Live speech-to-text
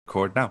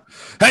Record now.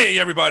 Hey,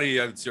 everybody.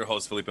 It's your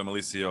host, Felipe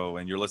Malicio,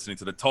 and you're listening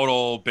to the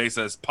Total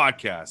Bases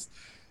Podcast.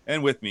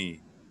 And with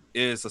me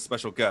is a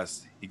special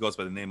guest. He goes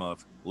by the name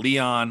of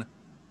Leon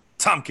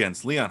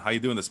Tompkins. Leon, how you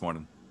doing this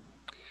morning?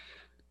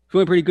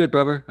 Feeling pretty good,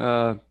 brother.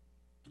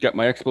 Got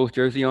my Expos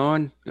jersey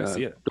on, I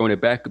see it. throwing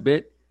it back a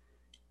bit,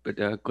 but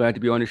glad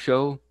to be on the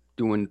show,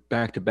 doing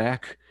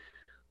back-to-back.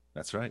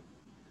 That's right.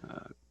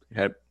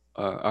 Had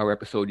our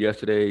episode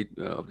yesterday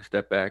of the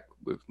Step Back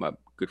with my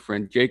good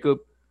friend Jacob.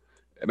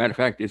 As a matter of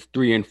fact, it's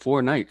 3 and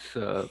 4 nights.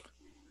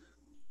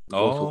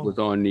 Also was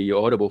on the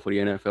Audible for the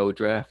NFL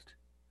draft.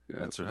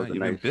 That's right. You've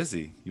been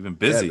busy.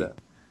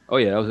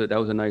 Yeah, that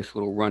was a nice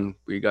little run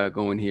we got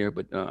going here.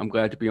 But I'm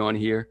glad to be on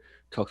here,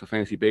 talk some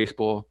fantasy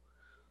baseball,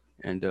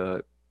 and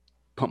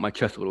pump my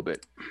chest a little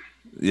bit.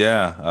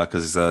 Yeah,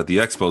 because the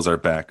Expos are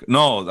back.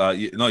 No,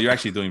 you're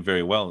actually doing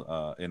very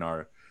well in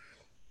our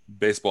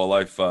Baseball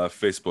Life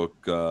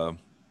Facebook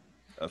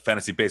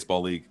Fantasy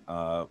Baseball League.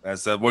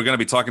 As we're going to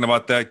be talking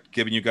about that,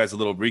 giving you guys a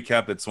little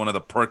recap. It's one of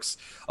the perks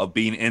of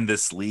being in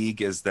this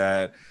league is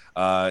that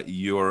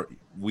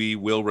we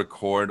will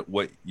record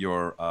what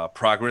your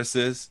progress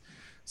is.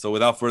 So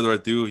without further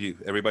ado,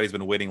 everybody's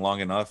been waiting long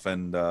enough.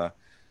 And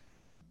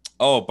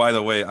oh, by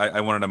the way,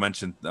 I wanted to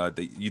mention that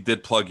you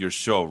did plug your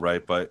show,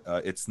 right? But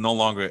it's no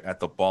longer at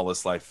the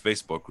Ballless Life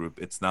Facebook group.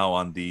 It's now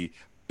on the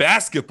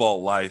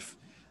Basketball Life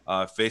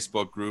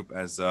Facebook group.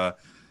 As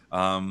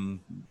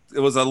it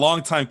was a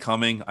long time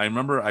coming. I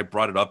remember I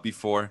brought it up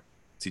before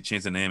to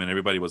change the name, and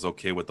everybody was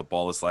okay with the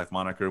Ballless Life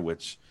moniker,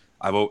 which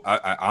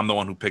I'm the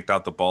one who picked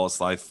out the Ballless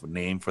Life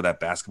name for that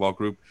basketball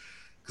group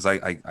because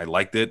I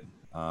liked it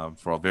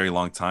for a very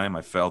long time.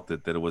 I felt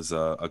that it was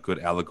a good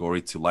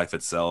allegory to life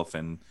itself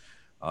and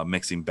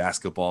mixing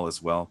basketball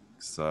as well.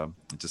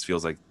 It just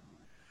feels like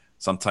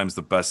sometimes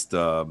the best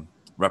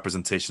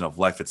representation of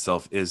life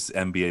itself is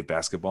NBA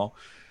basketball.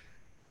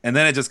 And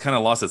then it just kind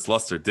of lost its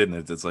luster, didn't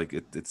it? It's like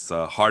it's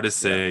hard to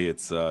say.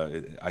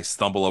 Yeah. I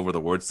stumble over the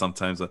words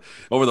sometimes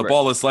over the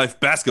Ballless Life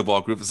basketball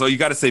group. So you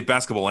got to say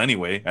basketball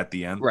anyway at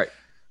the end. Right.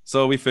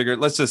 So we figured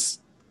let's just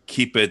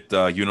keep it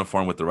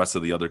uniform with the rest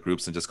of the other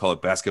groups and just call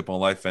it Basketball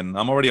Life. And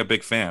I'm already a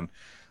big fan.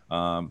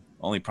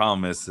 Only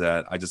problem is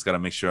that I just got to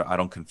make sure I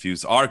don't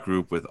confuse our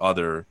group with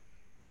other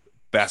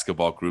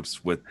basketball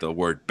groups with the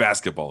word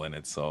basketball in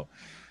it. So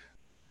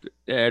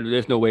yeah,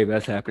 there's no way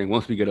that's happening.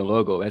 Once we get a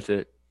logo, that's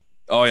it.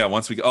 Oh yeah,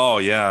 once we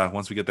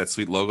get that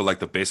sweet logo like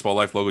the Baseball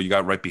Life logo you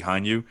got right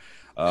behind you.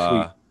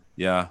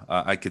 Yeah,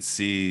 I could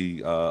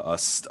see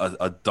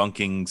a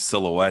dunking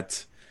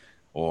silhouette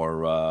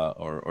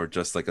or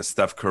just like a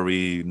Steph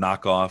Curry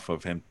knockoff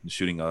of him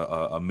shooting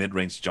a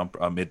mid-range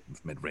jumper,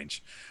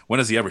 mid-range. When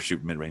does he ever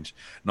shoot mid-range?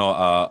 No,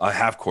 a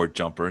half-court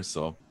jumper.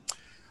 So,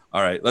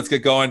 all right, let's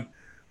get going.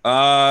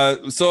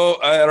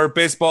 So at our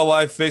Baseball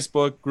Life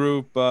Facebook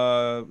group,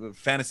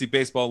 Fantasy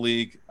Baseball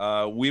League,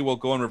 we will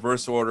go in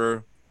reverse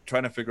order,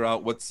 trying to figure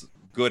out what's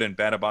good and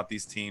bad about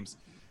these teams.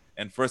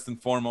 And first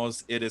and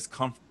foremost, it is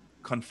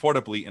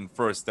comfortably in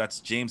first. That's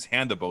James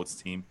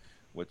Handaboat's team,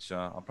 which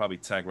I'll probably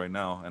tag right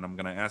now, and I'm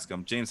going to ask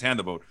him, James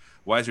Handaboat,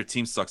 why does your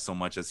team suck so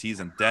much? As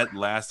he's in dead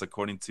last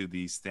according to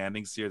the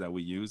standings here that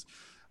we use.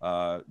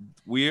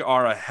 We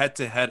are a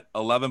head-to-head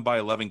 11 by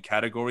 11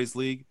 categories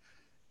league,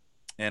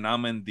 and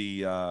I'm in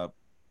the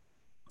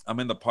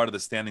part of the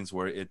standings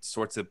where it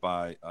sorts it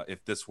by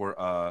if this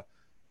were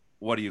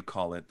what do you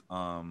call it?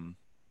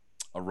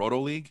 A roto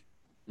league.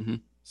 Mm-hmm.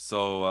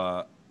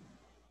 So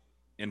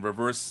in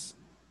reverse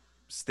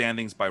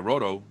standings by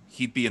roto,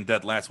 he'd be in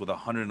dead last with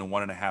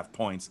 101.5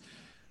 points,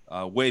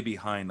 way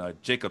behind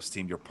Jacob's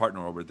team, your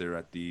partner over there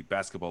at the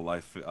Basketball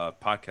Life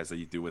podcast that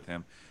you do with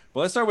him. But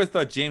let's start with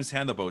James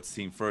Handaboat's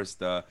team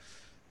first.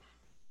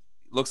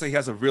 Looks like he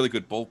has a really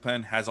good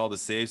bullpen, has all the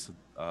saves,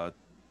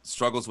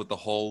 struggles with the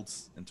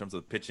holds in terms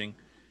of the pitching,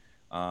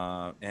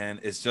 and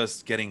is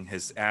just getting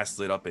his ass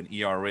lit up in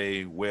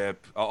ERA,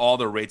 WHIP, all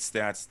the rate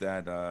stats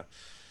that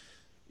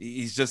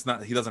he's just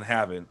not. He doesn't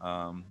have it.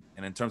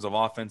 And in terms of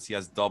offense, he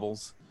has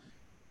doubles.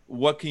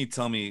 What can you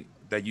tell me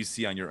that you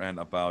see on your end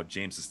about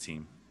James's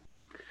team?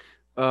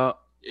 You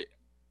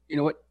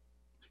know what?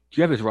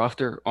 Do you have his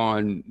roster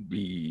on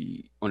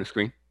the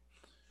screen?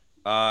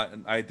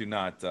 I do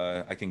not.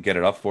 I can get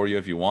it up for you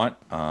if you want,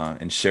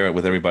 and share it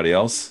with everybody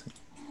else,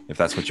 if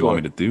that's what you want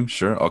me to do.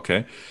 Sure.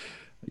 Okay.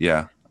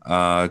 Yeah.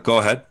 Go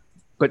ahead.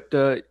 But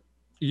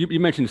you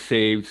mentioned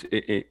saves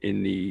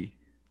in the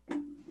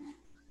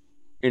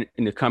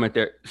comment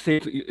there.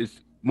 Saves is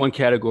one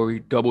category,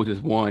 doubles is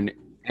one,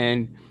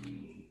 and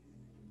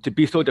to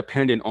be so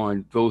dependent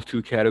on those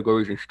two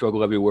categories and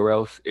struggle everywhere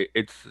else,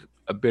 it's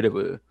a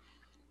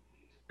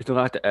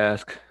lot to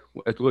ask.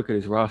 Let's look at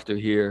his roster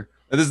here.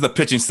 And this is the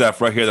pitching staff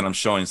right here that I'm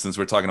showing since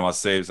we're talking about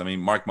saves. I mean,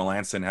 Mark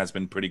Melancon has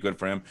been pretty good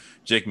for him.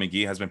 Jake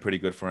McGee has been pretty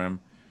good for him.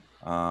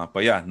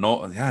 But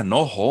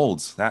no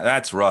holds.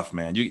 That's rough,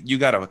 man. You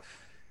gotta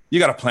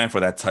plan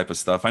for that type of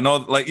stuff. I know,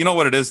 like, you know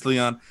what it is,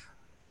 Leon.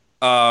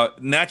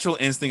 Natural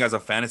instinct as a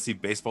fantasy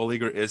baseball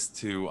leaguer is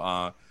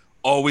to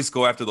always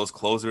go after those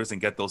closers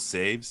and get those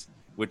saves,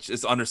 which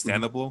is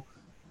understandable.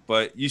 Mm-hmm.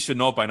 but you should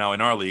know by now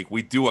in our league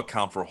we do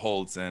account for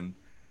holds, and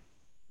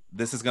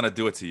this is gonna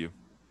do it to you.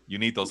 You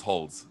need those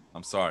holds.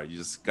 I'm sorry, you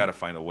just got to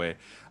find a way.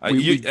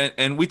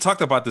 And we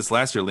talked about this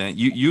last year, Lance.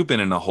 You've been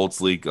in a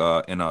holds league,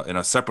 in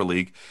a separate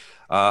league.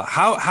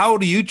 How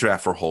do you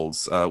draft for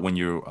holds when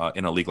you're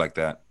in a league like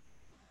that?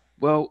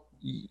 Well,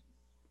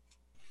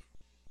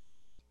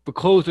 for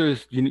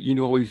closers,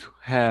 you always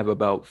have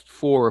about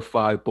 4 or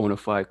 5 bona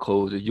fide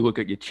closers. You look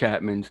at your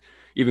Chapmans,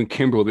 even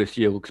Kimbrel this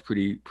year looks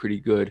pretty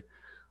good.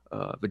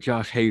 The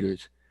Josh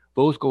Haders,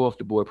 those go off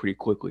the board pretty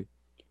quickly.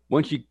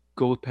 Once you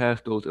go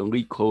past those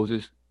elite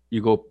closers,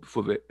 you go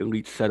for the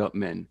elite setup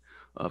men,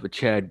 the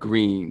Chad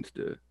Greens,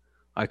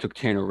 I took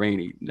Tanner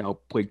Rainey, now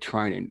Blake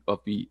Trinan of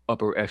the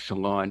upper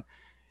echelon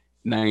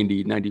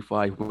 90,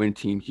 95 win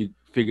teams. You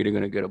figure they're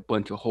going to get a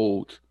bunch of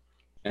holds.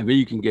 And then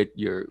you can get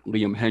your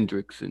Liam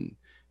Hendricks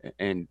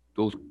and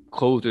those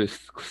closers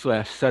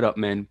 / setup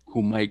men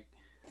who might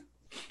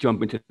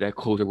jump into that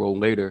closer role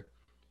later.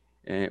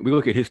 And we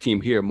look at his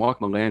team here. Mark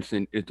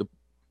Melanson is the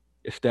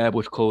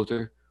established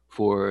closer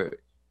for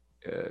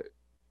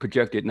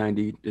projected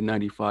 90 to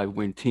 95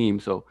 win team.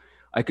 So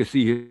I could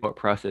see his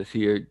process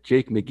here.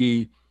 Jake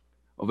McGee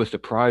of a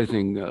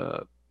surprising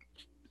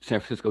San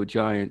Francisco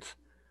Giants.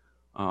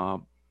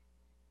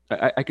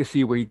 I can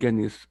see where he's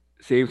getting his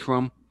saves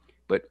from,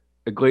 but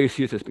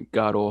Iglesias has been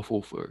god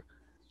awful for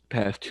the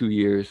past 2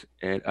 years,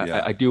 and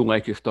I do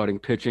like his starting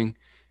pitching.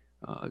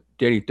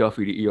 Danny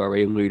Duffy, the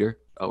ERA leader,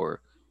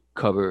 our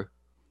cover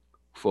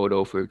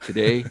photo for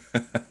today.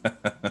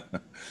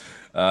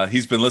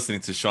 He's been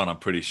listening to Sean, I'm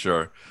pretty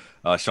sure.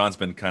 Sean's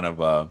been kind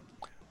of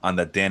on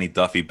that Danny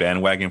Duffy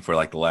bandwagon for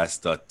like the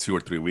last 2 or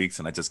 3 weeks,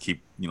 and I just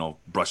keep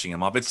brushing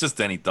him off. It's just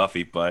Danny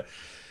Duffy, but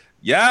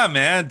yeah,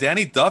 man,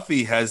 Danny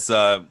Duffy has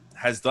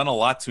done a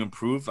lot to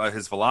improve.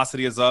 His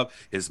velocity is up,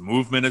 his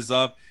movement is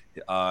up.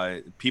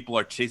 People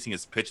are chasing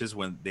his pitches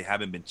when they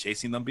haven't been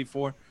chasing them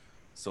before.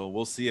 So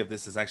we'll see if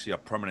this is actually a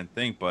permanent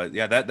thing. But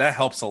yeah, that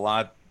helps a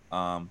lot.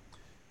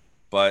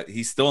 But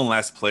he's still in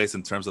last place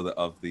in terms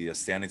of the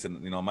standings,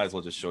 and might as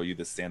well just show you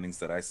the standings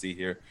that I see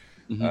here.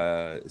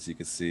 Mm-hmm. As you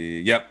can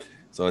see, yep.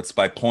 So it's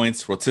by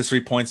points,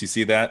 rotisserie points. You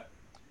see that?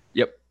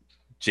 Yep.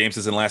 James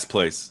is in last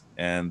place,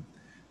 and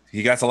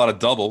he got a lot of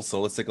doubles. So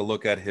let's take a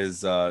look at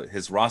his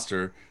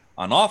roster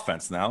on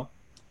offense now.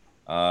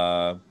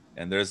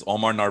 And there's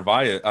Omar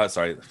Narvaez.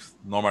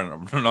 Omar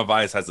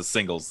Narvaez has the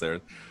singles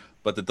there,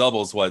 but the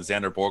doubles,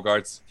 Xander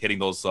Bogaerts hitting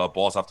those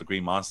balls off the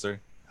Green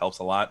Monster helps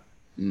a lot.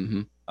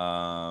 Mm-hmm.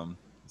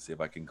 Let's see if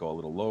I can go a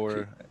little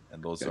lower.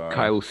 And those are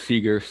Kyle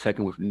Seager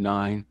second with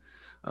 9.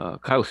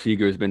 Kyle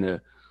Seager has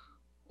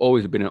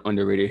always been an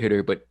underrated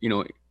hitter, but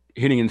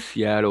hitting in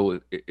Seattle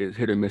is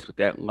hit or miss with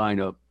that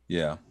lineup.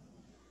 Yeah.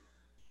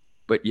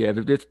 But yeah,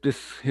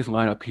 his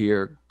lineup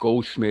here,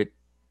 Goldschmidt,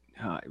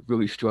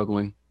 really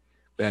struggling,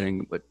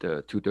 batting at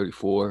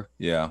 234.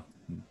 Yeah.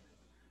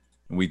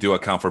 And we do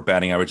account for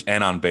batting average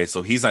and on base,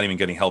 so he's not even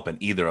getting help in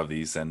either of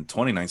these. And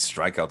 29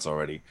 strikeouts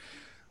already.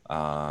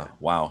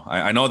 Wow.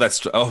 I know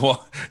that's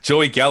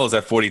Joey Gallo's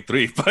at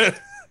 43,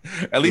 but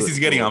at least he's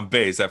getting on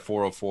base at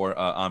 404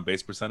 on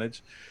base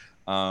percentage.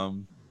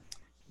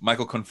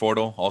 Michael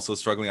Conforto also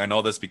struggling. I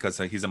know this because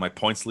he's in my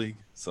points league.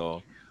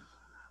 So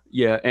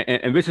yeah,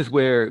 and this is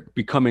where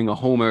becoming a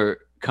homer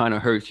kind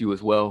of hurts you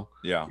as well.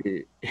 Yeah.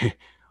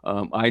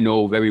 I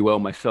know very well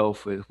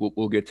myself.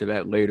 We'll get to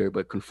that later,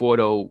 but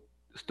Conforto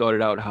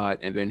started out hot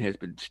and then has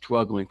been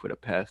struggling for the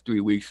past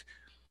 3 weeks.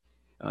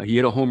 He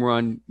hit a home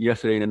run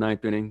yesterday in the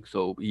 9th inning,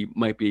 so he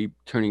might be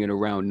turning it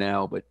around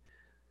now. But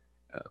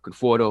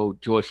Conforto,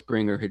 George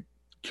Springer hit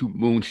 2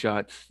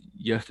 moonshots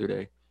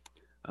yesterday.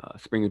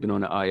 Springer's been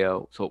on the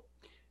IL. So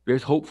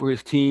there's hope for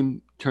his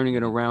team turning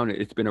it around.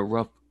 It's been a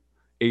rough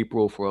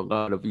April for a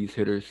lot of these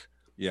hitters.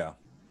 Yeah.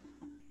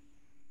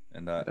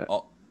 And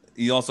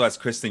he also has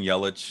Christian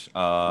Yelich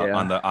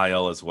on the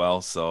IL as well.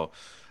 So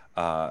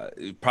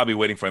probably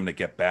waiting for him to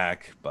get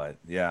back. But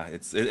yeah,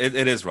 it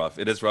is rough.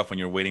 It is rough when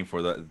you're waiting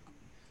for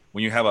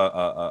when you have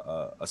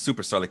a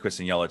superstar like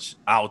Christian Yelich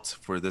out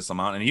for this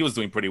amount, and he was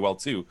doing pretty well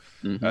too.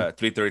 Mm-hmm.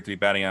 333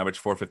 batting average,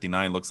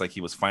 459. Looks like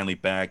he was finally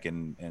back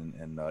and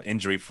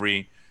injury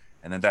free,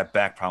 and then that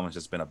back problem has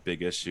just been a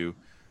big issue.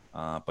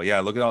 But yeah,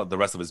 look at all the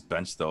rest of his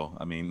bench though.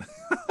 I mean,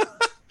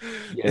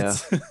 yeah,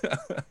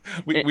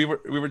 we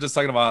were just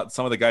talking about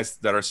some of the guys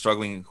that are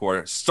struggling who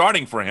are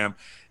starting for him,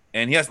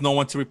 and he has no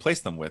one to replace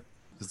them with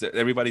because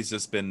everybody's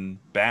just been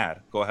bad.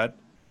 Go ahead.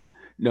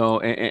 No,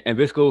 and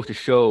this goes to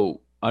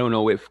show. I don't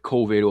know if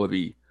COVID or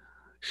the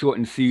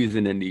shortened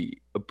season and the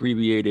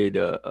abbreviated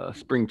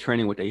spring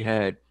training, what they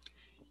had,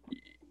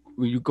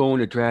 when you go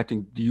into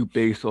drafting, do you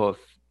base off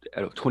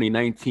out of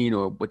 2019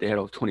 or what they had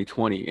of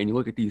 2020? And you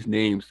look at these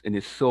names, and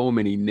there's so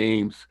many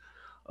names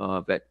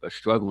that are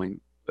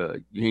struggling.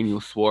 Eugenio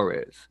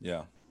Suarez,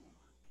 yeah,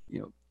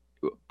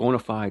 bona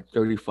fide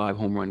 35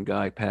 home run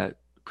guy,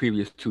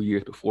 previous 2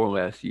 years before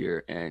last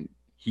year, and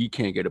he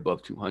can't get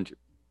above 200.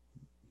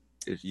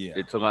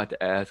 It's a lot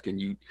to ask,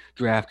 and you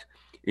draft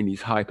in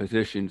these high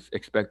positions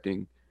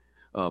expecting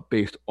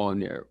based on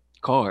their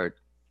card,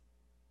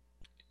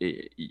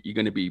 you're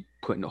going to be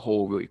put in a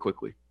hole really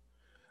quickly.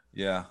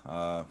 Yeah.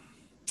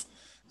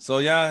 So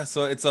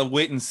it's a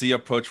wait and see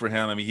approach for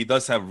him. I mean, he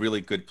does have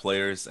really good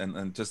players,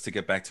 and just to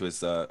get back to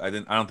his, I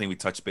don't think we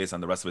touched base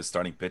on the rest of his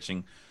starting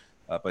pitching,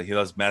 but he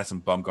does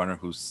Madison Bumgarner,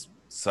 who's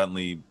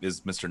suddenly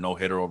is Mr. No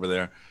Hitter over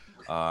there.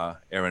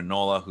 Aaron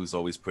Nola, who's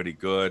always pretty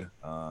good.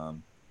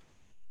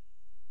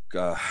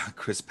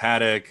 Chris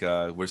Paddock,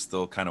 we're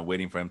still kind of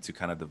waiting for him to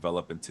kind of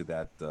develop into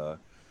that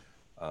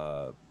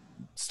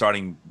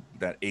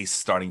ace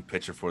starting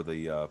pitcher for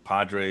the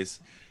Padres.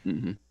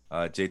 Mm-hmm.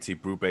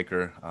 JT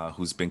Brubaker,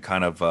 who's been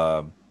kind of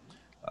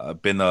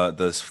been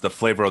the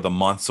flavor of the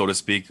month, so to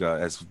speak,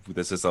 as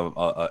this is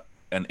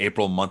an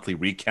April monthly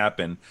recap.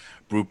 And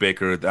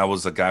Brubaker, that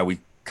was a guy we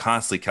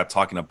constantly kept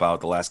talking about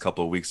the last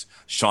couple of weeks.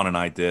 Sean and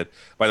I did.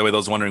 By the way,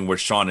 those wondering where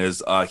Sean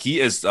is, he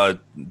is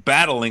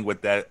battling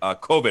with that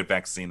COVID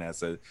vaccine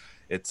as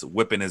it's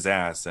whipping his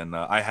ass. And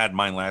I had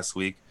mine last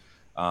week.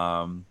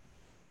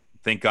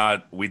 Thank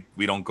God we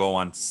don't go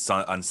on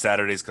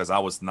Saturdays, because I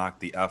was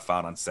knocked the F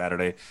out on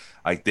Saturday.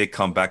 I did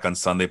come back on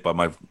Sunday,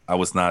 but I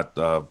was not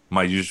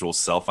my usual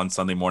self on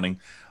Sunday morning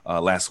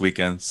last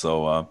weekend.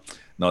 So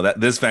no,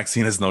 this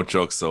vaccine is no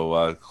joke.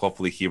 So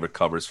hopefully he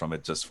recovers from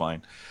it just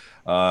fine.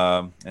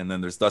 And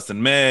then there's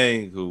Dustin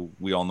May, who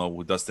we all know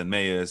who Dustin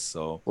May is.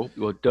 So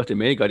well, Dustin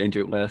May got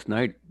injured last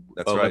night.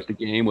 That's right. Left the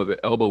game with an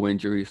elbow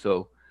injury.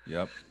 So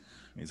yep,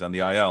 he's on the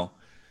IL.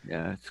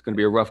 Yeah, it's going to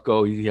be a rough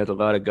go. He has a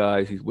lot of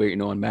guys. He's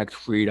waiting on Max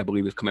Fried. I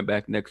believe is coming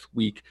back next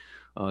week.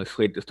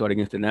 Slated to start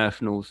against the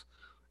Nationals.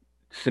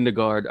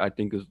 Syndergaard, I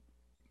think, is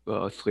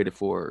slated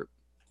for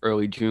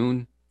early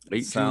June,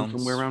 late June,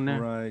 somewhere around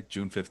there. Right,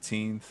 June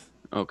 15th.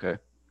 Okay.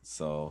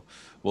 So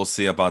we'll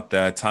see about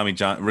that.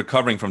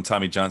 Recovering from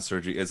Tommy John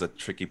surgery is a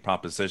tricky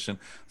proposition.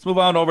 Let's move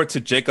on over to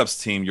Jacob's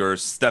team, your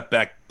step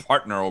back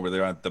partner over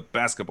there at the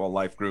Basketball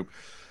Life group.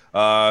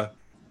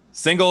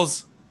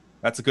 Singles,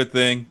 that's a good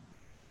thing.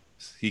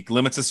 He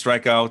limits his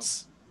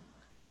strikeouts,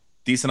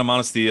 decent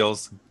amount of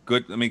steals.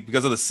 Good. I mean,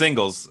 because of the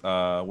singles,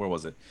 where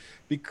was it?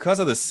 Because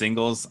of the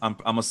singles,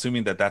 I'm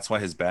assuming that's why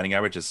his batting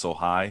average is so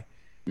high.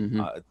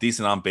 Mm-hmm.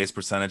 Decent on base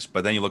percentage.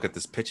 But then you look at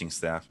this pitching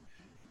staff.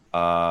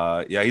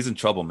 Yeah, he's in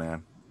trouble,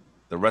 man.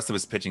 The rest of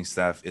his pitching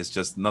staff is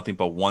just nothing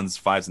but 1s,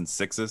 5s, and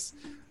 6s.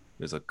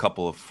 There's a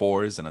couple of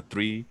 4s and a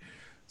 3.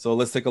 So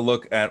let's take a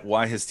look at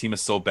why his team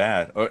is so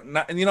bad. Or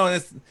not,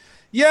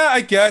 yeah,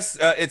 I guess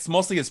it's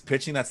mostly his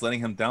pitching that's letting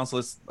him down. So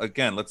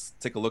let's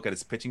take a look at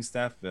his pitching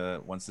staff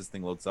once this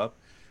thing loads up.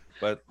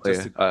 But go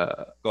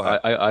ahead.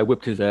 I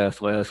whipped his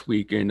ass last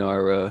week in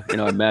our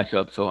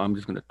matchup, so I'm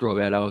just gonna throw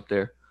that out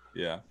there.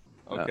 Yeah.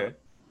 Okay.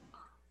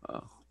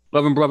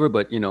 Love him, brother,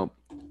 but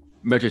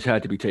measures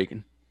had to be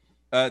taken.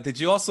 Did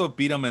you also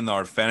beat him in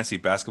our fantasy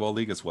basketball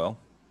league as well?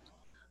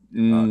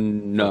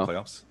 No.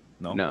 Playoffs?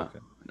 No. No. Okay.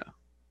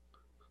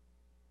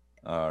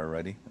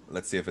 Alrighty,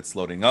 let's see if it's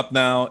loading up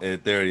now.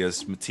 There he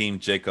is, Team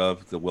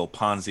Jacob, the Will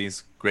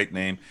Ponzi's, great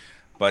name.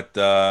 But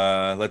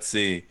let's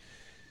see.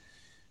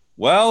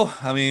 Well,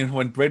 I mean,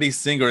 when Brady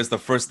Singer is the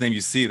first name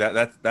you see,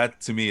 that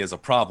to me is a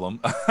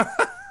problem.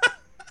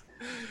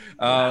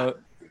 And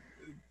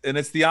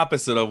it's the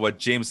opposite of what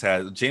James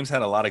had. James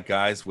had a lot of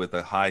guys with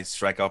a high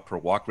strikeout per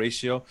walk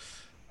ratio.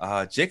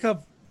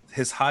 Jacob,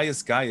 his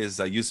highest guy is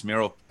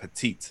Yusmeiro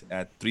Petit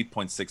at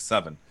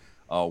 3.67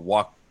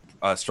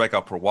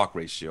 strikeout per walk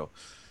ratio.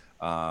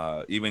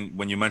 Even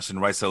when you mentioned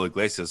Raisel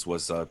Iglesias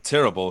was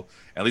terrible,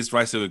 at least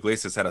Raisel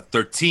Iglesias had a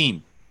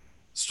 13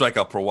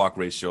 strikeout per walk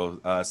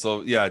ratio.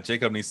 So yeah,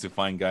 Jacob needs to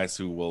find guys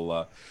who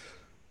will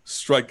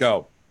strike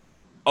out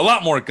a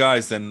lot more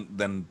guys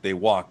than they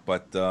walk.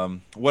 But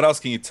what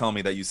else can you tell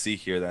me that you see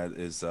here that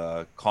is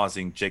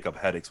causing Jacob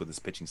headaches with his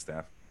pitching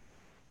staff?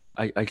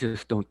 I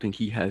just don't think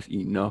he has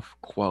enough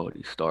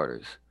quality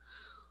starters.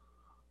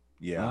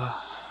 Yeah.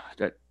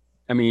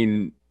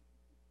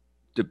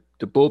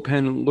 The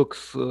bullpen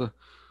looks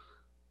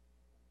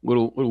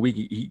little weak.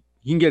 He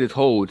can get his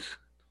holds.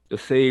 The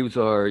saves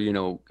are,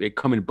 they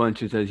come in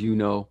bunches, as you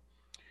know.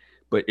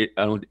 But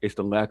it's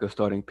the lack of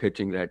starting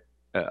pitching that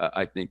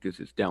I think is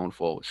his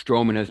downfall.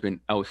 Stroman has been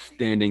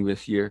outstanding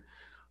this year.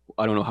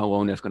 I don't know how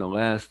long that's going to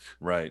last.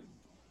 Right.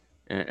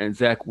 And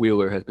Zach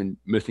Wheeler has been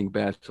missing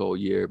bats all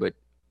year. But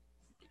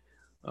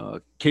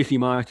Casey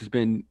Mize has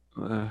been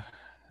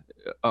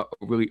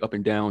really up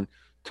and down.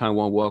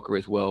 Taijuan Walker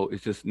as well.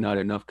 It's just not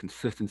enough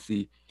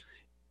consistency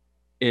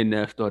in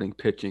that starting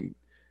pitching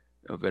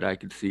that I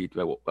can see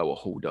that will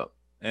hold up.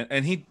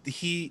 And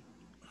he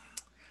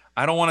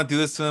I don't want to do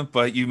this to him,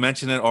 but you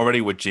mentioned it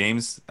already with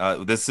James.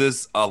 This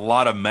is a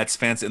lot of Mets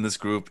fans in this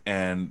group,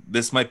 and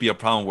this might be a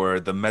problem where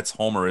the Mets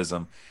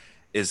homerism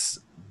is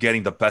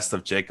getting the best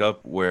of Jacob,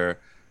 where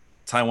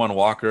Taijuan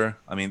Walker,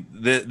 I mean,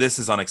 this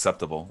is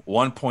unacceptable.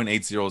 1.80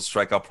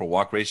 strikeout per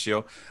walk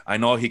ratio. I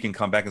know he can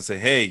come back and say,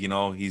 hey,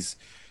 he's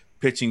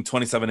pitching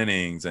 27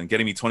 innings and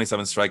getting me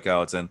 27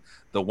 strikeouts, and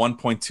the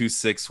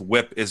 1.26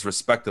 whip is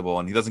respectable,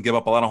 and he doesn't give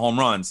up a lot of home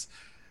runs.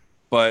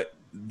 But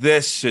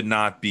you should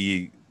not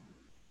be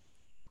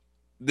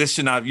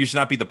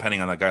depending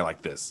on a guy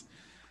like this.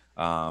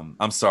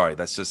 I'm sorry.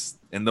 That's just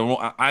And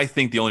I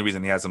think the only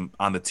reason he has him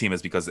on the team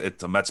is because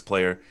it's a Mets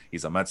player.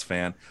 He's a Mets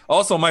fan.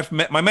 Also, my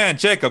man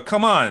Jacob,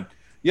 come on.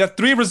 You have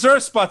 3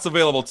 reserve spots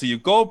available to you.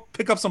 Go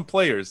pick up some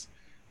players.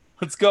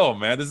 Let's go,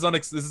 man. This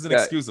is Yeah,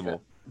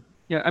 inexcusable.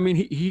 yeah. I mean,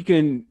 he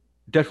can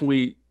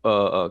definitely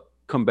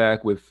come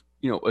back with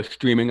a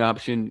streaming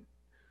option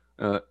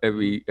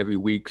every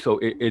week. So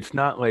it's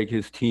not like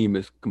his team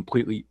is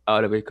completely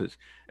out of it because,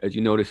 as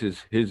you notice,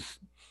 his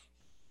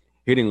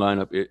hitting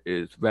lineup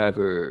is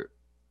rather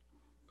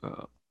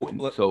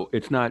potent. Well, So yeah.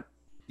 it's not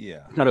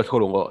a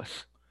total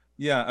loss.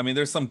 Yeah, I mean,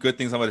 there's some good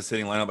things about his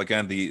hitting lineup.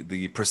 Again,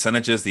 the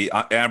percentages, the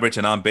average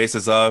and on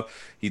bases of,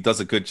 he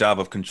does a good job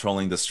of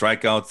controlling the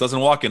strikeouts.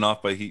 Doesn't walk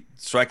enough, but he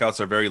strikeouts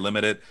are very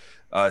limited.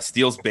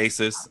 Steals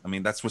bases. I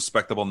mean, that's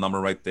respectable number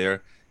right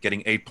there.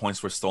 Getting 8 points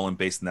for stolen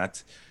base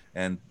net,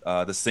 and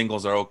the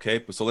singles are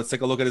okay. So let's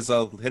take a look at his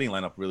hitting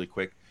lineup really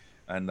quick.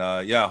 And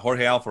yeah,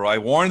 Jorge Alfaro. I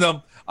warned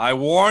them. I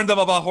warned them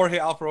about Jorge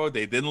Alfaro.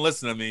 They didn't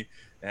listen to me.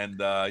 And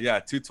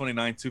yeah,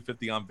 229,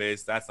 250 on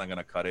base. That's not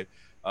gonna cut it.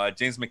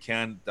 James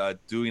McCann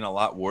doing a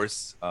lot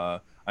worse. I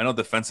know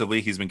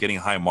defensively he's been getting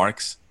high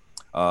marks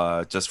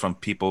just from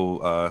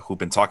people who've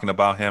been talking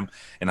about him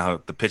and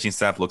how the pitching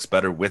staff looks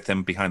better with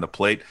him behind the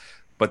plate.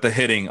 But the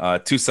hitting,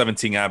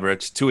 217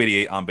 average,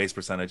 288 on base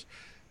percentage.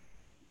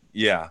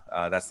 Yeah,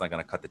 that's not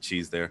going to cut the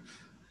cheese there.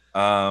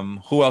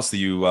 Who else do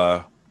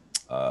you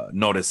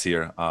notice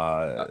here?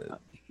 Go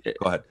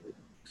ahead.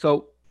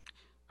 So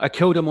I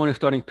killed him on his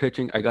starting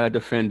pitching. I got to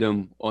defend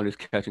him on his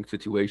catching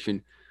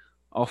situation.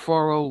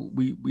 Alfaro,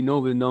 we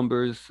know the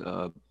numbers.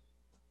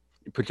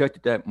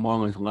 Projected that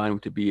Marlins line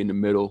to be in the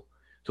middle.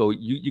 So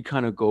you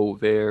kind of go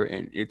there,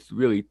 and it's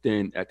really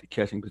thin at the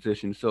catching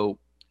position. So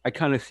I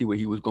kind of see where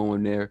he was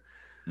going there.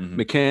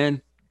 Mm-hmm.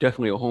 McCann,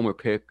 definitely a homer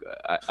pick.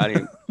 I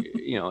didn't,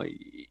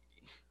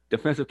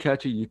 defensive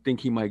catcher, you think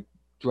he might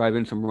drive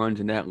in some runs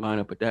in that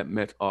lineup, but that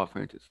Mets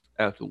offense is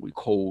absolutely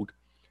cold.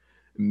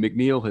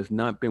 McNeil has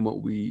not been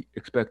what we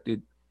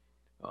expected.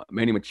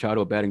 Manny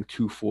Machado batting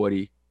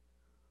 240.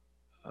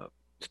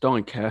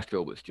 Starlin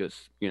Castro was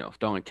just,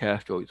 Starlin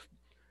Castro's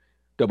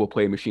double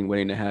play machine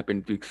waiting to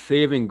happen. The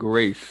saving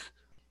grace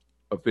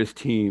of this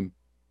team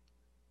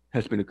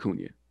has been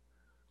Acuna.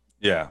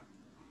 Yeah.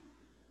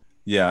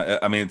 Yeah,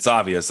 I mean, it's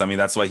obvious. I mean,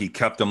 that's why he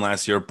kept him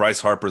last year. Bryce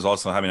Harper's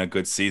also having a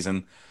good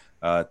season.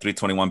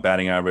 321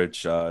 batting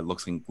average.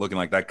 Looking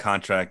like that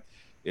contract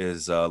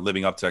is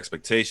living up to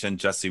expectation.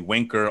 Jesse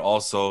Winker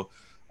also,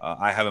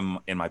 I have him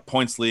in my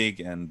points league,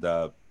 and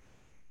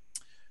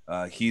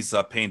he's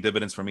paying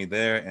dividends for me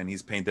there, and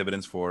he's paying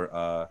dividends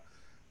for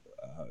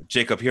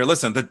Jacob here.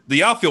 Listen,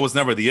 the outfield was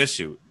never the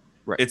issue.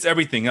 Right. It's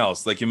everything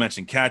else. Like you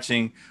mentioned,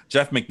 catching.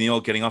 Jeff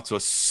McNeil getting off to a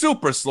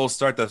super slow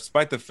start,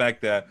 despite the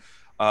fact that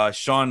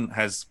Sean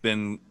has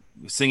been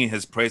singing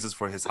his praises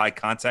for his high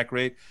contact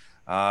rate.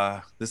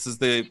 This is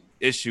the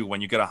issue when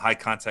you get a high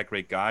contact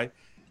rate guy,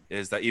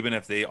 is that even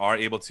if they are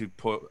able to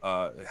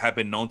have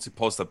been known to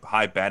post a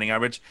high batting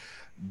average,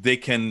 they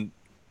can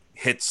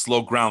hit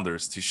slow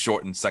grounders to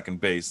shorten second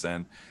base.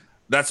 And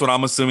that's what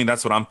I'm assuming.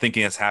 That's what I'm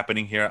thinking is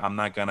happening here. I'm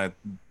not going to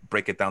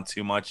break it down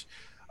too much.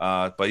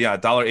 But yeah,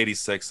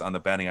 $1.86 on the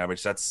batting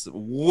average. That's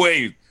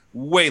way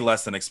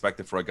less than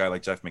expected for a guy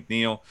like Jeff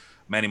McNeil.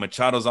 Manny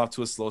Machado's off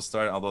to a slow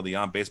start, although the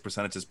on-base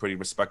percentage is pretty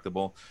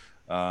respectable.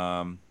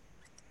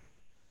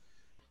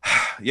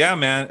 Yeah,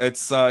 man,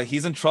 it's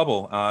he's in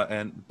trouble.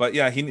 But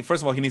yeah,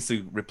 first of all, he needs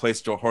to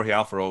replace Jorge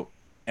Alfaro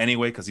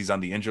anyway because he's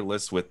on the injured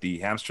list with the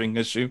hamstring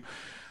issue.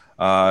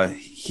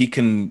 He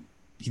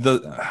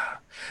does.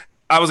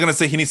 I was gonna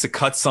say he needs to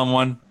cut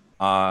someone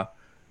on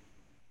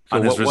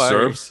his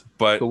reserves,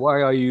 but so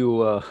why are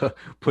you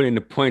putting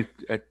the point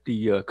at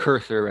the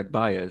cursor at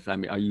Baez? I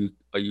mean,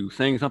 are you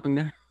saying something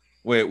there?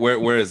 Wait,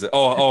 where is it?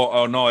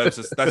 Oh no,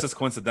 that's just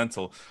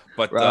coincidental.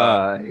 But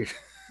right.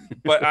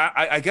 But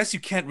I guess you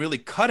can't really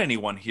cut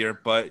anyone here.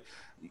 But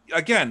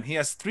again, he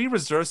has 3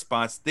 reserve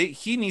spots.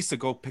 He needs to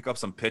go pick up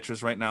some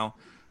pitchers right now,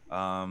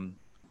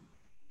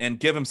 and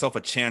give himself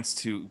a chance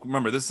to.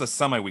 Remember, this is a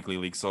semi-weekly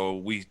league, so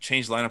we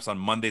change lineups on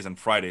Mondays and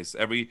Fridays.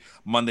 Every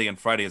Monday and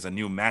Friday is a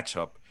new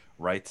matchup,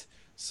 right?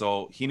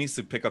 So he needs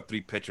to pick up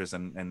 3 pitchers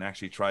and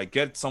actually try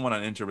get someone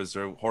on injured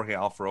reserve. Jorge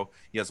Alfaro.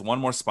 He has 1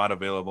 more spot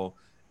available,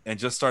 and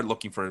just start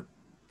looking for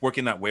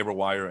working that waiver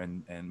wire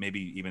and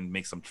maybe even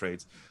make some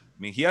trades.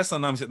 I mean, he has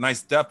some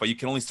nice depth, but you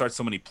can only start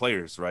so many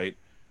players, right?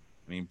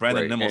 I mean,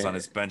 Brandon Nimmo's on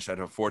his bench at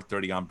a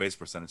 430 on base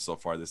percentage so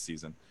far this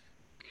season.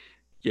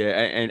 Yeah,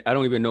 and I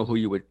don't even know who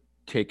you would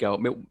take out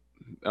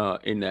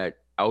in that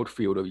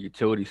outfield or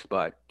utility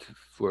spot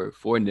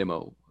for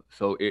Nimmo.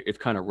 So it's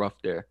kind of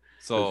rough there.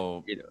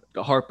 So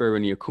the Harper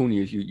and the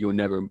Acuna's you'll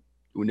never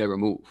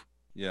move.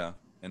 Yeah,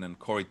 and then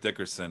Corey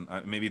Dickerson,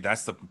 maybe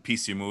that's the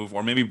piece you move,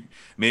 or maybe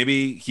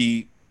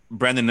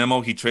Brandon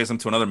Nimmo, he trades him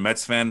to another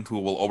Mets fan who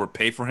will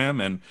overpay for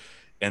him, and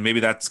maybe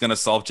that's going to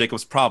solve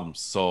Jacob's problems.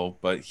 So,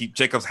 but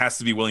Jacobs has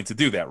to be willing to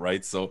do that,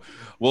 right? So,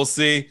 we'll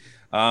see.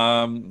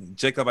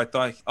 Jacob,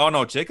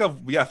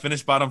 Jacob,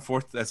 finished bottom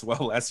 4th as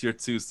well last year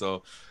too.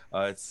 So,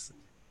 it's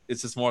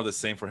it's just more of the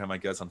same for him, I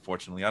guess.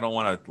 Unfortunately, I don't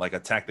want to like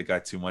attack the guy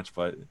too much,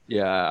 but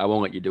Yeah, I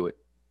won't let you do it.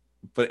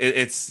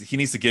 it's he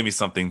needs to give me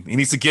something. He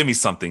needs to give me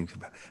something.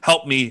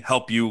 Help me,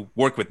 help you,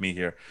 work with me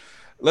here.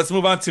 Let's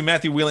move on to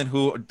Matthew Whelan,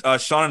 who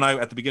Sean and I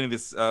at the beginning of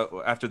this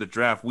after the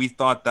draft, we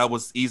thought that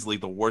was easily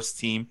the worst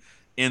team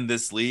in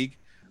this league,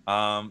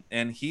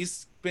 and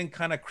he's been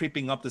kind of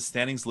creeping up the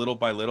standings little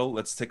by little.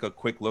 Let's take a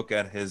quick look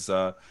at his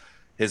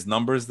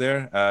numbers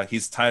there.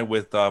 He's tied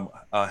with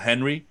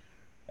Henry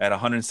at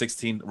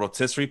 116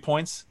 rotisserie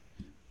points.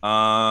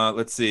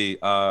 Let's see.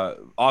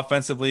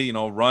 Offensively,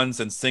 runs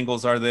and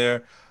singles are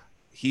there.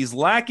 He's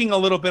lacking a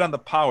little bit on the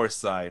power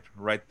side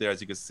right there. As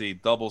you can see,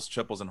 doubles,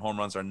 triples, and home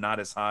runs are not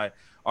as high.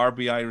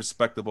 RBI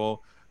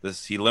respectable.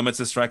 He limits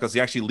his strikeouts.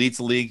 He actually leads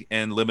the league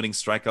in limiting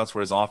strikeouts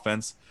for his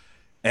offense.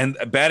 And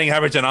batting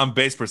average and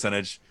on-base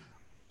percentage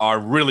are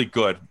really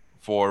good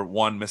for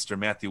one Mr.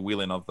 Matthew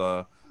Whelan of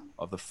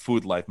the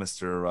Food Life,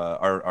 Mr.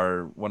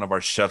 Our one of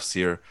our chefs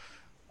here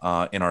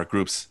in our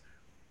groups.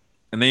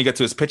 And then you get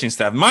to his pitching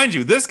staff. Mind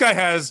you, this guy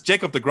has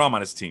Jacob deGrom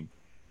on his team.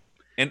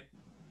 And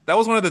that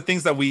was one of the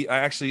things that I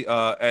actually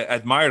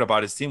admired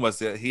about his team was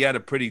that he had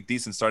a pretty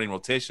decent starting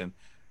rotation.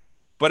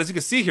 But as you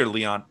can see here,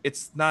 Leon,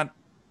 it's not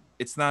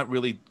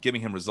really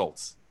giving him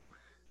results.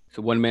 It's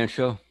a one-man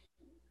show.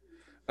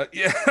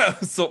 Yeah.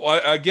 So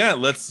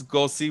again, let's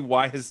go see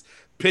why his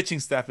pitching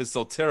staff is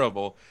so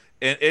terrible,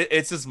 and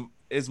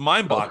it's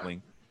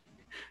mind-boggling.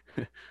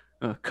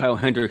 Kyle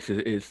Hendricks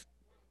is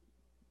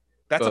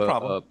that's a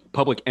problem.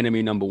 Public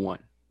enemy number one.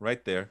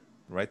 Right there.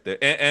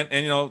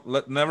 And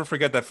never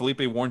forget that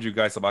Felipe warned you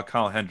guys about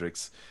Kyle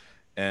Hendricks,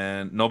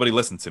 and nobody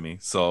listened to me.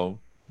 So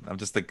I'm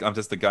just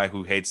the guy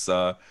who hates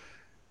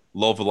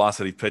low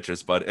velocity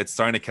pitchers, but it's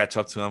starting to catch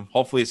up to him.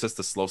 Hopefully, it's just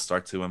a slow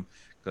start to him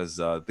because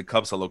the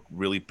Cubs will look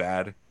really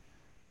bad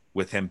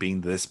with him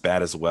being this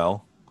bad as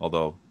well.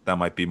 Although that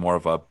might be more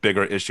of a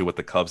bigger issue with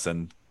the Cubs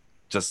than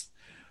just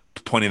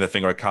pointing the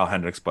finger at Kyle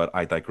Hendricks. But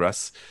I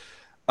digress.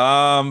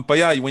 But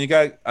yeah, when you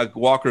got a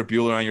Walker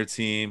Buehler on your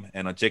team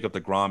and a Jacob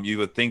deGrom, you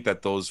would think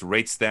that those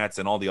rate stats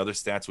and all the other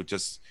stats would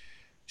just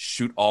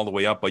shoot all the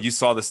way up. But you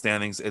saw the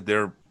standings;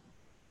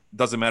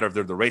 doesn't matter if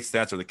they're the rate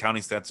stats or the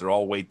counting stats; they're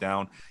all way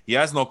down. He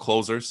has no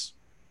closers.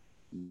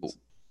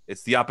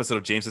 It's the opposite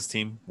of James's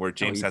team, where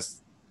James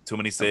has too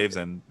many saves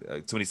and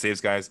too many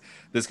saves guys.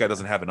 This guy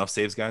doesn't have enough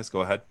saves guys.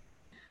 Go ahead.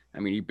 I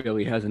mean, he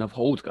barely has enough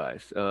holds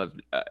guys.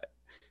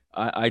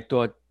 I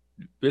thought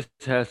this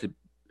has to.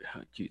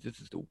 Geez, this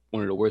is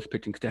one of the worst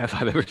pitching staffs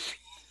I've ever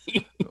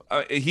seen.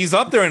 He's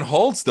up there in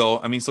holds, though.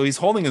 I mean, so he's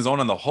holding his own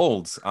on the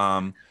holds.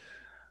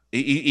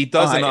 He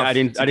does enough. I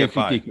didn't see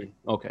Diekman.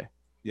 Okay.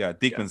 Yeah,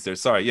 Diekman's there.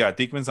 Sorry, yeah,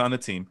 Diekman's on the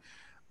team.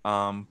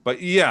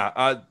 But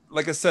yeah,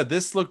 like I said,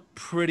 this looked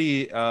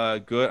pretty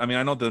good. I mean,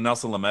 I know the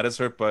Nelson Lamet is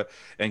hurt,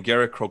 and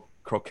Garrett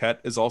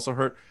Croquette is also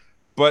hurt,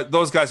 but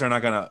those guys are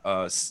not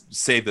gonna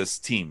save this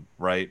team,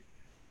 right?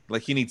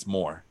 Like he needs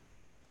more.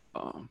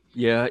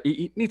 Yeah,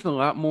 he needs a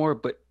lot more,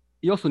 but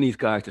he also needs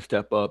guys to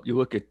step up. You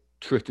look at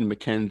Tristan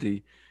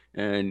McKenzie,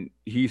 and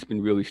he's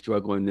been really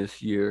struggling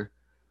this year.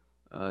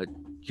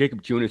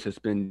 Jacob Junis has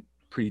been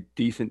pretty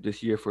decent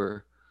this year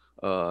for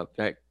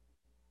that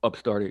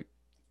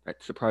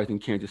surprising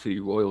Kansas City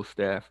Royals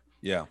staff.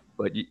 Yeah.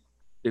 But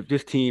if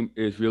this team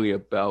is really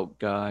about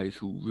guys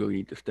who really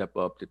need to step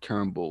up, the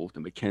Turnbulls, the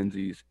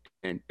McKenzies,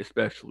 and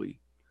especially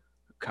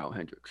Kyle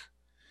Hendricks.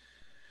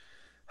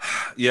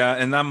 Yeah,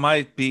 and that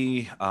might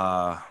be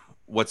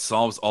what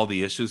solves all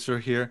the issues for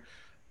here.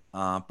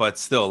 But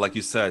still, like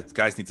you said,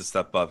 guys need to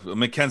step up.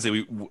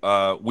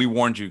 McKenzie, we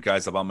warned you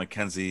guys about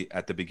McKenzie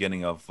at the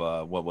beginning of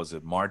what was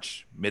it,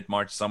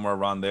 mid-March, somewhere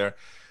around there,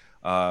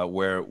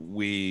 where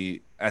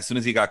as soon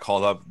as he got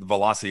called up, the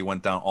velocity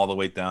went down all the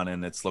way down,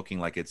 and it's looking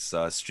like it's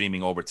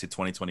streaming over to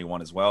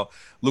 2021 as well.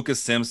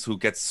 Lucas Sims, who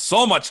gets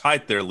so much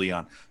hype there,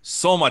 Leon,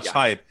 so much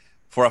hype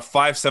for a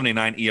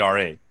 5.79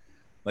 ERA.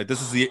 Like,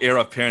 this is the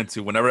era of parent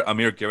to whenever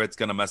Amir Garrett's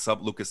going to mess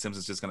up, Lucas Sims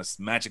is just going to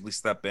magically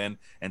step in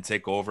and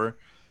take over.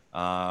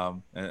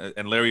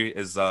 And Larry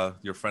is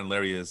your friend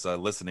Larry is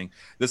listening.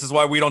 This is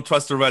why we don't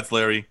trust the Reds,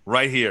 Larry,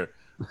 right here.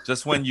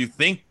 Just when you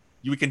think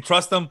you can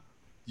trust them,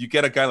 you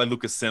get a guy like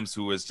Lucas Sims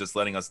who is just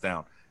letting us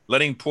down,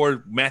 letting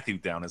poor Matthew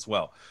down as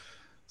well.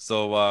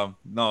 So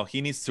no, he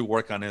needs to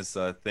work on his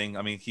thing.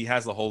 I mean, he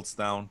has the holds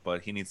down,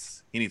 but he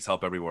needs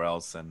help everywhere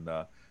else. And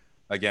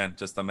again,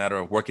 just a matter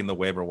of working the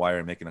waiver wire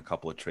and making a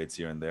couple of trades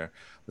here and there.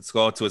 Let's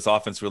go to his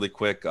offense really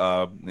quick.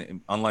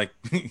 Unlike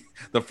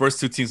the first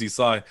two teams we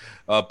saw,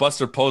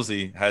 Buster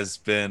Posey has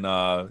been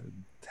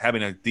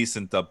having a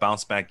decent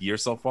bounce back year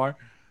so far.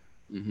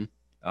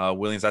 Mm-hmm.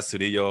 Williams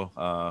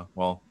Astudillo,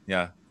 well,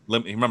 yeah.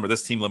 Remember,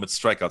 this team limits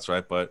strikeouts,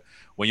 right? But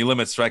when you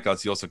limit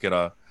strikeouts, you also get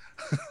a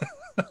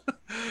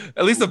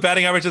at least the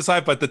batting average is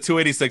high, but the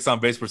 286 on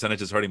base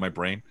percentage is hurting my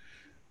brain.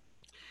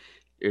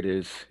 It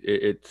is.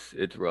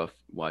 It's rough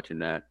watching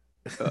that.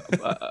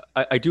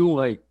 I do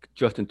like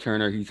Justin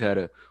Turner. He's had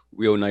a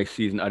real nice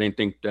season. I didn't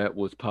think that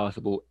was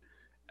possible.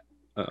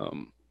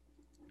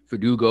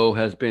 Verdugo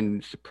has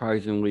been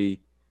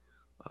surprisingly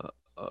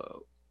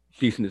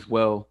decent as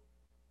well.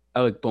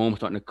 Alec Bohm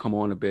starting to come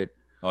on a bit,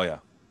 Oh yeah.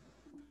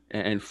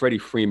 and Freddie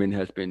Freeman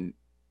has been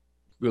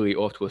really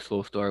off to a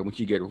slow start. Once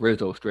you get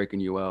Rizzo striking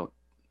you out,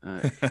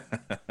 uh,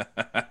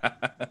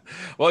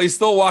 Well, he's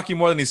still walking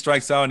more than he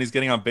strikes out, and he's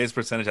getting on base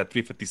percentage at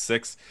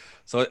 356.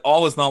 So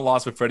all is not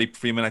lost with Freddie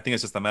Freeman. I think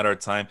it's just a matter of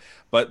time.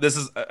 But this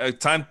is a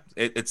time.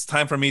 It's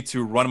time for me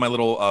to run my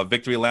little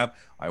victory lap.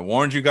 I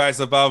warned you guys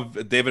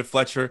about David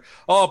Fletcher.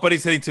 Oh, but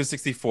he's hitting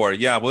 264.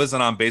 Yeah, well, this is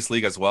an on base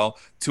league as well.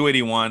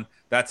 281.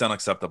 That's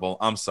unacceptable.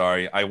 I'm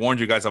sorry. I warned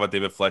you guys about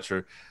David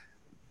Fletcher.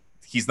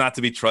 He's not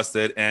to be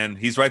trusted, and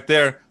he's right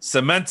there,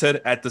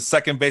 cemented at the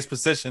second base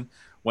position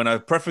when a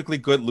perfectly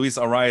good Luis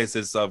Arias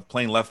is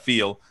playing left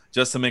field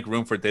just to make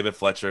room for David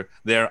Fletcher.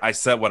 There, I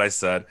said what I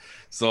said.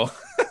 So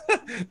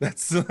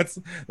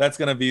that's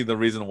gonna be the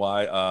reason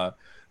why.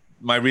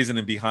 My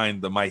reasoning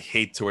behind my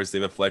hate towards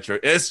David Fletcher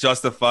is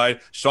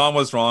justified. Sean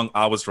was wrong.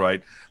 I was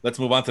right. Let's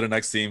move on to the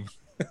next team.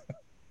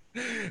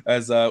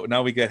 As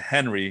now we get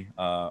Henry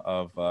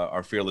of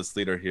our fearless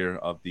leader here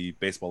of the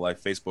Baseball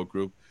Life Facebook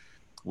group,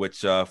 which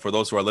for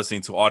those who are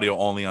listening to audio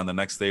only on the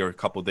next day or a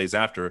couple of days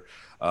after,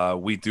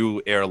 we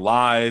do air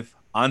live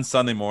on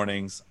Sunday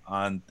mornings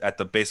at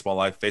the Baseball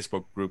Life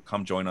Facebook group.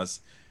 Come join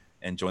us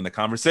and join the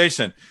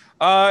conversation.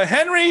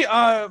 Henry,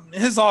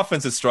 his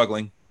offense is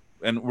struggling,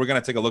 and we're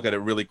going to take a look at it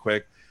really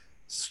quick.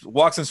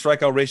 Walks and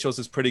strikeout ratios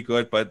is pretty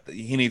good, but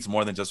he needs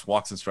more than just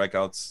walks and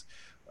strikeouts.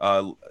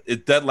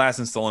 Dead last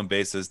in stolen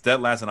bases,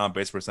 dead last in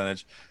on-base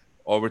percentage.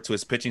 Over to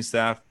his pitching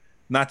staff,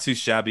 not too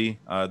shabby.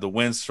 The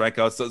wins,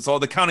 strikeouts, so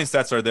the counting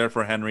stats are there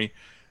for Henry,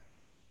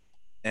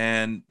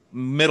 and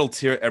middle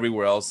tier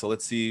everywhere else. So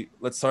let's see.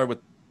 Let's start with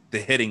the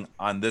hitting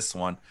on this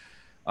one.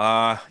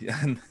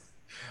 And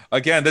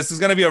again, this is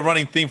going to be a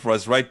running theme for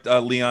us, right,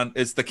 Leon?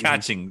 It's the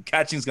catching. Mm-hmm.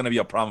 Catching is going to be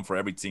a problem for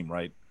every team,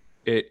 right?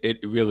 It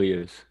really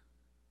is.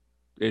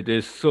 It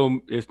is so.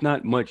 It's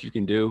not much you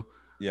can do.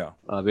 Yeah.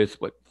 There's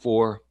what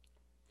 4,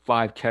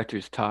 5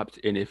 catchers tops,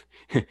 and if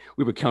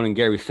we were counting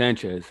Gary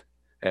Sanchez,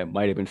 it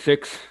might have been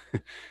 6,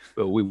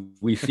 but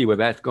we see where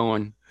that's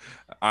going.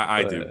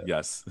 I do,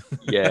 yes.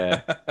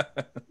 Yeah.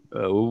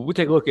 We'll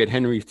take a look at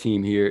Henry's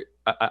team here.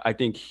 I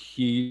think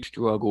he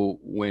struggled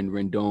when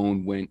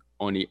Rendon went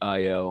on the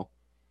IL.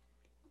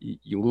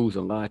 You lose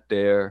a lot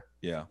there.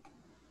 Yeah.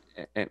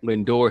 And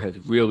Lindor has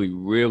really,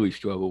 really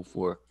struggled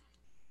for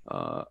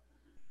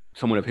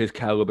someone of his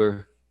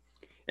caliber.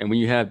 And when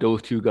you have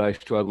those two guys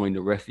struggling,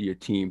 the rest of your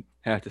team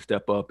has to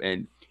step up.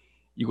 And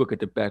you look at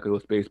the back of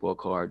those baseball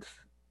cards,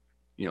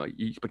 you know,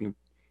 you're speaking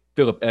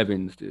Phillip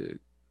Evans, the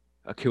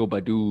Akil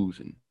Baddoo's,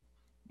 and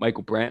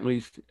Michael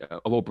Brantley's.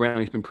 Although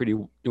Brantley's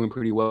been doing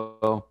pretty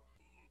well,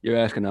 you're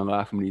asking a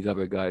lot from these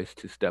other guys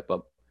to step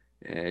up.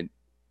 And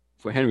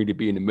for Henry to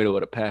be in the middle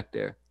of the pack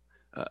there,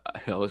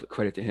 hell, is a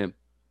credit to him.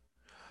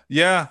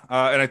 Yeah,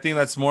 and I think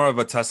that's more of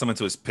a testament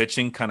to his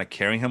pitching, kind of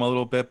carrying him a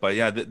little bit. But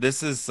yeah,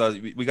 this is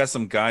we got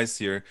some guys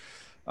here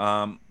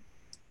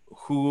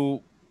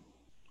who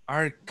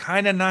are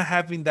kind of not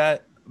having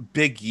that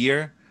big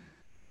year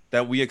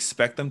that we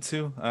expect them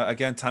to.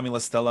 Again, Tommy La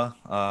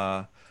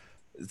Stella.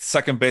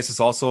 Second base is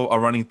also a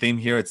running theme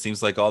here. It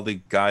seems like all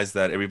the guys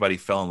that everybody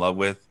fell in love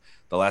with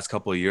the last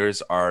couple of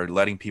years are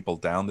letting people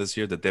down this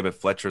year. The David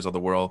Fletchers of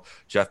the world,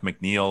 Jeff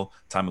McNeil,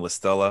 Tommy La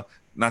Stella.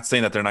 Not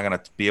saying that they're not going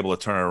to be able to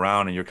turn it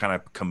around, and you're kind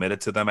of committed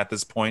to them at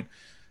this point,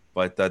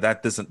 but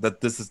this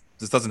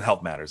doesn't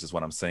help matters, is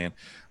what I'm saying.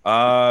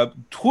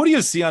 Who do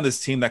you see on this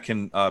team that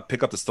can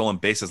pick up the stolen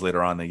bases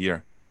later on in the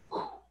year?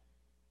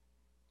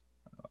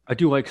 I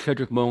do like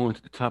Cedric Mullins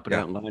at the top of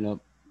that lineup.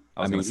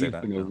 I mean, he's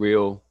been a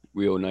real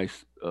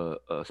nice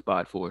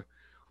spot for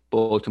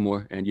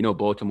Baltimore, and you know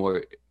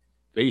Baltimore,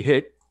 they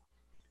hit.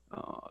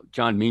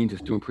 John Means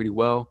is doing pretty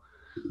well.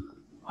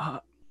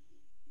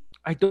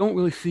 I don't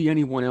really see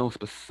anyone else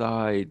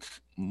besides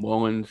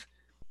Mullins.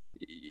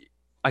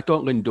 I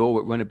thought Lindor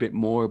would run a bit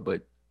more,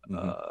 but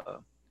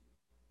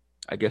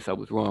I guess I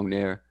was wrong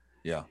there.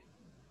 Yeah.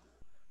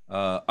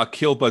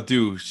 Akil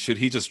Baddoo, should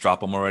he just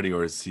drop him already,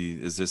 or is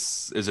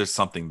there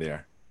something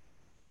there?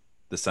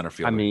 The center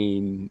fielder. I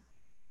mean,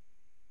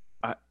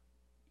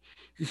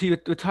 you see,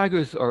 the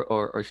Tigers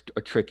are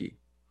tricky.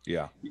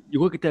 Yeah. You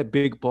look at that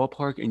big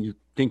ballpark and you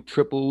think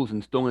triples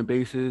and stolen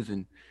bases,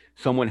 and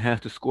someone has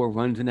to score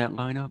runs in that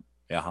lineup.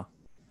 Yeah.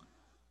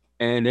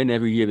 And then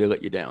every year they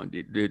let you down.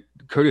 The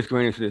Curtis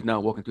Granderson is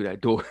not walking through that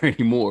door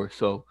anymore.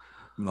 So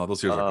no,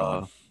 those years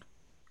are gone.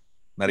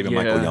 Not even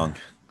Michael Young.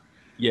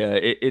 Yeah,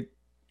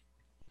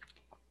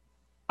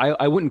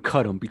 I wouldn't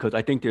cut him because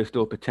I think there's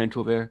still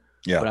potential there.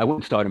 Yeah. But I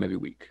wouldn't start him every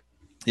week.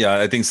 Yeah,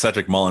 I think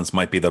Cedric Mullins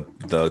might be the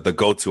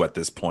go-to at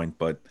this point,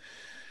 but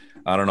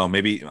I don't know.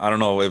 Maybe I don't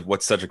know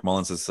what Cedric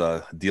Mullins'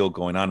 deal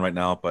going on right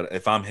now. But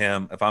if I'm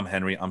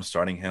Henry, I'm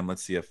starting him.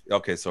 Let's see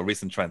so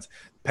recent trends,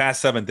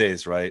 past 7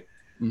 days, right?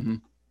 Mm-hmm.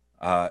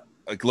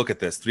 Look at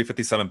this: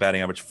 357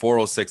 batting average,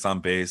 406 on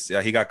base.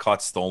 Yeah, he got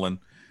caught stolen,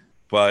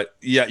 but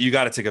yeah, you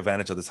got to take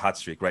advantage of this hot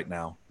streak right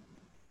now.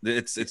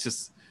 It's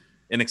just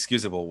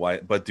inexcusable why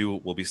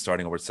Baddoo will be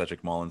starting over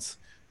Cedric Mullins,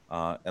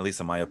 at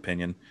least in my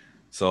opinion.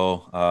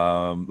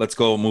 So let's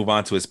go move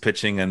on to his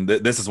pitching, and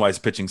this is why his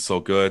pitching's so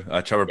good.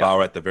 Trevor Yeah.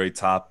 Bauer at the very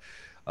top,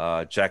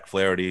 Jack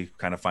Flaherty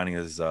kind of finding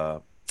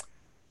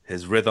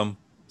his rhythm.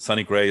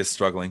 Sonny Gray is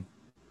struggling,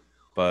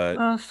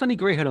 but Sonny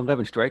Gray had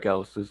 11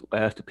 strikeouts his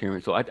last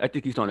appearance, so I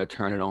think he's starting to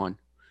turn it on.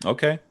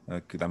 okay.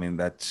 I mean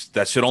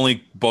that should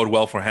only bode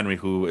well for Henry,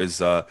 who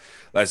is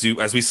as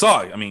we saw.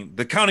 I mean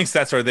the counting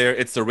stats are there.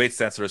 It's the rate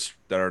stats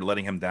that are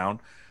letting him down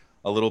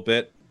a little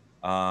bit.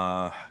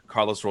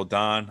 Carlos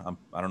Rodon,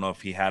 I don't know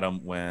if he had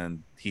him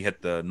when he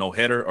hit the no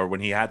hitter or when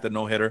he had the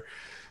no hitter,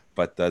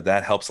 but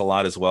that helps a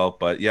lot as well.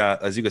 But yeah,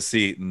 as you can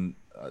see,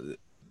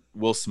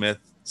 Will Smith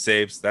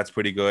saves. That's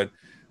pretty good. Mhm.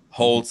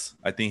 Holds,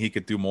 I think he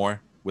could do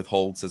more with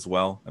holds as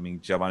well. I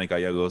mean, Giovanni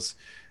Gallegos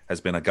has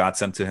been a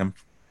godsend to him.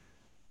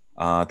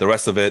 The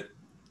rest of it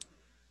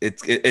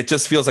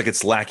just feels like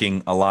it's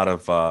lacking a lot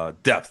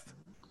of depth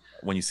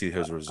when you see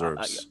his I,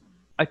 reserves.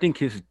 I think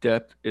his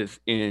depth is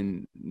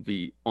in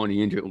the on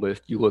the injured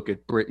list. You look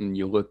at Britton,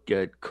 you look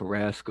at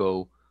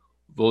Carrasco,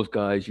 those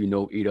guys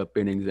eat up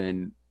innings,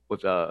 and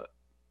with a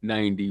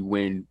 90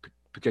 win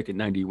projected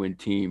 90 win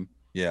team,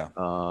 Yeah.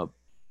 uh,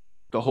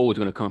 the hole is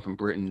going to come from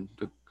Britton.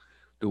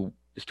 The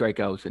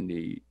strikeouts and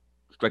the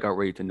strikeout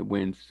rates and the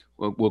wins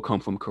will come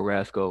from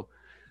Carrasco.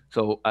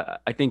 So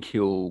I think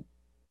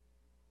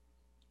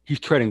he's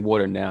treading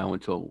water now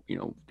until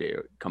they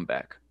come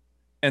back.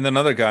 And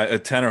another guy,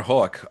 Tanner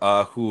Hoek,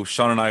 who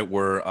Sean and I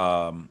were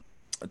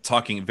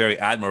talking very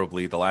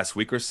admirably the last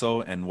week or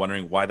so, and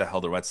wondering why the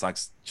hell the Red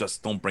Sox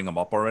just don't bring him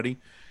up already.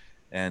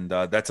 And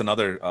that's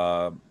another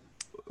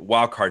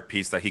wild card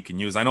piece that he can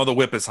use. I know the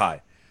whip is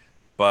high,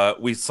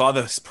 but we saw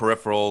the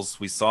peripherals.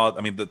 We saw,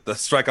 I mean, the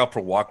strikeout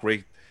per walk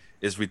rate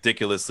is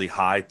ridiculously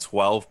high,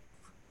 12.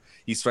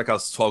 He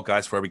strikeouts 12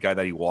 guys for every guy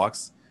that he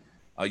walks.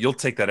 You'll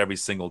take that every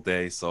single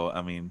day. So,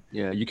 I mean,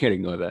 Yeah, you can't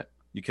ignore that.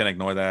 you can't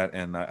ignore that,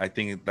 and I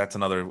think that's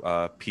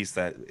another piece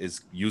that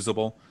is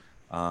usable.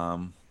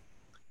 Um,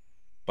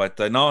 but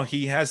no,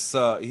 he has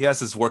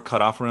his work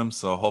cut off for him,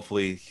 so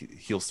hopefully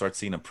he'll start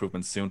seeing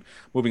improvements soon.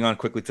 Moving on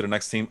quickly to the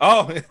next team.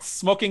 Oh, it's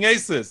Smoking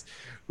Aces,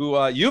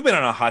 who you've been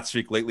on a hot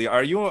streak lately.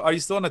 Are you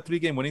still on a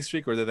 3-game winning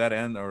streak, or did that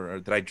end, or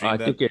did I dream I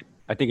that?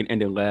 think it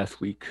ended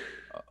last week.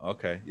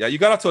 Okay, yeah, you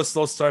got off to a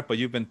slow start, but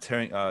you've been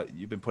putting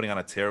on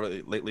a tear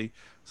lately.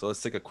 So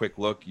let's take a quick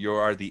look. You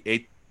are the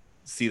eighth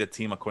seeded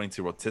team according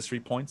to rotisserie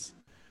points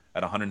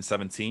at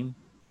 117.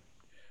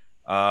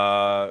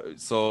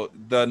 So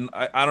then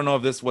I don't know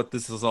if what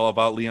this is all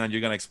about, Leon.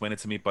 You're gonna explain it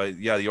to me, but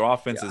yeah, your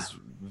offense Yeah. is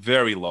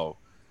very low,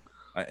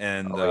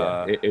 and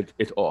Oh yeah.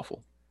 It's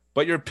awful.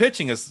 but your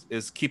pitching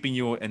is keeping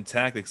you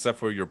intact, except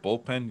for your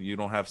bullpen. You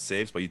don't have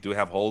saves, but you do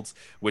have holds,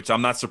 which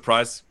I'm not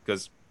surprised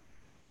because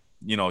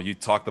you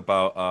talked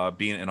about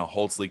being in a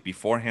holds league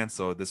beforehand,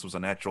 so this was a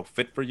natural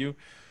fit for you.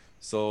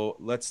 So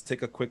let's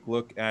take a quick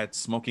look at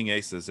Smoking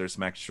Aces. There's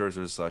Max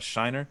Scherzer's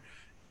Shiner.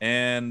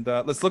 And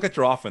let's look at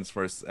your offense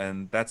first.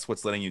 And that's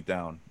what's letting you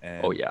down.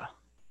 Oh And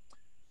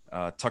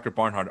yeah. Tucker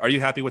Barnhart. Are you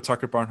happy with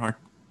Tucker Barnhart?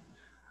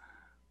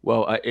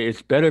 Well,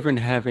 it's better than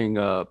having.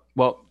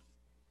 Well,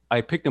 I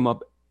picked him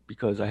up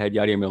because I had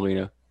Yadier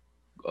Molina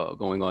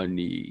going on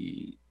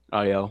the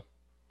IL.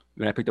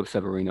 When I picked up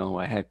Severino,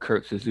 I had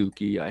Kurt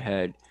Suzuki.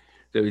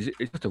 It's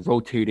just a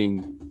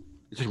rotating,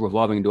 it's just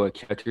revolving door of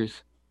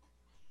catchers.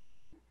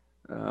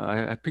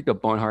 I picked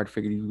up Barnhart.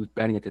 Figured he was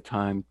batting at the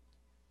time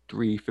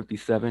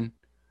 357.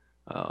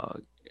 Uh,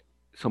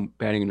 some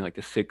batting in like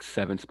the 6,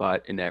 7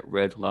 spot in that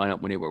Reds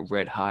lineup when they were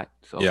red hot.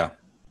 So Yeah.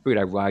 figured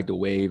I'd ride the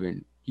wave,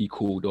 and he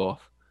cooled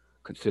off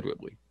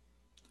considerably.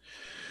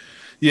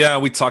 Yeah,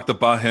 we talked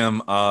about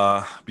him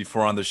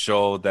before on the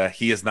show that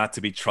he is not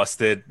to be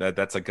trusted.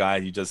 That's a guy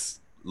you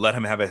just let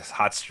him have a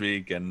hot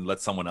streak and let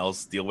someone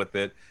else deal with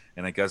it.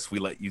 And I guess we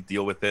let you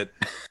deal with it.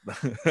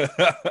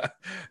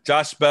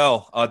 Josh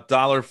Bell,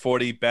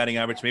 $1.40 batting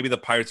average. Maybe the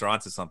Pirates are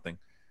onto something.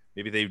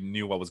 Maybe they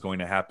knew what was going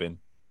to happen.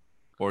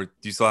 Or do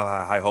you still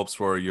have high hopes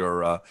for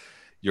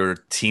your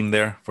team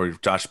there for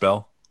Josh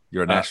Bell?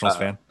 You're a Uh, Nationals uh,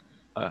 fan.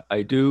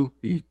 I do.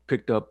 He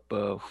picked up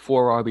 4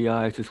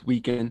 RBIs this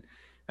weekend,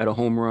 had a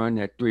home run,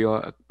 had three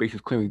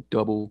bases clearing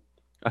double.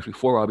 Actually,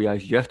 4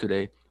 RBIs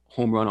yesterday.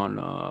 Home run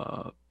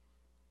on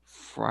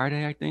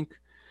Friday, I think.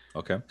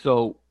 Okay.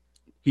 So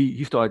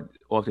he started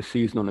off the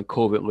season on the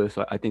COVID list.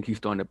 So I think he's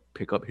starting to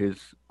pick up his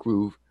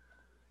groove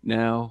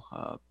now.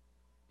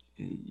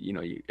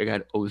 I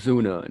got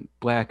Ozuna and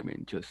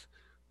Blackman just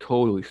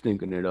totally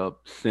stinking it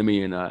up.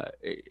 Simeon,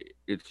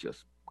 it's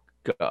just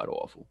god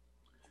awful.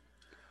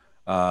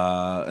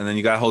 And then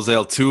you got Jose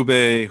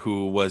Altuve,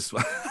 who was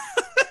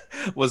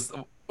was.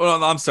 Well,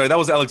 no, I'm sorry. That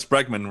was Alex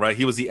Bregman, right?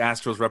 He was the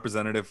Astros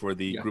representative for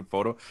the Yeah, group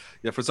photo.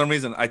 Yeah, for some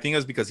reason, I think it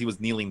was because he was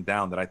kneeling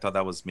down that I thought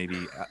that was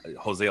maybe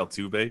Jose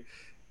Altuve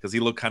because he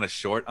looked kind of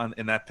short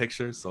in that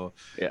picture. So,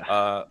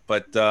 yeah.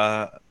 but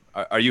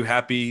are you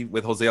happy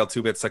with Jose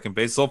Altuve at second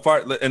base so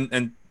far?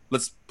 And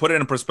let's put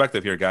it in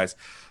perspective here, guys.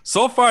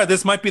 So far,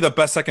 this might be the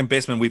best second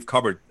baseman we've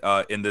covered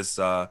in this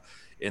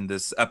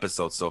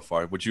episode so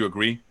far. Would you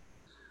agree?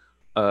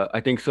 I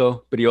think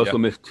so. But he Yeah. also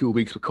missed 2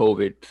 weeks with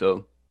COVID,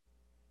 so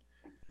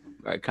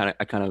I kind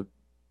of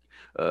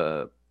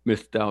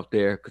missed out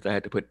there because I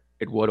had to put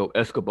Eduardo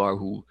Escobar,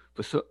 who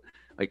for so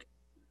like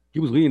he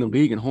was leading the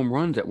league in home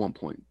runs at one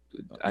point.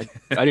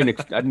 I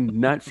did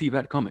not see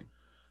that coming.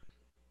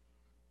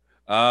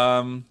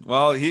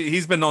 Well,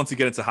 he's been known to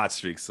get into hot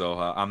streaks, so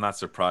I'm not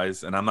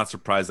surprised, and I'm not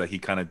surprised that he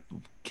kind of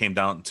came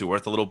down to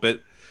earth a little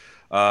bit.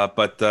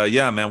 But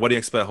yeah, man, what do you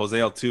expect? Jose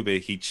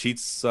Altuve, he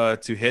cheats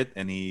to hit,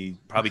 and he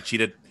probably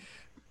cheated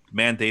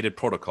mandated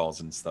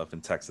protocols and stuff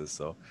in Texas.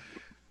 So,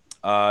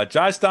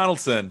 Josh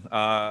Donaldson,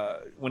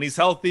 when he's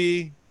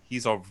healthy,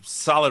 he's a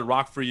solid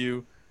rock for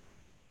you,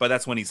 but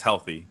that's when he's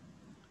healthy.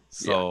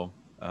 So,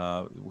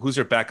 who's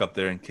your backup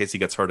there in case he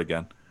gets hurt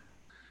again?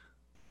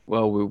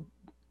 Well, we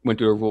went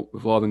through a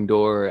revolving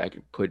door. I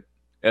could put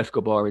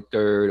Escobar at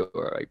third,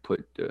 or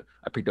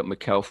I picked up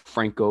Mikel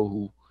Franco,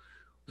 who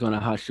was on a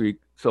hot streak.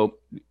 So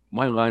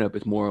my lineup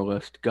is more or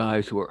less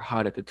guys who are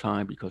hot at the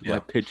time because my Yeah.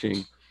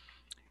 pitching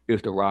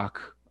is the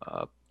rock.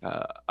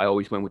 I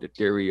always went with the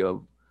theory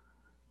of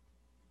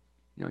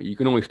you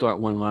can only start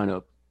one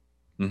lineup,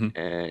 hmm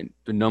and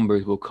the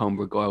numbers will come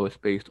regardless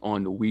based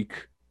on the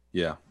week.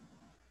 Yeah.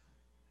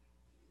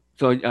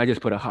 So I just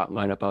put a hot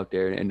lineup out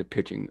there, and the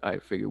pitching I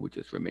figure would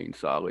just remain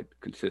solid,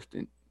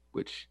 consistent,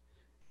 which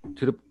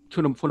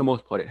for the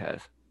most part it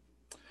has.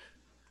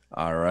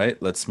 All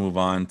right, let's move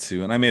on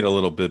to, and I made it a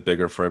little bit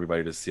bigger for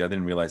everybody to see. I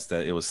didn't realize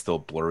that it was still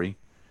blurry.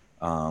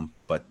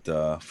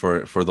 But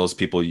for those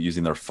people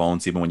using their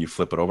phones, even when you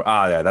flip it over,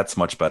 yeah, that's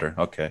much better.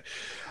 Okay.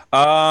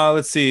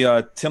 Let's see.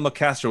 Tim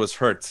LaCastro was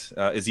hurt.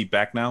 Is he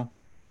back now?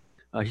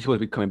 He's supposed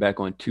to be coming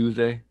back on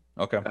Tuesday.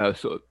 Okay.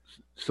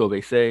 So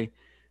they say.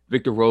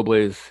 Victor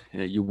Robles,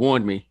 you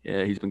warned me.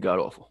 He's been god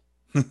awful.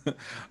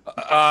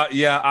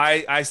 Yeah,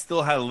 I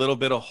still had a little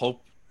bit of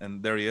hope,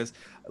 and there he is.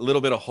 A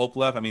little bit of hope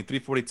left. I mean,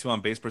 342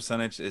 on base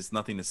percentage is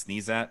nothing to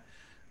sneeze at.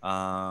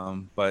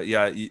 But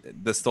yeah,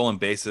 the stolen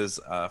bases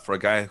for a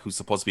guy who's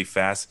supposed to be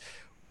fast,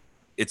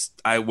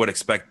 I would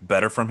expect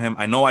better from him.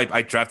 I know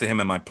I drafted him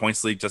in my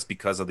points league just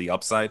because of the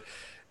upside,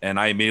 and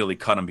I immediately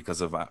cut him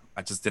because of I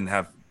just didn't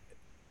have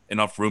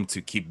enough room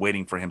to keep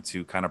waiting for him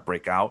to kind of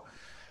break out.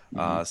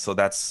 So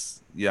that's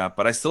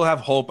but I still have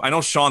hope. I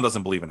know Sean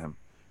doesn't believe in him.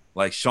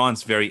 Like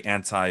Sean's very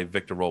anti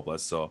Victor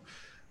Robles. So,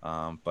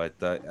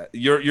 but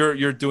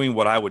you're doing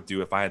what I would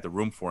do if I had the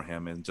room for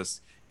him, and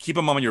just keep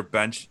him on your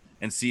bench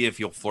and see if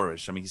he'll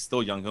flourish. I mean, he's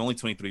still young, he's only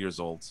 23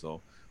 years old,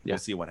 so we'll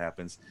see what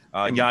happens.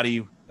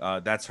 Yadi,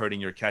 that's hurting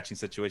your catching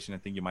situation. I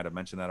think you might have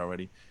mentioned that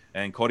already.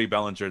 And Cody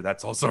Bellinger,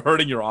 that's also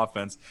hurting your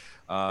offense.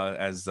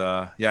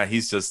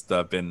 He's just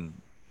been.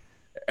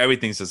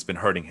 Everything's just been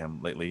hurting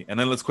him lately. And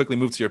then let's quickly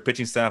move to your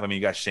pitching staff. I mean,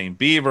 you got Shane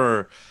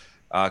Bieber,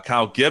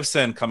 Kyle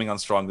Gibson coming on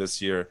strong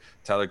this year,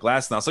 Tyler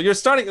Glasnow. So you're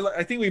starting,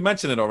 I think we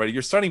mentioned it already,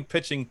 your starting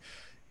pitching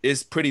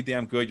is pretty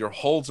damn good. Your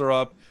holds are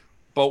up.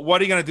 But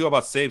what are you going to do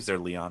about saves there,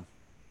 Leon?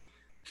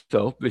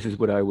 So this is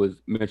what I was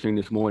mentioning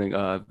this morning.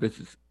 I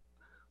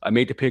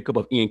made the pickup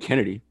of Ian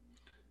Kennedy,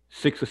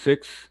 6 for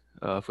 6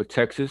 for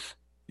Texas.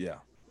 Yeah.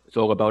 It's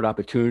all about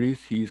opportunities.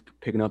 He's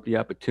picking up the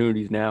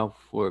opportunities now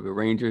for the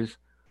Rangers.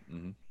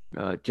 Mm-hmm.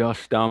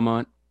 Josh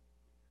Stalmont,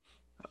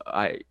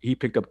 he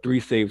picked up 3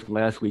 saves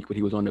last week, but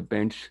he was on the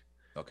bench.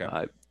 Okay.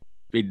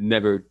 They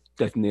never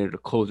designated a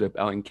closer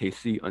out in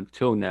KC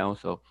until now,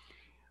 so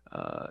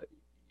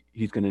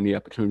he's going to need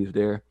opportunities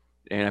there.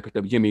 And I picked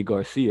up Jimmy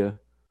Garcia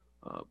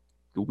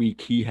the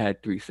week he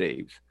had 3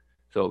 saves.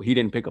 So he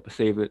didn't pick up a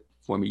save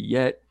for me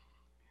yet,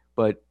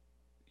 but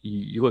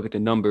you look at the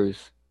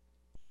numbers,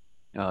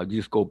 you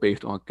just go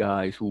based on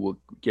guys who will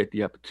get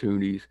the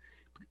opportunities.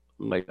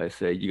 Like I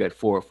said, you got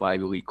 4 or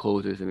 5 elite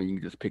closers, and then you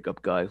can just pick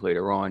up guys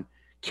later on.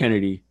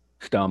 Kennedy,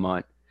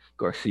 Stalmont,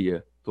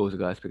 Garcia, those are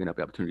guys picking up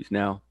the opportunities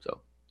now. So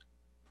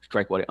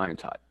strike while the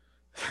iron's hot.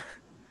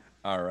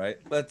 All right.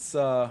 Let's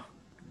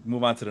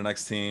move on to the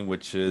next team,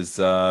 which is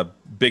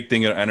Big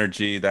Dinger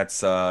Energy.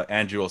 That's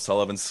Andrew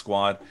O'Sullivan's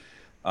squad.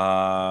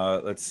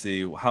 Let's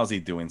see. How's he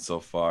doing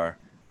so far?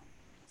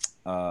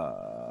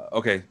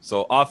 Okay,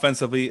 so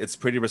offensively, it's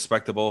pretty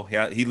respectable.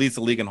 He leads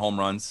the league in home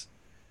runs.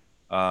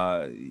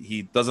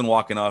 He doesn't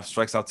walk enough,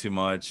 strikes out too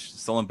much.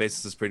 Stolen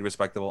bases is pretty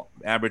respectable.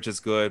 Average is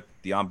good.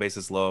 The on base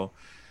is low.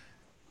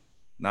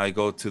 Now you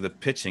go to the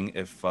pitching.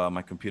 If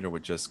my computer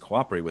would just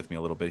cooperate with me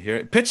a little bit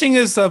here. Pitching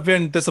is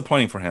been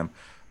disappointing for him.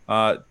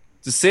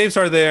 The saves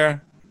are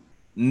there.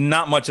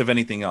 Not much of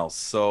anything else.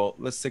 So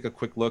let's take a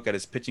quick look at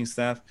his pitching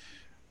staff.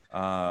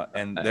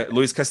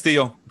 Luis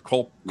Castillo,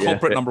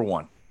 culprit number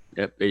 1.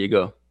 Yep, there you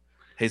go.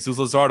 Jesus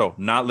Luzardo,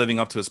 not living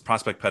up to his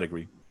prospect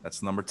pedigree.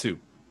 That's number 2.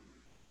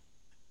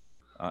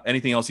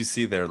 Anything else you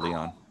see there,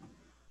 Leon?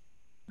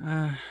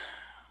 I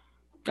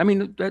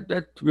mean,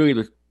 that's really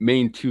the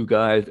main 2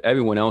 guys.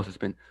 Everyone else has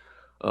been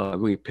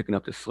really picking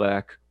up the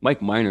slack.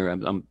 Mike Minor,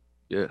 I'm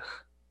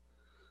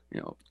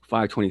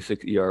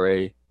 5.26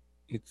 ERA.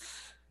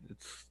 It's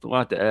a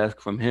lot to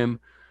ask from him.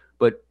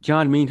 But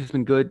John Means has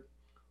been good.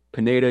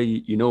 Pineda,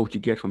 you know what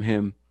you get from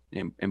him.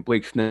 And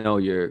Blake Snell,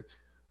 you're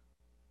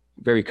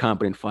very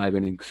competent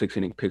 5-inning,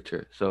 6-inning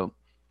pitcher. So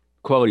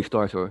quality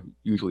starts are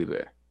usually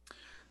there.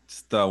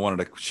 Just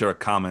wanted to share a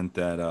comment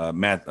that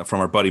Matt from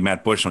our buddy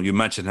Matt Bushnell. You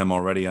mentioned him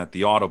already at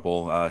the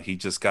Audible. He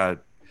just got.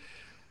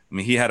 I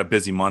mean, he had a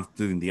busy month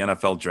doing the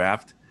NFL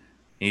draft.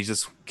 And he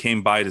just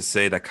came by to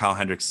say that Kyle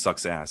Hendricks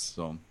sucks ass.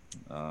 So,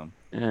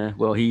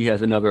 Well, he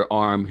has another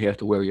arm he has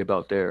to worry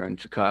about there in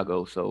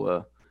Chicago,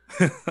 so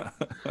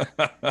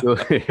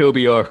he'll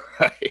be all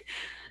right.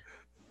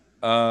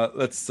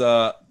 Let's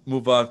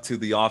move on to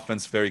the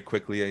offense very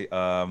quickly.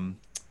 I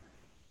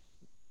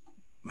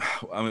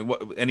mean,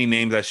 any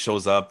name that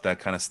shows up that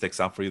kind of sticks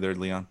out for you there,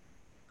 Leon?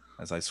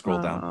 As I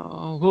scroll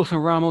down, Wilson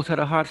Ramos had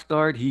a hot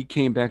start. He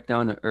came back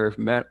down to earth.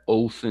 Matt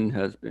Olson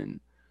has been,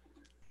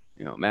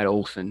 Matt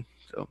Olson.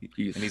 So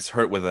he's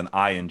hurt with an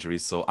eye injury.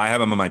 So I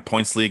have him in my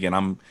points league, and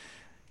I'm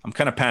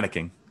kind of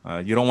panicking.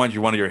 You don't want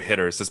one of your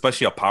hitters,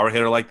 especially a power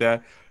hitter like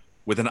that,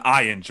 with an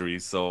eye injury.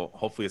 So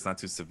hopefully it's not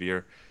too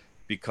severe,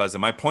 because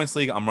in my points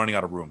league I'm running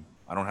out of room.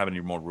 I don't have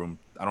any more room.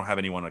 I don't have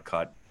anyone to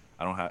cut.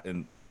 I don't have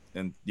and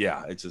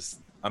yeah, it's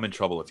just I'm in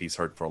trouble if he's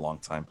hurt for a long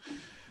time.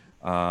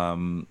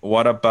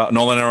 What about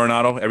Nolan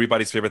Arenado,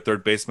 everybody's favorite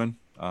third baseman,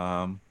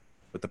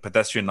 with the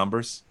pedestrian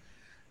numbers?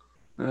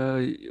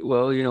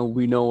 Well,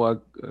 we know our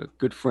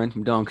good friend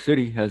from Donk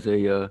City has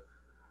some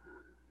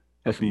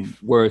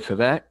words for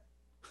that.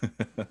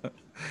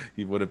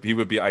 He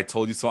would be. I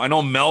told you so. I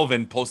know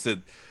Melvin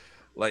posted,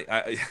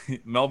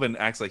 Melvin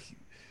acts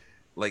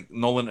like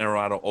Nolan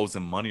Arenado owes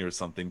him money or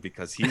something,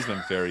 because he's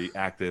been very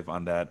active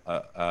on that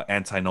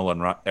anti-Nolan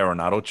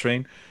Arenado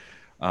train.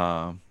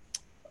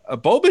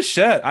 Bo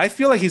Bichette, I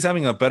feel like he's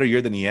having a better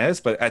year than he is,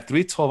 but at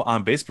 312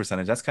 on base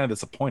percentage, that's kind of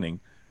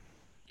disappointing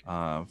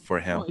for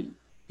him. Well,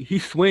 he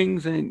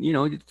swings, and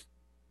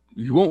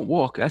you won't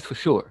walk, that's for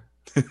sure.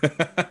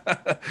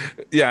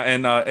 Yeah,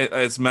 and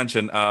as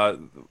mentioned,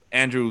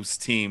 Andrew's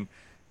team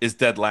is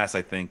dead last,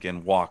 I think,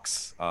 in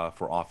walks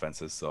for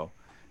offenses, so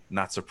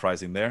not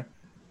surprising there.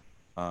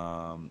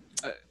 Go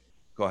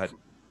ahead.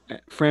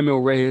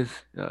 Franmil Reyes,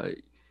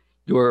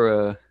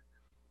 your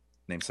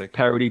namesake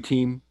parody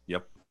team.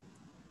 Yep.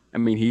 I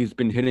mean, he's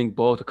been hitting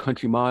balls a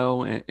country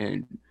mile,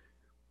 and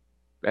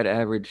that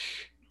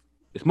average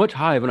is much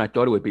higher than I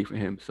thought it would be for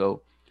him.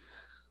 So,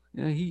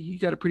 yeah, he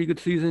got a pretty good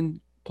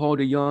season. Paul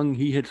DeYoung,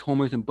 he hits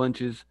homers in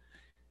bunches.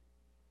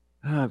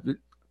 The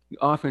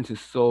offense is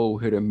so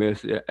hit or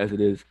miss as it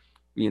is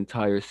the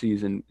entire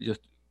season. Just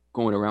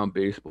going around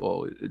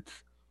baseball,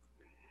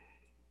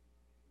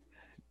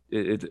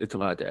 it's a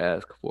lot to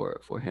ask for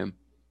him.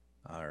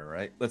 All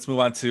right, let's move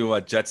on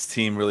to Jets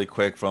team really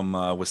quick from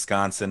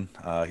Wisconsin.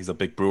 He's a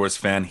big Brewers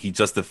fan. He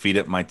just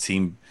defeated my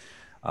team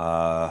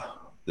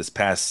this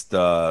past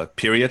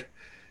period,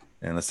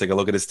 and let's take a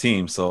look at his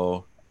team.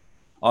 So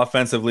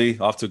offensively,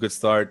 off to a good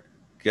start.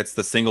 Gets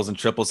the singles and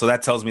triples, so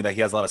that tells me that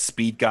he has a lot of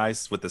speed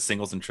guys with the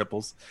singles and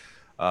triples.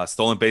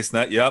 Stolen base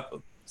net, yep.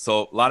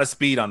 So a lot of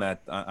speed on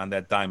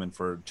that diamond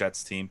for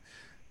Jets team.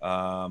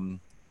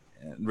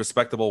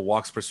 Respectable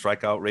walks per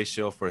strikeout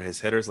ratio for his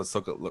hitters.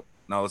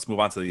 Let's move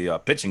on to the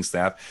pitching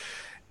staff.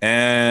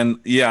 And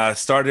yeah,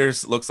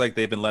 starters looks like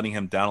they've been letting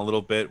him down a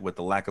little bit with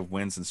the lack of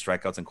wins and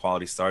strikeouts and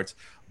quality starts.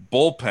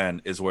 Bullpen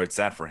is where it's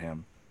at for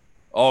him.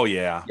 Oh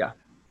yeah. Yeah.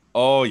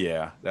 Oh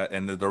yeah.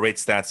 And the rate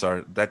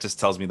stats that just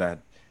tells me that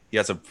he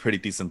has a pretty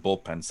decent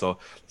bullpen. So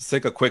let's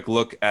take a quick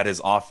look at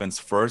his offense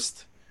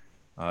first.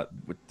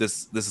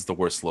 This is the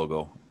worst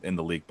logo in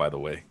the league, by the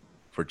way,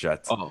 for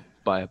Jets. Oh,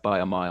 by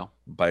a mile.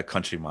 By a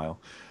country mile.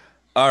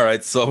 All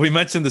right, so we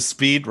mentioned the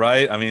speed,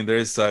 right? I mean,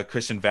 there's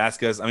Christian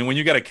Vasquez. I mean, when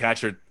you got a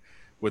catcher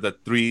with a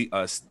 3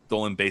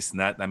 stolen base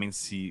net, that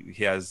means he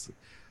has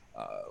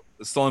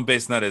stolen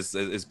base net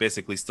is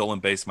basically stolen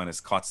base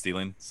minus caught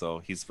stealing. So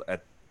he's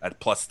at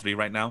 +3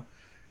 right now.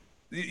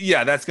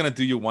 Yeah, that's gonna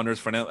do you wonders.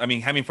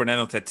 Having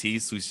Fernando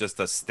Tatis, who's just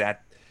a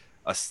stat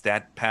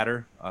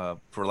patter,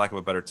 for lack of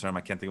a better term.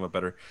 I can't think of a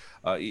better.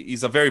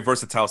 He's a very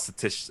versatile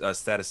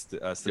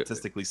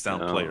statistically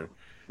sound player.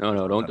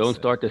 No, don't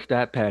start the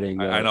stat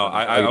padding. I know.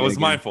 I was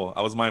mindful.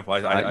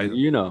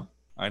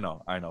 I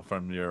know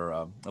from your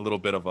a little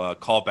bit of a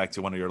callback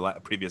to one of your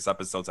previous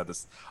episodes on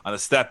the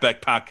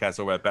Statback podcast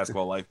over at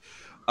Basketball Life.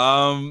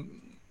 I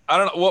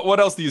don't know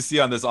what else do you see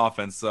on this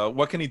offense.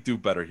 What can he do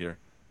better here?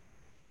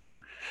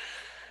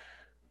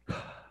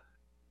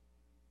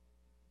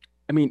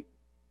 I mean,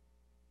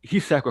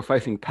 he's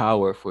sacrificing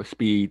power for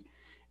speed,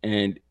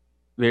 and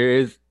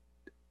I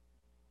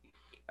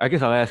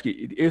guess I'll ask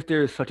you, if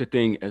there is such a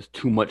thing as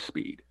too much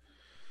speed?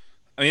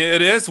 I mean,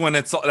 it is when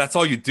that's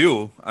all you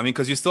do. I mean,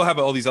 because you still have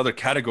all these other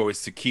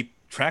categories to keep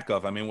track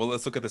of. I mean, well,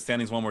 let's look at the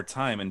standings one more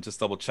time and just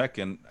double check.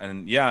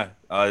 And yeah,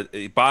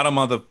 bottom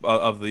of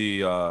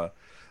the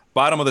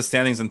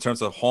standings in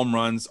terms of home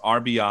runs,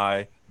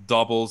 RBI,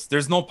 doubles.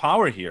 There's no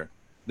power here.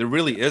 There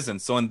really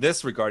isn't. So in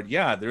this regard,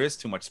 yeah, there is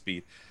too much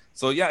speed.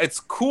 So yeah, it's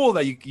cool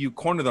that you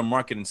corner the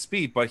market in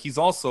speed, but he's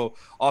also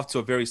off to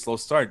a very slow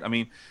start. I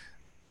mean,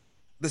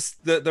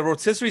 the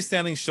rotisserie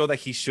standings show that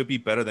he should be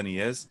better than he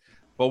is,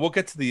 but we'll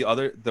get to the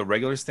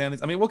regular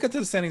standings. I mean, we'll get to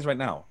the standings right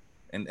now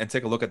and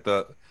take a look at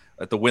the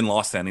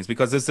win-loss standings,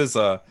 because this is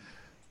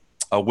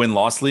a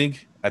win-loss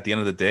league at the end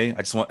of the day.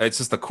 It's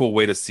just a cool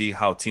way to see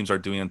how teams are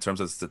doing in terms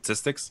of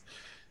statistics.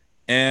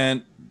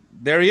 And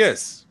there he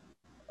is.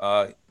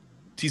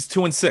 He's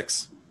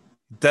 2-6,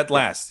 dead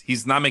last.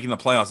 He's not making the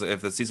playoffs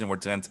if the season were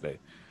to end today.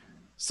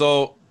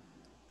 So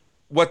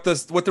what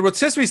the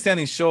rotisserie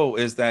standings show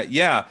is that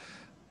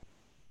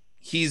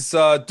he's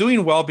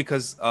doing well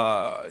because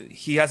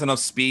he has enough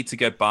speed to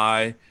get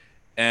by,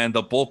 and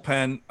the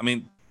bullpen. I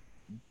mean,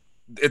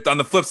 on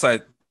the flip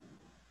side,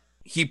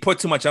 he put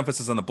too much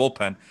emphasis on the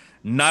bullpen,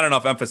 not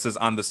enough emphasis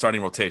on the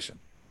starting rotation,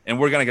 and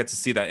we're gonna get to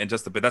see that in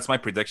just a bit. That's my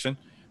prediction.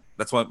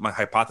 That's what my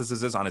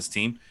hypothesis is on his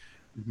team.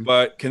 Mm-hmm.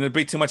 But can it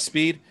be too much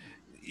speed?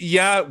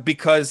 Yeah,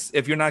 because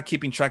if you're not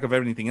keeping track of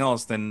everything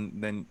else,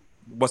 then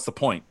what's the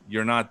point?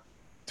 You're not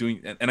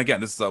doing. And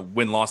again, this is a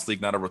win-loss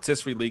league, not a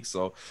rotisserie league,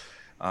 so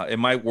it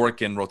might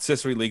work in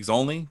rotisserie leagues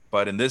only,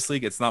 but in this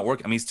league, it's not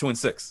working. I mean, he's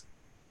 2-6.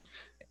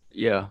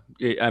 Yeah,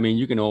 I mean,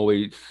 you can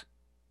always,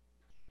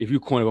 if you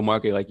corner a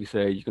market, like you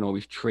said, you can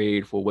always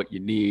trade for what you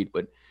need,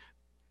 but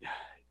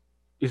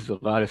this is a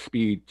lot of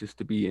speed just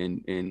to be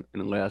in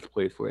the last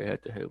place for a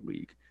head-to-head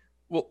league.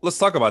 Well, let's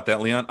talk about that,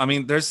 Leon. I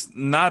mean, there's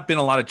not been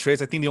a lot of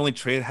trades. I think the only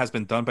trade has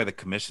been done by the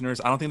commissioners.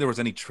 I don't think there was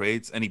any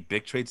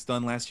big trades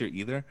done last year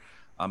either.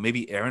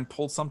 Maybe Aaron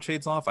pulled some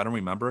trades off. I don't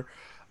remember.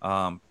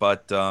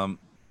 But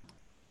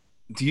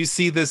do you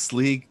see this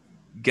league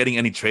getting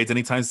any trades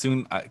anytime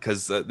soon?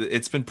 Because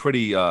it's been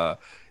pretty bare.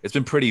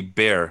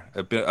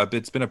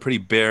 It's been a pretty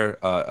bare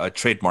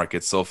trade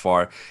market so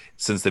far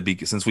since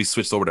we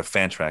switched over to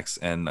Fantrax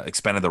and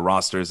expanded the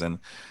rosters and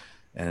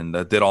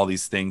did all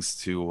these things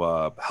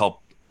to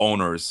help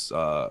owners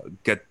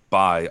get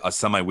by a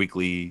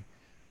semi-weekly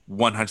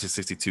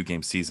 162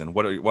 game season.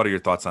 What are your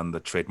thoughts on the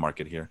trade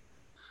market here?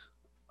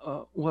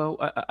 Well,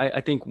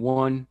 I think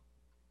a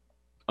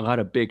lot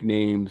of big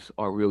names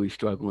are really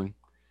struggling.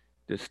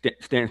 The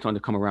Stanton's starting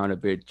to come around a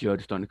bit.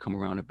 Judge starting to come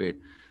around a bit.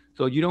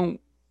 So you don't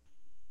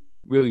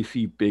really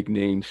see big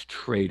names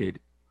traded.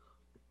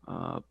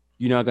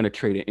 You're not going to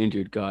trade an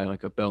injured guy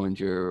like a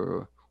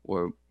Bellinger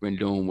or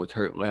Rendon was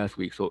hurt last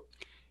week. So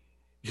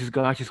this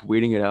guy's just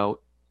waiting it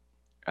out.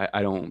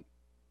 I don't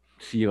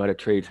see a lot of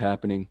trades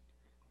happening.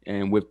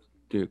 And with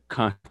the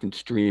constant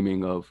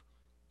streaming of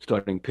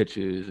starting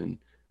pitches and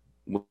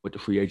what the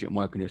free agent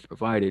market has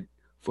provided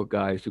for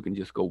guys who can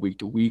just go week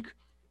to week,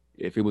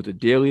 if it was a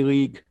daily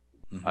league,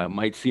 mm-hmm. I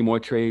might see more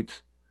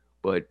trades.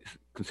 But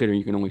considering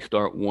you can only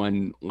start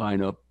one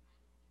lineup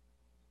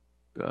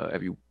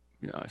every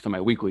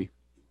semi-weekly,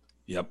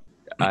 yep,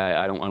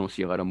 I don't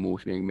see a lot of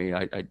moves being made.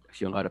 I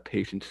see a lot of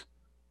patience.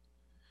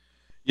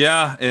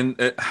 Yeah, and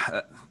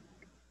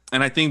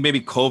I think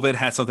maybe COVID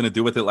had something to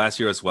do with it last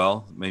year as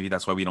well. Maybe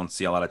that's why we don't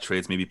see a lot of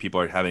trades. Maybe people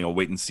are having a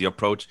wait and see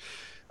approach.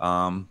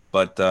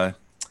 But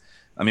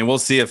I mean, we'll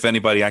see if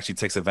anybody actually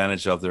takes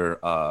advantage of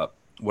their of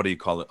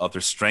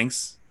their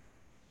strengths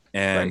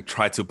and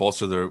try to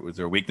bolster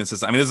their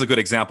weaknesses. I mean, this is a good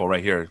example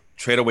right here.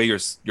 Trade away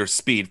your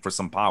speed for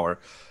some power.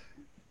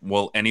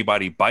 Will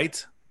anybody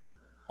bite?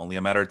 Only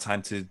a matter of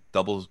time to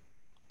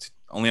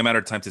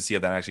see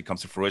if that actually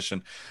comes to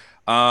fruition.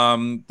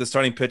 The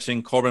starting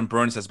pitching, Corbin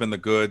Burns has been the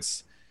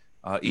goods.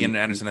 Ian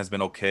Anderson has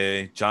been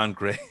okay. John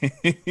Gray.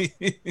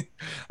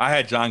 I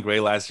had John Gray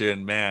last year,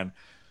 and man,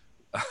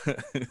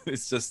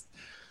 it's just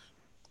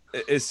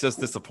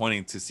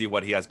disappointing to see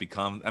what he has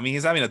become. I mean,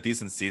 he's having a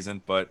decent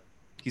season, but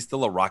he's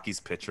still a Rockies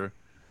pitcher.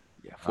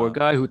 Yeah, for a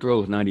guy who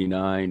throws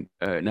 97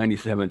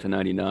 to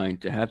 99,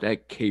 to have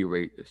that K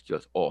rate is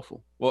just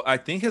awful. Well, I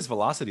think his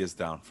velocity is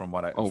down from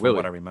what I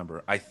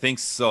remember. I think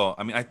so.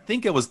 I mean, I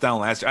think it was down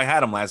last year. I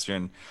had him last year,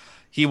 and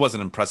he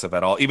wasn't impressive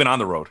at all. Even on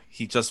the road,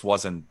 he just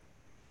wasn't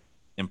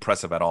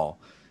impressive at all.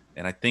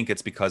 And I think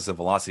it's because the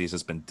velocity has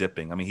just been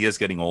dipping. I mean, he is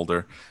getting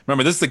older.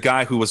 Remember, this is the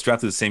guy who was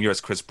drafted the same year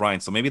as Chris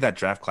Bryant. So maybe that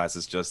draft class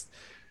is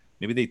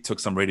maybe they took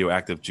some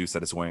radioactive juice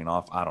that is wearing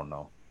off. I don't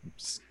know.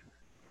 Just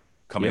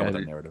coming up with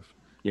a narrative.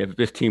 Yeah, if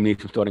this team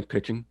needs some starting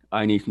pitching,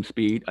 I need some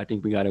speed. I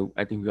think we gotta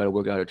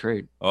work out a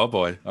trade. Oh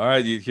boy! All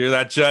right, you hear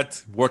that,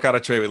 Jet? Work out a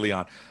trade with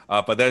Leon.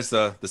 But there's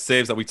the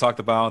saves that we talked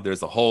about.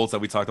 There's the holds that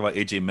we talked about.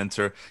 AJ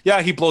Minter,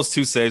 yeah, he blows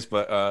 2 saves,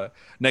 but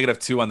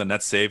 -2 on the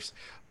net saves.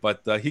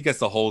 But he gets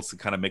the holds to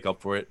kind of make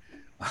up for it.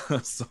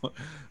 So,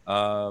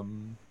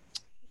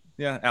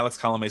 yeah, Alex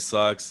Colomé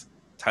sucks.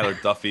 Tyler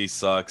Duffy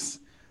sucks.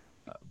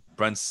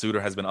 Brent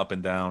Suter has been up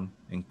and down,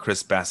 and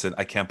Chris Bassett.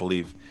 I can't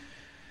believe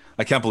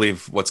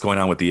what's going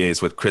on with the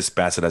A's with Chris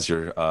Bassett as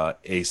your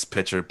ace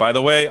pitcher. By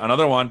the way,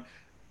 another one,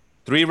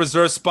 3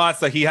 reserve spots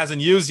that he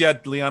hasn't used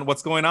yet. Leon,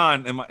 what's going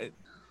on?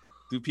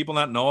 Do people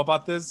not know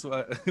about this?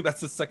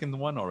 That's the second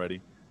one already.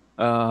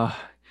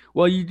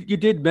 Well, you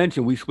did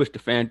mention we switched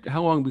to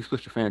How long we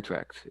switched to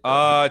Fantrax?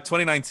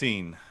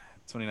 2019.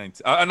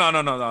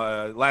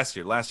 No. Last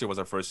year was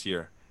our first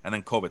year, and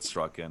then COVID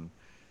struck, and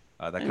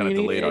that kind of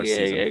delayed our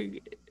season.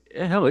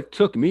 Hell, it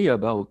took me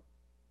about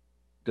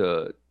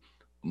the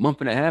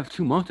month and a half,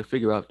 2 months to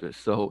figure out this.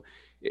 So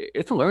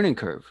it's a learning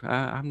curve.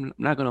 I'm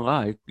not gonna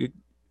lie. You're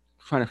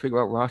trying to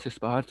figure out roster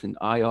spots and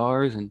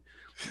IRs and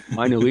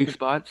minor league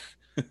spots.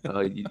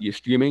 You're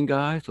streaming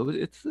guys, so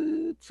it's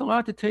a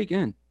lot to take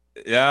in.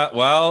 Yeah,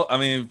 well, I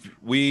mean,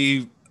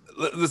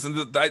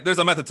 listen. There's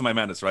a method to my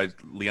madness, right,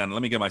 Leon?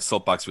 Let me get my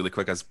soapbox really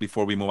quick as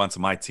before we move on to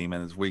my team,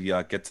 and as we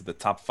get to the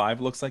top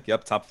five. Looks like,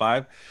 yep, top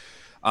five.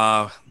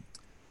 Uh,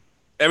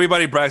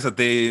 Everybody brags that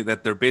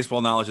their baseball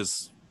knowledge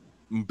is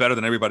better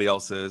than everybody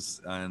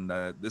else's, and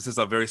this is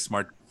a very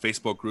smart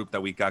Facebook group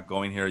that we got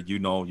going here. You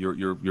know,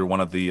 you're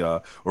one of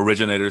the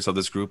originators of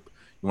this group.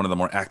 You're one of the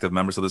more active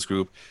members of this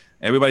group.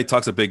 Everybody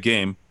talks a big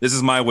game. This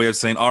is my way of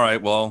saying, all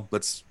right, well,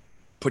 let's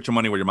put your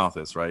money where your mouth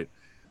is, right?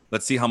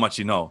 Let's see how much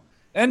you know.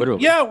 And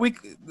Literally. yeah,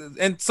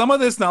 and some of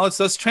this knowledge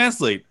does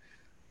translate.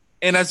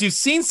 And as you've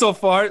seen so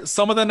far,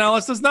 some of the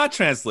knowledge does not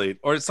translate,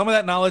 or some of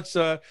that knowledge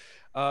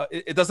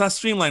it does not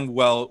streamline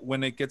well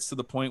when it gets to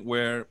the point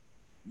where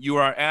you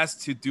are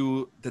asked to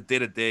do the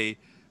day-to-day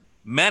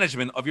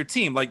management of your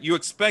team. Like you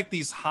expect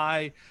these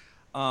high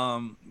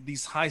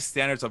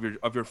standards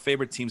of your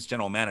favorite team's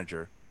general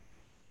manager,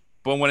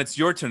 but when it's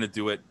your turn to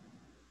do it,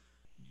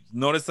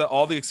 notice that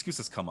all the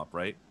excuses come up.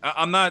 Right?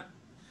 I'm not,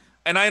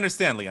 and I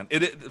understand, Leon.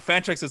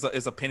 Fantrax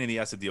is a pain in the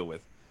ass to deal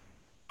with.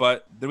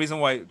 But the reason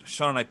why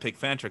Sean and I picked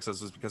Fantrax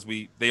is because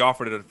they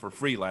offered it for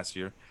free last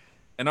year.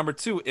 And number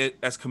two, it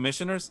as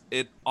commissioners,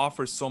 it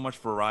offers so much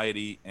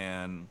variety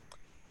and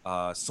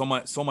so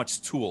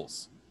much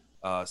tools,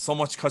 so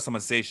much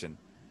customization.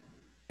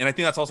 And I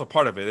think that's also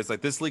part of it. It's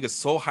like this league is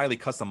so highly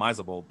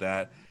customizable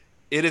that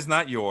it is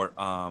not your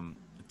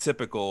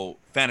typical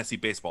fantasy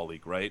baseball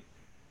league, right?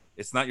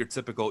 It's not your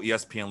typical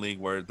ESPN league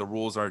where the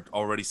rules are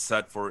already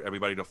set for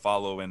everybody to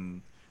follow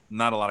and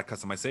not a lot of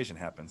customization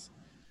happens.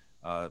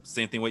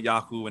 Same thing with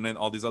Yahoo and then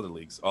all these other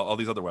leagues, all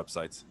these other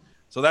websites.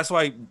 So that's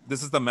why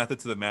this is the method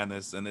to the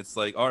madness. And it's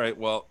like, all right,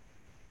 well,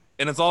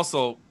 and it's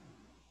also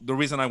the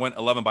reason I went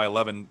 11 by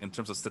 11 in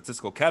terms of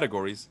statistical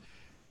categories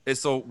is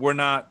so we're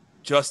not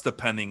just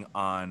depending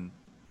on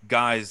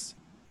guys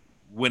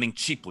winning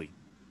cheaply.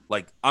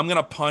 Like I'm going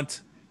to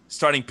punt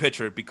starting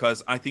pitcher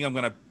because I think I'm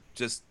going to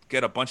just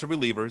get a bunch of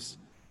relievers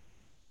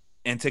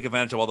and take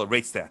advantage of all the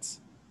rate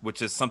stats,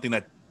 which is something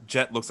that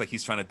Jet looks like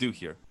he's trying to do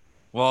here.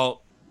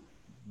 Well,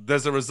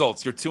 there's the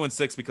results. You're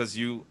 2-6 because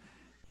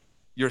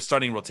your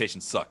starting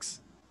rotation sucks,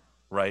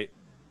 right?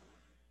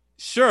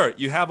 Sure,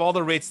 you have all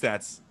the rate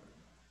stats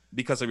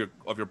because of your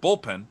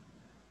bullpen,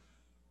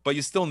 but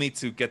you still need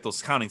to get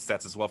those counting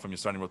stats as well from your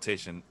starting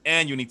rotation,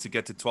 and you need to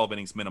get to 12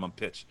 innings minimum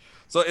pitch.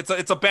 So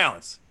it's a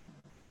balance.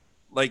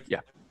 Like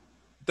Yeah.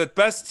 the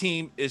best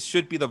team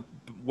should be the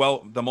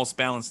most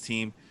balanced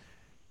team,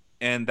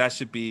 and that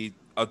should be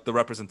the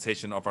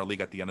representation of our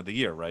league at the end of the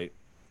year, right?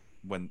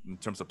 When in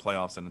terms of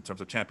playoffs and in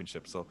terms of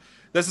championships. So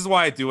this is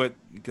why I do it,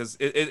 because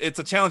it's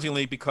a challenging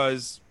league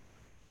because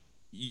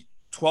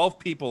 12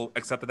 people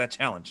accepted that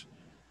challenge.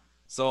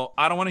 So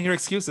I don't want to hear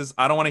excuses.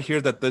 I don't want to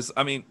hear that this.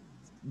 I mean,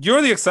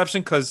 you're the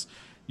exception because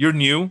you're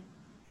new.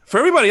 For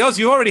everybody else,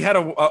 you already had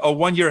a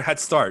 1 year head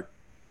start,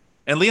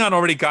 and Leon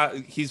already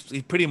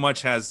he pretty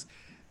much has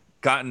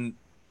gotten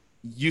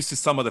used to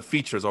some of the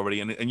features already.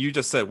 And you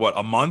just said what,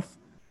 a month?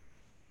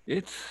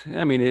 It's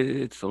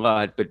a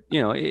lot, but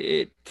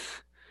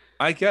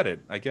I get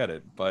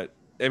it. But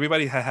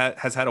everybody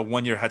has had a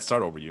 1 year head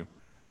start over you.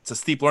 It's a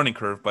steep learning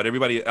curve, but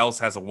everybody else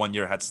has a 1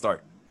 year head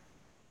start.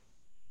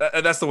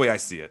 That's the way I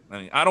see it. I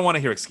mean, I don't want to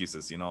hear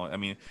excuses. I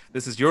mean,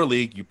 this is your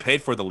league. You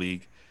paid for the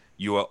league.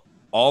 You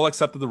all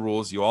accepted the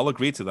rules. You all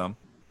agreed to them.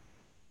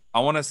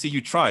 I want to see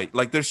you try.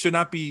 Like, there should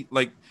not be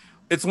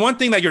it's one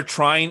thing that you're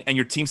trying and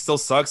your team still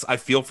sucks. I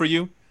feel for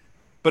you.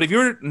 But if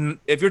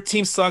your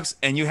team sucks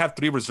and you have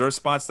 3 reserve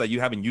spots that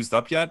you haven't used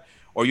up yet,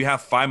 or you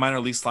have 5 minor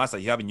league slots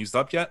that you haven't used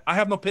up yet, I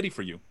have no pity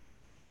for you.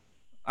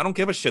 I don't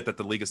give a shit that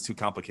the league is too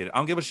complicated. I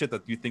don't give a shit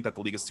that you think that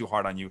the league is too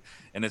hard on you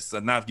and it's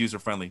not user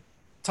friendly.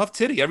 Tough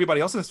titty.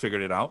 Everybody else has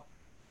figured it out.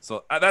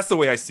 So that's the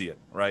way I see it,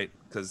 right?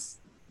 Because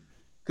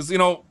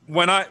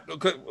when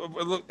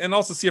and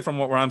also see it from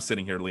where I'm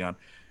sitting here, Leon.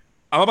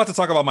 I'm about to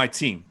talk about my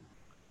team.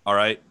 All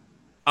right.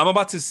 I'm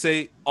about to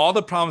say all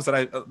the problems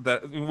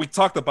that we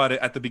talked about it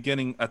at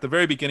the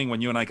very beginning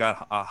when you and I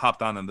got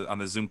hopped on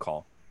the Zoom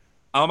call.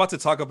 I'm about to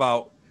talk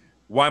about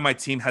why my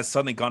team has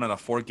suddenly gone on a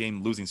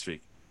 4-game losing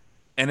streak,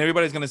 and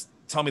everybody's gonna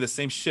tell me the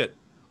same shit.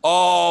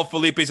 Oh,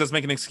 Felipe's just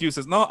making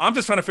excuses. No, I'm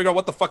just trying to figure out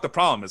what the fuck the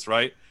problem is,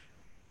 right?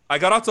 I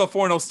got off to a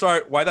 4-0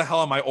 start. Why the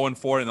hell am I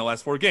 0-4 in the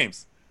last 4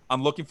 games?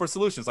 I'm looking for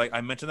solutions. Like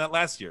I mentioned that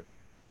last year,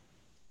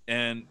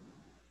 and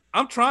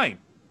I'm trying.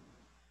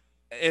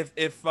 If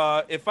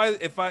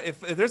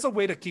there's a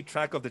way to keep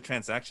track of the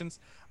transactions,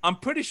 I'm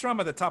pretty sure I'm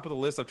at the top of the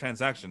list of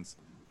transactions,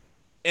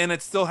 and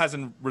it still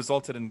hasn't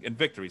resulted in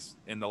victories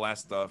in the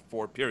last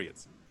 4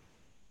 periods.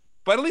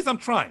 But at least I'm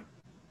trying.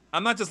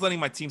 I'm not just letting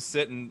my team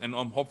sit and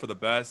hope for the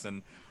best,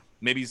 and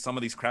maybe some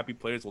of these crappy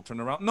players will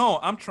turn around. No,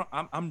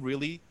 I'm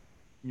really,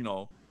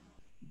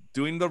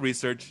 doing the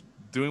research,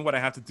 doing what I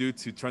have to do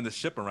to turn the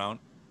ship around,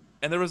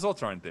 and the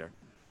results aren't there.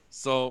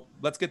 So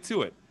let's get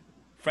to it.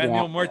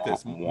 Franmil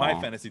Muertes, my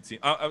fantasy team.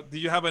 Do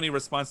you have any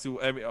response to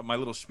my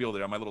little spiel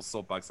there, my little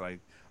soapbox I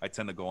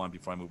tend to go on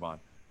before I move on?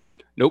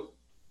 Nope.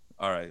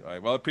 All right, all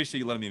right. Well, I appreciate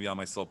you letting me be on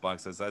my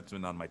soapbox, as that's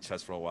been on my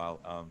chest for a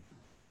while.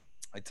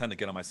 I tend to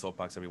get on my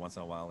soapbox every once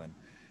in a while, and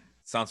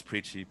it sounds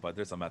preachy, but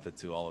there's a method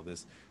to all of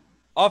this.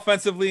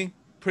 Offensively,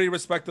 pretty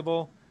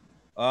respectable.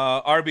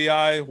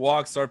 RBI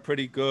walks are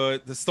pretty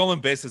good. The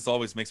stolen bases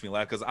always makes me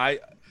laugh because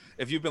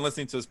if you've been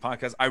listening to this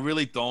podcast, I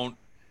really don't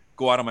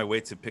go out of my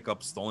way to pick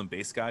up stolen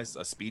base guys,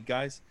 speed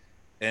guys,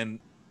 and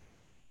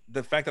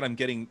the fact that I'm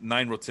getting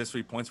 9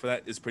 rotisserie points for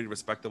that is pretty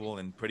respectable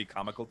and pretty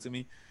comical to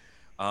me.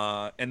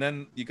 And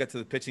then you get to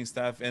the pitching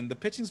staff, and the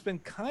pitching's been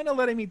kind of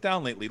letting me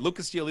down lately.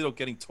 Lucas Giolito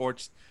getting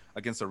torched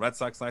against the Red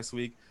Sox last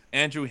week.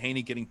 Andrew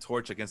Heaney getting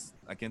torched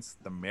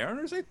against the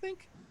Mariners, I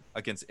think,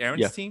 against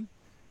Aaron's team.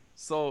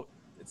 So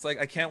it's like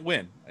I can't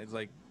win. It's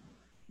like,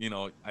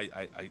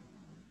 I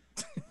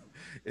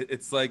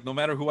it's like no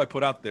matter who I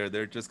put out there,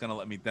 they're just gonna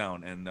let me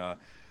down. And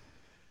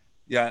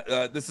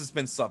this has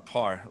been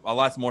subpar, a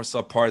lot more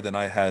subpar than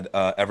I had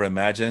ever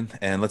imagined.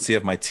 And let's see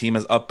if my team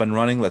is up and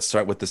running. Let's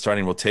start with the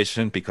starting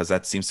rotation because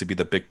that seems to be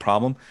the big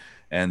problem.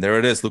 And there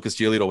it is, Lucas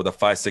Giolito with a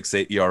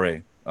 5.68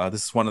 ERA.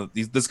 This is one of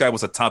these. This guy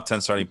was a top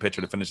 10 starting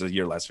pitcher to finish the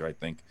year last year, I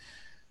think.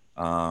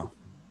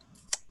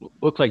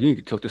 Looks like you need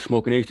to talk to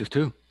Smoking Aces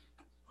too.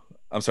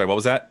 I'm sorry, what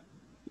was that?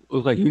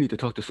 Looks like you need to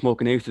talk to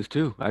Smoking Aces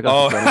too. I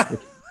got.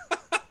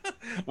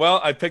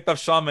 Well, I picked up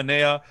Sean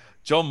Manaea.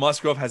 Joe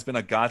Musgrove has been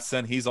a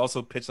godsend. He's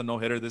also pitched a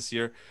no-hitter this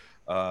year.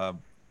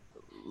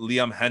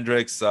 Liam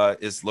Hendriks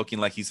is looking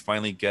like he's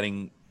finally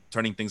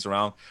turning things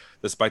around,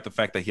 despite the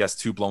fact that he has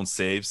 2 blown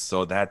saves.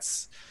 So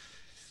that's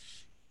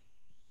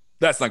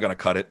not going to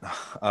cut it.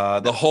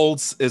 The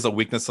holds is a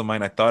weakness of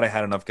mine. I thought I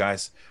had enough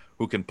guys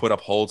who can put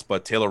up holds,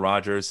 but Taylor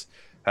Rogers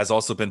has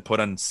also been put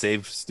on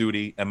saves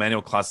duty.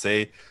 Emmanuel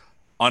Clase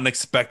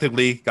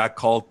unexpectedly got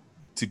called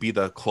to be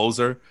the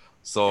closer.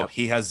 So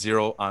he has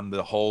 0 on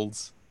the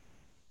holds.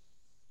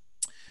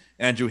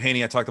 Andrew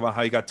Heaney, I talked about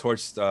how he got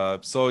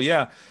torched. So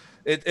yeah,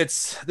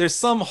 there's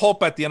some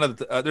hope at the end of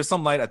there's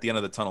some light at the end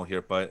of the tunnel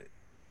here. But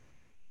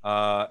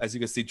as you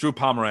can see, Drew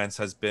Pomeranz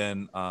has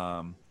been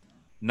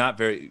not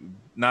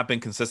been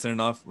consistent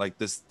enough. Like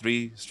this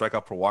 3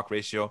 strikeout per walk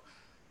ratio.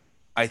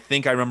 I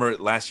think I remember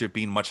last year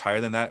being much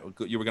higher than that.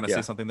 You were going to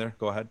say something there.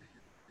 Go ahead.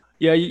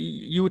 Yeah,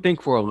 you would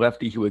think for a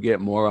lefty he would get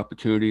more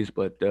opportunities,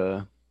 but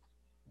it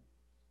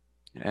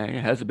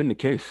hasn't been the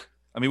case.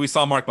 I mean, we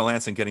saw Mark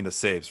Melancon getting the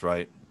saves,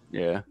 right?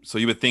 Yeah. So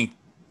you would think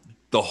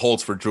the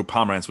holds for Drew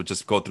Pomeranz would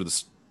just go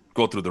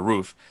through the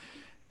roof.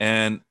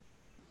 And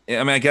I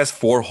mean, I guess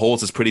 4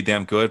 holds is pretty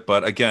damn good,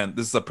 but again,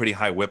 this is a pretty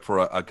high whip for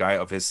a guy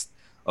of his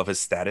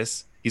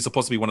status. He's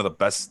supposed to be one of the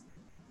best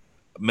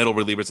middle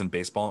relievers in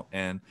baseball,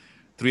 and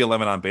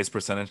 311 on base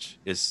percentage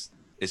is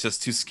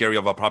just too scary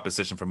of a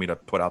proposition for me to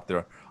put out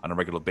there on a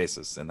regular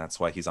basis, and that's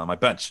why he's on my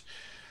bench.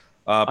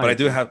 But I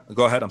do have.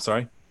 Go ahead. I'm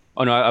sorry.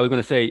 Oh no, I was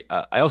going to say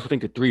I also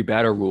think the 3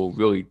 batter rule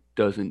really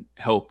doesn't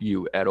help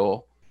you at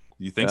all.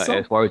 You think so?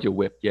 As far as your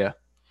whip, yeah.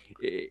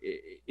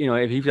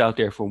 If he's out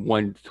there for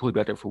one, totally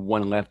out there for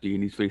one lefty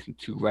and he's facing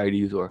 2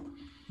 righties or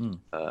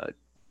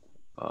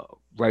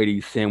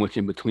righties sandwiched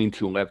in between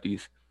 2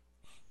 lefties,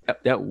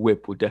 that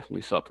whip would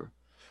definitely suffer.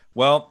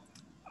 Well,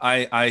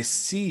 I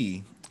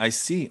see.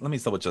 Let me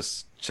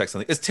just check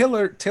something. Is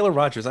Taylor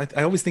Rogers? I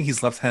always think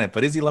he's left-handed,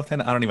 but is he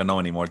left-handed? I don't even know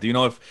anymore. Do you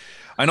know if?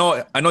 I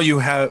know you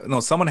have. No,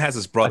 someone has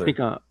his brother.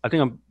 I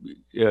think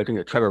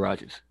Trevor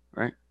Rogers,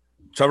 right?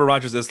 Trevor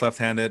Rogers is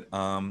left-handed.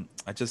 I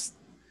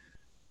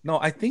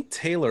think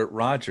Taylor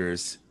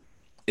Rogers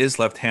is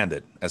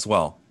left-handed as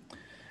well.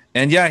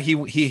 And yeah,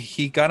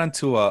 he got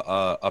into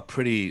a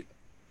pretty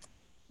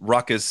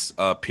ruckus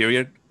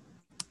period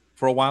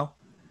for a while.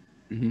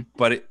 Mm-hmm.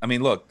 But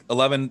look,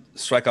 11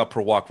 strikeout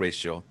per walk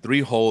ratio,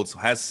 3 holds,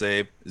 has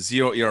saved,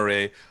 0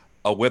 ERA,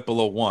 a whip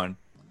below 1.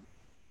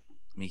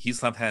 I mean,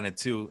 he's left-handed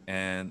too,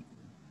 and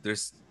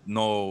there's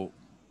no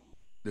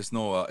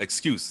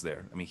excuse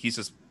there. I mean, he's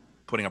just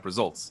putting up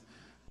results.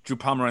 Drew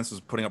Pomeranz was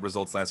putting up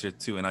results last year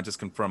too, and I just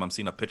confirmed I'm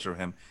seeing a picture of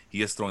him.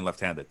 He is throwing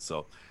left-handed,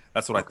 so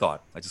that's what I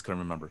thought. I just couldn't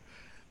remember.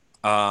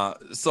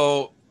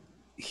 So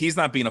he's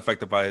not being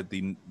affected by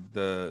the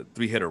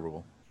 3-hitter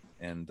rule,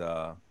 and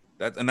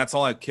that's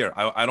all I care.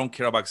 I don't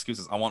care about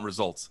excuses. I want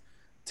results.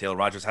 Taylor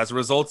Rogers has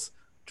results.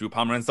 Drew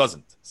Pomeranz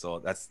doesn't. So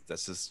that's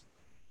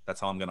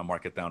how I'm gonna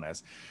mark it down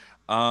as.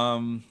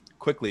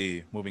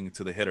 Quickly moving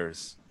to the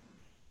hitters.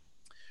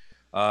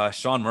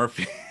 Sean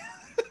Murphy.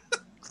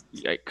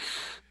 Yikes.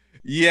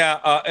 Yeah,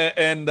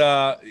 and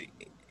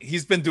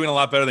he's been doing a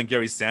lot better than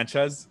Gary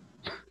Sanchez.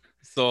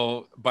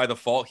 So by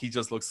default, he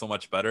just looks so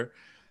much better.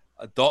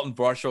 Dalton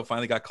Varsho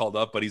finally got called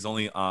up, but he's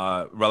only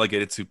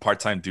relegated to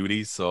part-time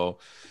duty. So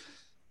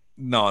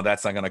no,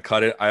 that's not gonna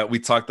cut it. We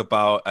talked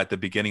about at the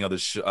beginning of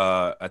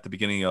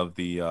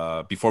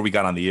the before we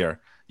got on the air,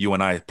 you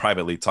and I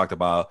privately talked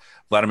about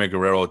Vladimir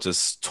Guerrero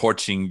just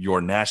torching your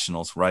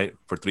Nationals, right,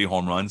 for 3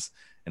 home runs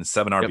and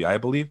 7 RBI, I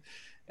believe.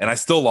 And I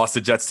still lost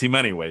the Jets team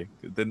anyway.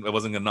 It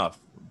wasn't enough.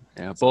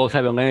 Yeah, balls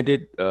haven't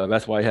landed.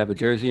 That's why I have a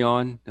jersey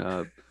on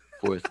for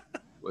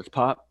his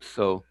pop.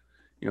 So,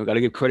 got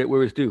to give credit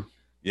where it's due.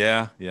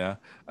 Yeah, yeah.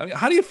 I mean,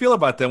 how do you feel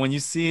about that when you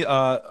see?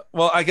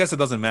 Well, I guess it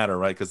doesn't matter,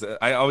 right? Because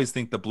I always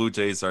think the Blue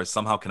Jays are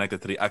somehow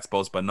connected to the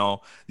Expos, but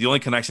no, the only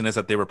connection is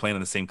that they were playing in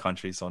the same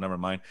country, so never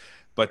mind.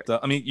 But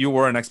I mean, you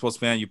were an Expos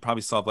fan. You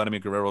probably saw Vladimir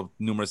Guerrero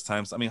numerous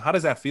times. I mean, how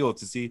does that feel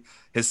to see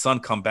his son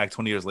come back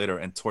 20 years later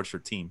and torch your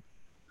team?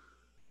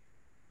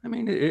 I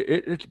mean,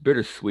 it's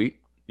bittersweet.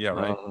 Yeah,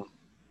 right.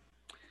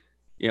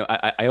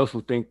 Uh, I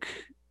also think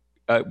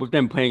with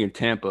them playing in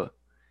Tampa,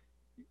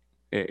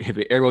 if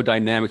the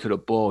aerodynamics of the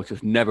ball is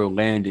just never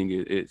landing,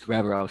 it's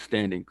rather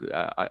outstanding.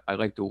 I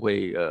like the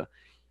way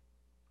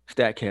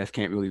Statcast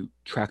can't really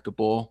track the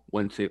ball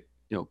once it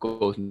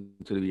goes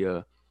into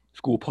the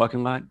school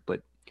parking lot.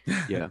 But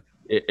yeah,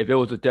 if it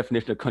was a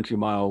definition of country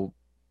mile,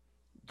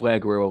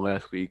 Vlad Guerrero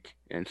last week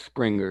and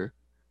Springer,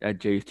 that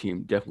Jays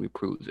team definitely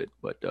proves it.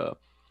 But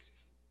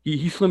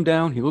he slimmed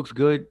down. He looks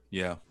good.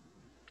 Yeah,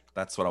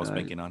 that's what I was Uh,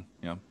 banking on.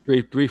 Yeah.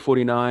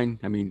 349.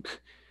 I mean,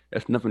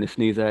 that's nothing to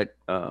sneeze at.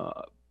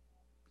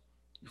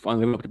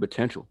 Finally living up to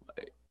potential.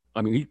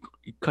 I mean,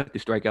 he cut the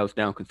strikeouts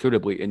down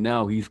considerably, and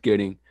now he's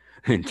getting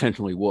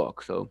intentionally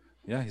walk. So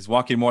Yeah, he's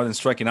walking more than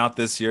striking out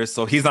this year,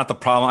 so he's not the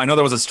problem. I know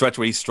there was a stretch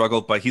where he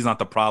struggled, but he's not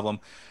the problem.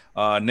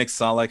 Nick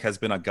Solak has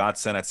been a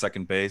godsend at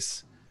second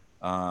base.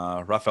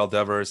 Rafael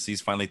Devers,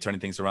 he's finally turning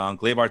things around.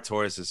 Gleyber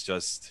Torres is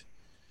just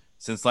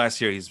since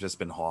last year he's just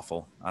been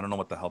awful. I don't know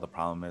what the hell the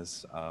problem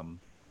is.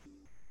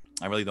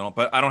 I really don't,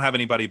 but I don't have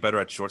anybody better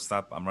at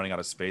shortstop. I'm running out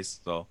of space,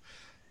 so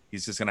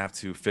he's just gonna have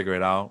to figure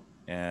it out,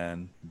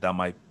 and that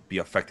might be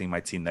affecting my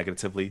team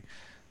negatively.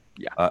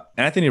 yeah,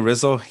 Anthony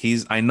Rizzo,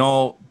 I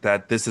know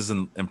that this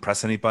doesn't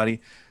impress anybody,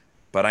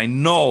 but I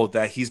know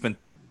that he's been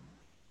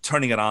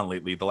turning it on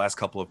lately, the last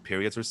couple of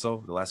periods or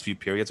so, the last few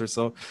periods or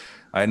so.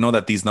 I know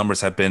that these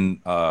numbers have been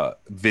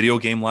video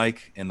game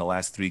like in the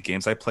last 3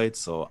 games I played,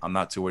 so I'm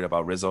not too worried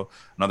about Rizzo.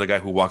 Another guy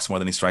who walks more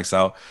than he strikes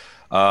out.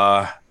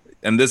 Uh,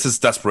 and this is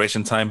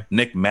desperation time.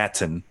 Nick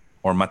Maton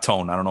or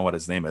Matone, I don't know what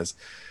his name is.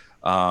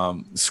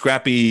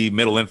 Scrappy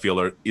middle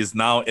infielder is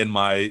now in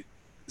my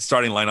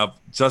starting lineup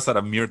just out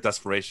of mere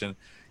desperation.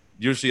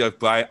 Usually a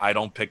guy I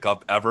don't pick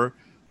up ever,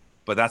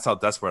 but that's how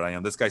desperate I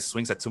am. This guy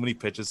swings at too many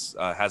pitches,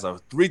 has a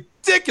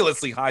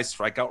ridiculously high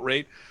strikeout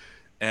rate,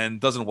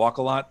 and doesn't walk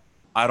a lot.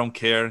 I don't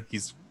care.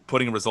 He's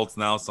putting results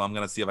now, so I'm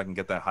going to see if I can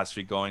get that hot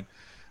streak going.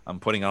 I'm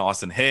putting on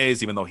Austin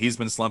Hayes, even though he's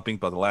been slumping,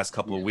 but the last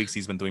couple of weeks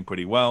he's been doing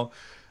pretty well.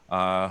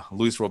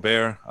 Luis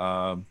Robert,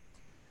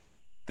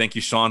 thank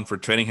you, Sean, for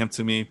trading him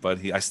to me, but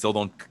I still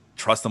don't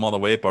trust him all the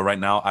way. But right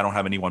now, I don't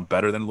have anyone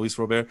better than Luis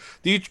Robert.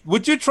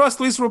 Would you trust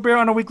Luis Robert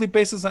on a weekly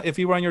basis if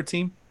he were on your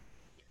team?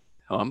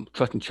 I'm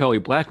trusting Charlie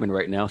Blackman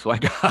right now, so I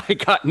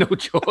got no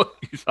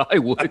choice. I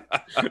would.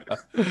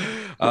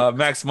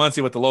 Max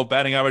Muncy with the low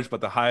batting average, but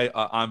the high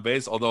on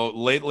base. Although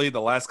lately,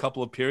 the last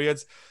couple of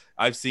periods,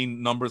 I've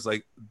seen numbers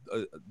like,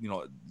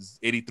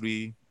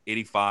 83,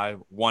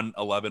 85,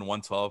 111,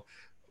 112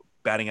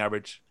 batting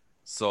average.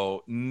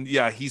 So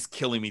yeah, he's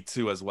killing me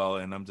too as well.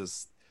 And I'm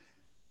just,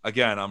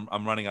 again,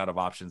 I'm running out of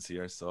options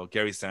here. So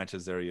Gary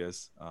Sanchez, there he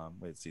is.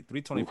 Wait, let's see,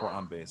 324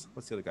 on base.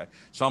 What's the other guy?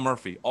 Sean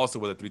Murphy, also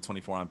with a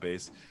 324 on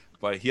base,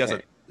 but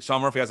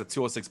Sean Murphy has a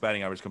 206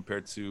 batting average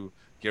compared to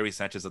Gary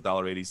Sanchez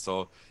 $1.80.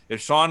 So if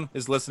Sean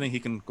is listening, he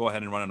can go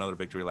ahead and run another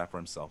victory lap for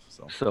himself.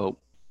 So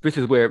this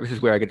is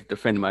where I get to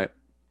defend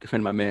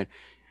my man.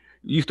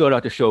 You start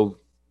out the show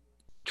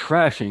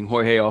trashing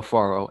Jorge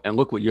Alfaro, and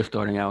look what you're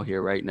starting out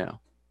here right now.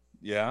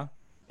 Yeah,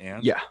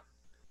 and Yeah,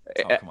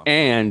 come on.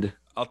 and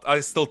I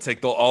still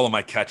take all of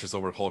my catches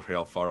over Jorge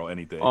Alfaro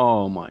any day.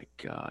 oh my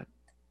God.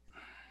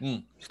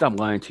 Stop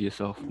lying to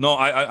yourself. No,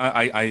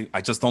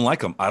 I just don't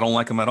like him. I don't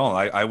like him at all.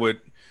 I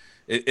would,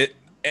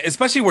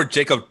 especially where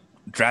Jacob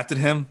drafted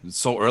him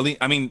so early.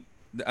 I mean,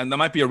 and that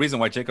might be a reason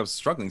why Jacob's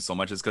struggling so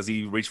much is because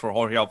he reached for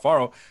Jorge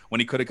Alfaro when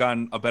he could have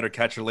gotten a better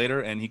catcher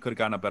later, and he could have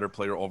gotten a better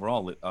player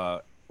overall,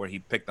 where he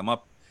picked them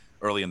up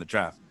early in the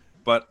draft.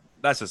 But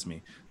that's just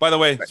me. By the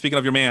way, speaking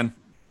of your man,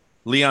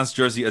 Leon's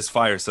jersey is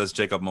fire, says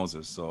Jacob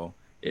Moses. So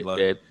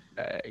You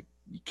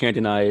can't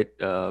deny it.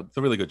 It's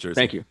a really good jersey.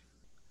 Thank you.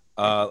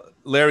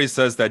 Larry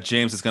says that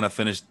James is going to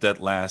finish dead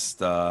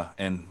last,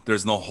 and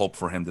there's no hope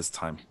for him this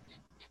time.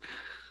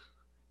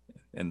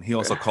 And he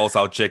also calls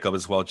out Jacob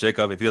as well.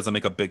 Jacob, if he doesn't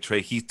make a big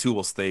trade, he too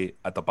will stay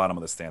at the bottom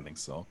of the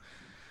standings. So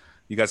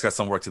you guys got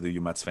some work to do, you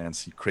Mets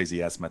fans, you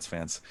crazy ass Mets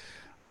fans.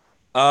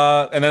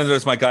 And then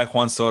there's my guy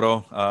Juan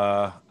Soto.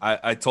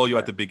 I told you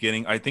at the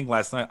beginning, I think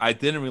last night, I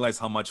didn't realize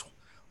how much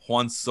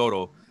Juan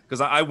Soto, because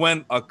I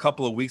went a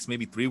couple of weeks,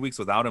 maybe 3 weeks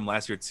without him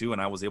last year too,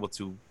 and I was able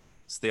to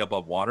stay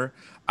above water.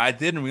 I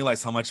didn't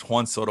realize how much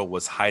Juan Soto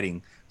was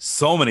hiding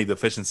so many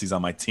deficiencies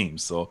on my team.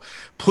 So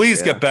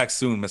please get back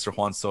soon, Mr.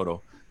 Juan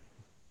Soto.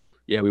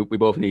 Yeah, we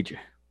both need you.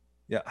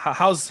 Yeah,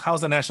 how's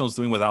the Nationals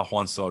doing without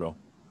Juan Soto?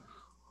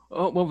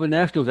 Oh, well, the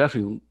Nationals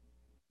actually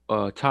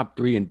top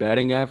 3 in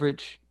batting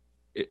average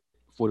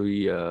for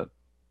the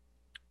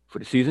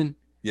season.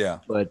 Yeah,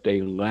 but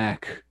they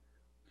lack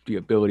the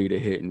ability to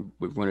hit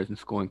with runners in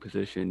scoring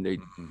position.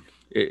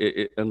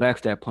 It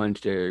lacks that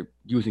punch. They're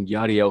using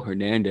Yadiel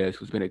Hernandez,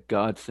 who's been a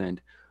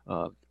godsend,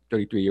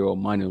 33-year-old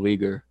minor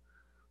leaguer.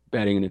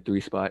 batting in the 3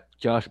 spot.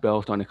 Josh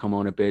Bell starting to come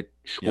on a bit.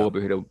 Yeah,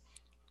 Schwarber hit a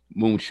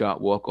moonshot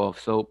walk off.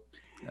 So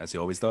as he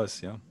always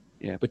does. Yeah.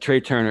 yeah, but Trey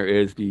Turner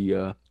is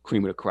the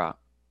cream of the crop.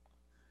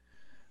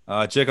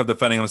 Jacob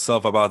defending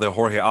himself about the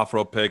Jorge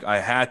Alfaro pick. I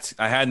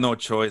had no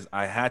choice.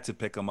 I had to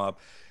pick him up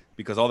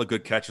because all the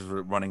good catchers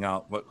were running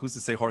out. But who's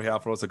to say Jorge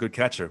Alfaro is a good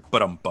catcher?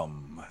 But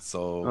bum.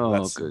 So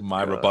that's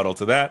my rebuttal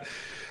to that.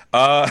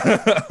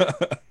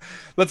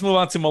 Let's move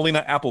on to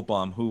Molina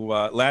Applebaum, who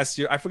last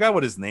year, I forgot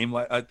what his name.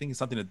 I think it's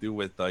something to do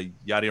with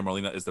Yadier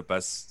Molina is the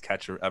best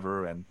catcher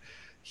ever, and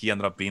he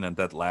ended up being in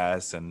dead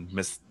last and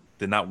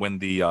did not win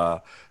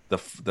the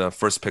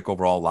first pick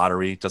overall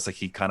lottery. Just like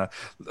he kind of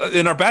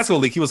in our basketball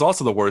league, he was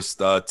also the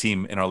worst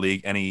team in our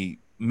league, and he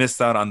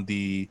missed out on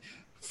the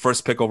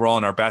first pick overall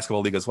in our basketball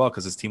league as well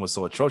because his team was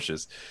so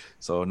atrocious.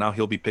 So now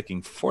he'll be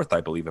picking fourth,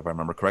 I believe, if I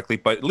remember correctly.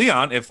 But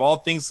Leon, if all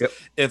things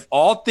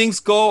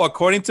go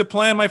according to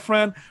plan, my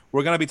friend,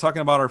 we're gonna be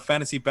talking about our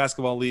fantasy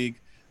basketball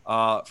league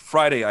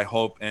Friday, I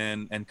hope,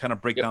 and kind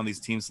of break down these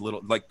teams a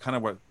little, like kind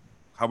of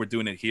how we're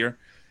doing it here,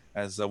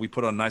 as we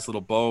put on a nice little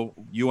bow.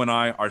 You and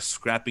I are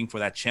scrapping for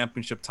that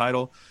championship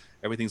title.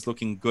 Everything's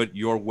looking good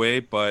your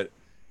way, but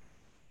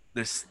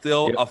there's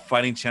still a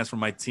fighting chance for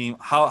my team.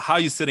 How are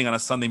you sitting on a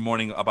Sunday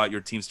morning about your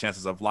team's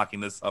chances of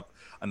locking this up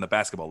in the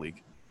basketball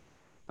league?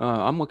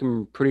 I'm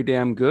looking pretty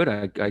damn good.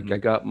 I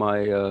got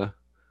my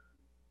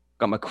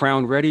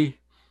crown ready.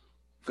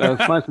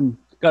 Gotta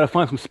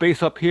find some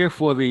space up here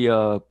for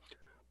the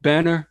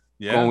banner.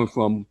 Yeah. Going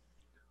from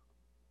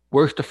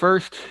worst to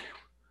first.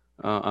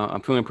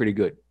 I'm feeling pretty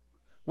good.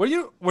 Were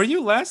you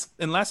in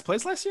last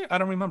place last year? I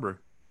don't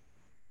remember.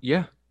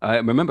 Yeah, I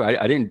remember.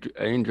 I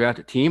didn't draft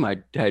a team.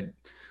 I had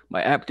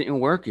my app didn't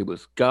work. It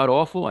was god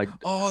awful. That's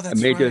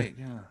right.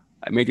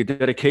 I made the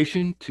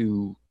dedication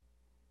to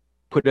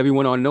put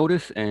everyone on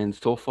notice, and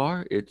so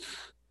far it's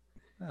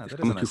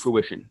coming to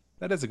fruition.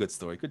 That is a good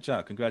story. Good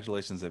job.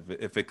 Congratulations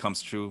if it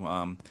comes true.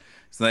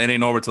 So it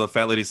ain't over till the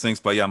fat lady sings.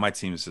 But yeah, my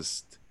team is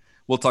just.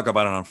 We'll talk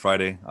about it on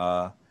Friday.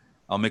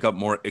 I'll make up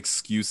more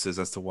excuses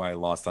as to why I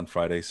lost on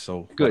Friday.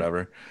 So good.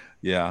 Whatever.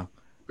 Yeah.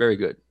 Very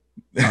good.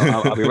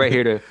 I'll be right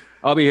here to.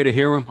 I'll be here to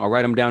hear them. I'll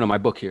write them down in my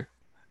book here.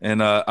 And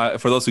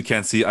for those who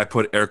can't see, I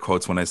put air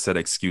quotes when I said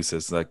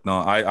excuses. Like, no,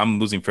 I'm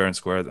losing fair and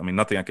square. I mean,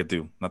 nothing I could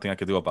do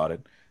about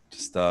it.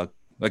 Just,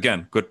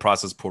 again, good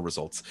process, poor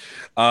results.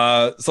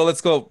 So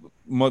let's go.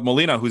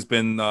 Molina, who's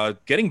been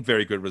getting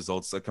very good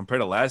results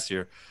compared to last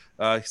year.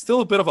 Still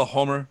a bit of a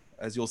homer,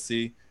 as you'll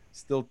see.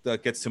 Still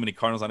gets too many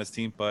Cardinals on his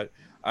team. But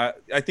I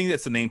think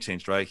it's a name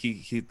change, right?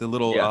 He the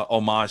little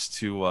homage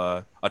to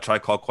A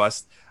Tribe Called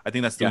Quest. I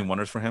think that's doing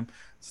wonders for him.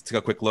 Let's take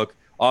a quick look.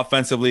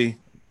 Offensively,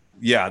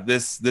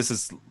 this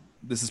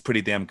is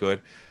pretty damn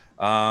good.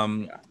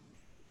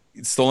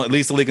 Leads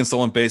the league in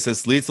stolen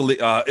bases. Leads the league,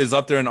 is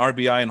up there in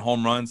RBI and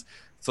home runs.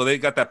 So they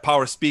got that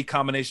power speed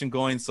combination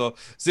going. So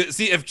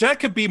see if Jet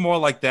could be more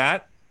like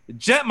that,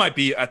 Jet might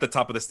be at the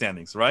top of the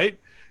standings, right?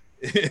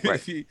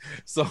 Right.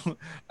 So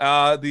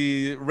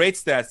the rate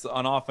stats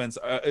on offense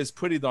is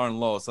pretty darn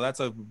low. So that's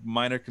a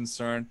minor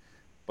concern.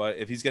 But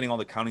if he's getting all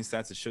the counting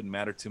stats, it shouldn't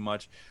matter too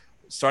much.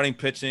 Starting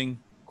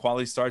pitching.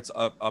 Quality starts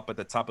up at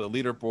the top of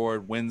the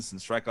leaderboard. Wins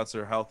and strikeouts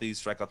are healthy.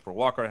 Strikeouts per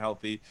walk are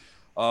healthy.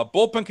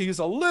 Bullpen can use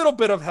a little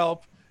bit of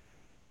help,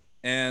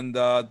 and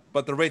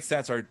but the rate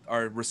stats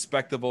are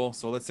respectable.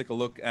 So let's take a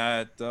look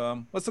at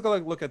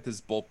this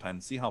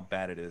bullpen. See how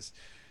bad it is.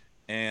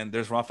 And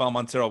there's Rafael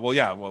Montero. Well,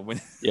 yeah.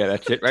 Yeah,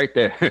 that's it right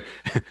there.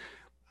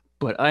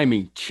 But I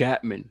mean,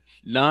 Chapman,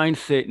 9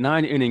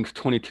 innings,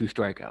 22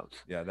 strikeouts.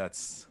 Yeah,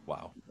 that's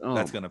wow.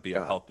 That's gonna be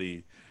a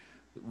healthy.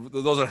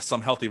 Those are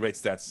some healthy rate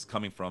stats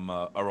coming from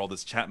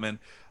Aroldis Chapman.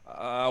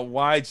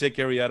 Why Jake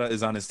Arrieta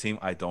is on his team,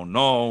 I don't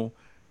know.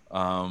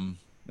 I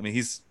mean,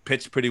 he's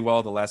pitched pretty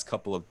well the last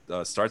couple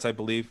of starts, I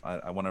believe.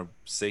 I want to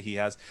say he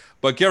has.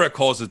 But Garrett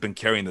Cole has been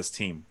carrying this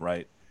team,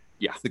 right?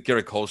 Yeah. It's the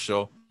Garrett Cole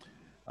show.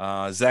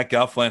 Zach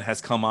Galfland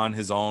has come on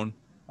his own.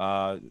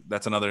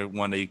 That's another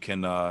one that you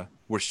can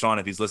where Sean,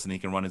 if he's listening, he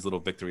can run his little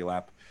victory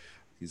lap.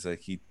 He's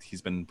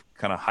been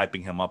kind of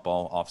hyping him up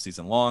all off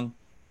season long.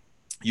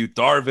 Yu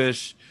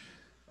Darvish.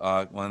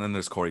 And then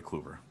there's Corey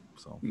Kluber.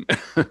 So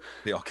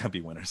they all can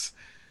be winners.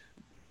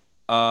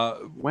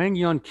 Wang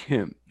Yun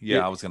Kim.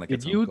 Yeah, I was gonna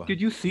get to Did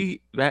you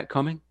see that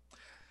coming?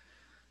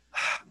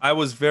 I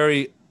was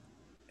very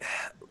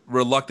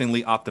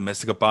reluctantly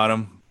optimistic about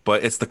him,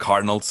 but it's the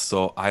Cardinals,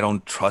 so I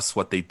don't trust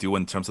what they do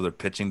in terms of their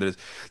pitching. There's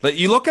like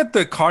you look at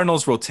the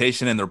Cardinals'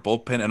 rotation and their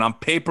bullpen, and on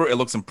paper it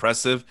looks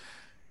impressive.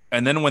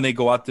 And then when they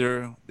go out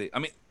there,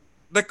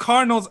 the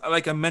Cardinals,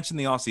 like I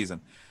mentioned in the offseason,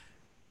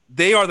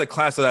 they are the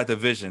class of that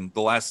division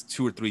the last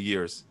 2 or 3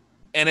 years,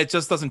 and it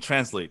just doesn't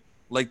translate.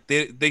 Like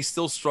they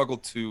still struggle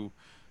to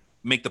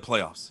make the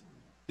playoffs.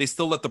 They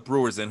still let the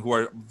Brewers in, who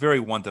are very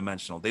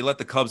one-dimensional. They let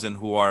the Cubs in,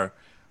 who are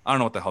I don't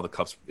know what the hell the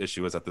Cubs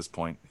issue is at this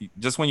point.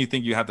 Just when you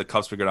think you have the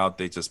Cubs figured out,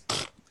 they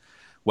just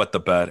wet the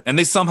bed, and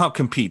they somehow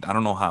compete. I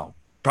don't know how.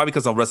 Probably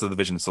because the rest of the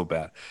division is so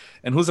bad.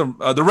 And who's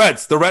the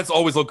Reds? The Reds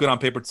always look good on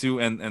paper too,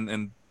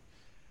 and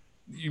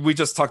we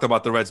just talked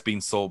about the Reds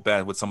being so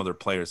bad with some of their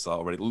players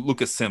already.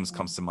 Lucas Sims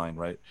comes to mind,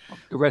 right?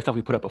 The Reds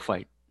definitely put up a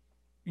fight.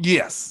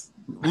 Yes,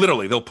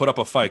 literally, they'll put up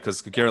a fight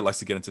because Garrett likes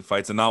to get into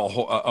fights. And now,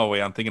 oh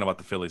wait, I'm thinking about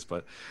the Phillies,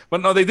 but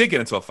no, they did get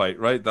into a fight,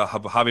 right? The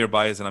Javier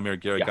Baez and Amir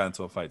Garrett got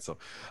into a fight. So,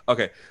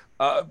 okay,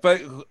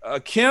 but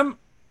Kim,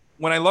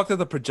 when I looked at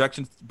the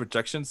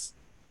projections,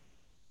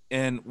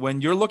 and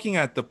when you're looking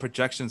at the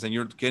projections and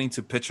you're getting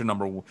to pitcher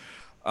number,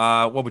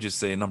 what would you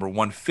say, number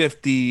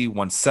 150,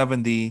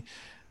 170,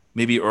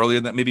 maybe earlier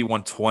than maybe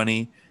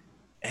 120,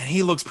 and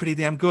he looks pretty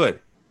damn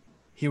good.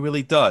 He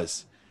really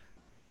does,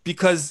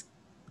 because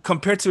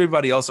compared to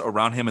everybody else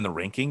around him in the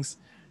rankings,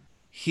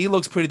 he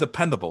looks pretty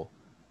dependable.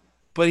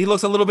 But he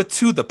looks a little bit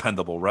too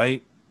dependable,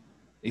 right?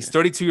 He's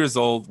 32 years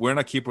old. We're in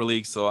a keeper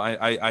league, so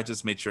I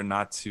just made sure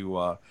not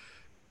to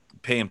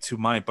pay him too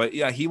mind. But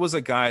yeah, he was a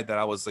guy that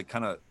I was like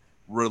kind of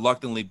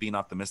reluctantly being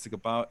optimistic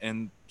about.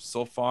 And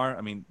so far,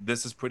 I mean,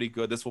 this is pretty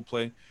good. This will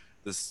play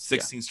the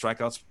 16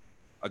 strikeouts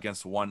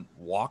against 1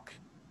 walk.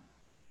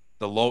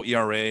 The low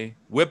ERA.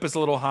 WHIP is a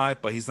little high,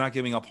 but he's not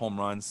giving up home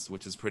runs,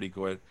 which is pretty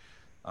good.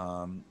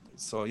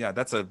 So yeah,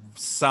 that's a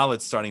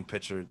solid starting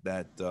pitcher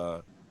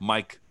that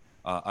Mike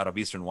out of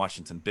Eastern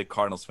Washington, big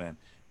Cardinals fan,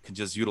 can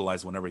just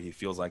utilize whenever he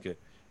feels like it.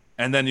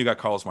 And then you got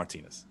Carlos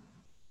Martinez.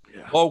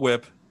 Low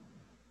WHIP,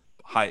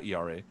 high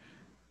ERA.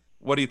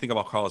 What do you think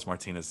about Carlos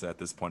Martinez at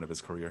this point of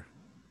his career?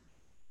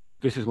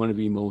 This is one of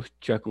the most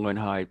Jekyll and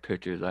Hyde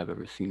pitchers I've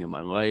ever seen in my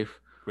life.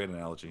 Great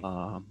analogy.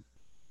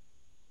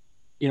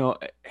 You know,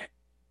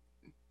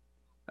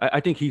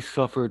 I think he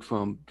suffered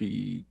from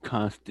the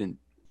constant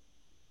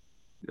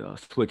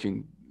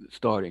switching,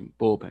 starting,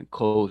 bullpen,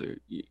 closer.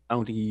 I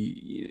don't think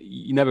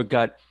he never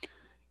got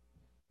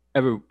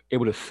ever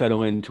able to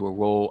settle into a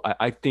role.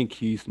 I think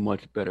he's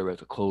much better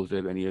as a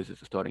closer than he is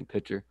as a starting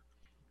pitcher.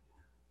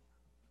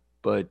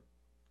 But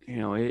you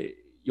know, you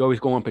always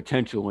go on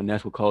potential, and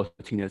that's what Carlos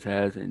Martinez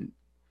has in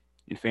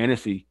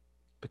fantasy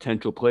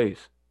potential plays.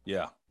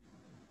 Yeah.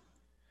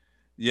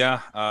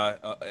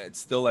 It's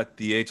still at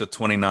the age of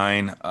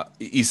 29.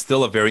 He's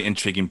still a very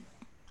intriguing.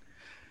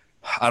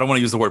 I don't want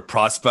to use the word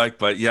prospect,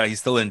 but yeah, he's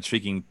still an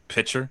intriguing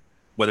pitcher,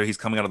 whether he's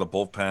coming out of the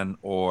bullpen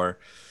or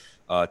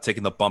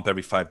taking the bump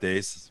every 5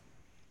 days.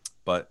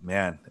 But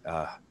man,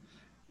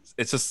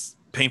 it's just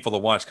painful to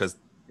watch because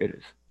it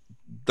is.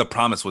 The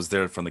promise was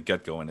there from the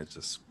get-go, and it's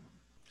just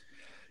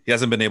he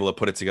hasn't been able to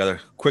put it together.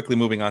 Quickly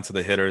moving on to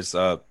the hitters,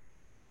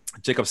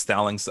 Jacob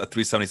Stallings, a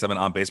 377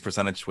 on base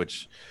percentage,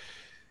 which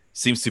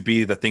seems to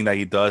be the thing that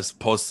he does.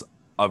 Posts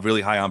a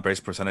really high on base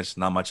percentage,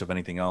 not much of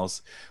anything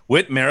else.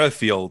 Whit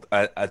Merrifield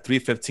at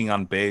 315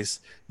 on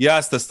base.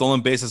 Yes, the stolen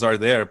bases are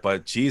there,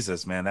 but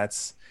Jesus, man,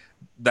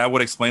 that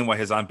would explain why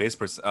his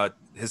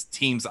his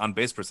team's on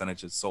base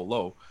percentage is so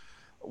low.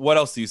 What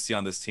else do you see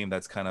on this team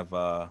that's kind of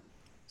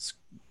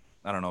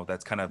I don't know,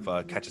 that's kind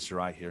of catches your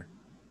eye here?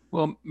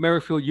 Well,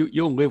 Merrifield,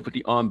 you'll live with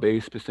the on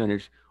base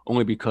percentage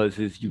only because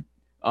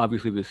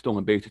obviously there's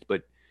stolen bases,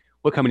 but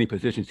look how many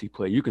positions he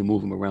plays. You can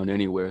move him around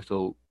anywhere,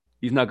 so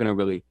he's not going to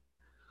really,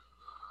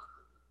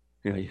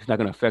 he's not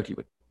going to affect you.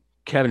 But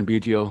Kevin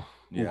Biggio,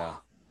 yeah,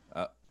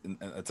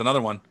 it's another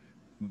one.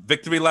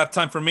 Victory lap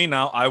time for me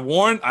now. I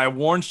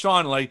warned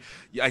Sean. Like,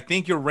 I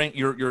think you're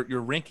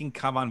ranking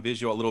Cavan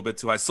Biggio a little bit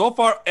too high. So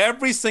far,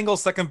 every single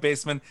second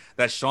baseman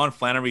that Sean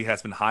Flannery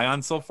has been high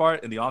on so far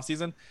in the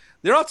offseason,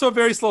 they're off to a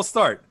very slow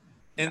start.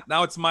 And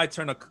now it's my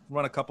turn to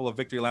run a couple of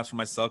victory laps for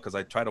myself because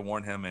I tried to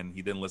warn him and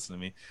he didn't listen to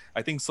me.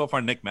 I think so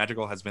far Nick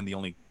Madrigal has been the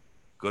only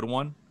good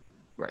one,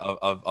 right,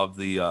 of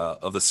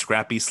the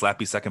scrappy,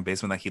 slappy second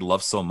baseman that he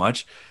loves so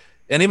much.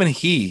 And even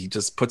he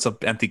just puts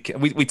up empty.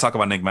 We talk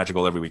about Nick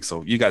Madrigal every week,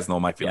 so you guys know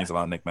my feelings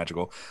about Nick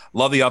Madrigal.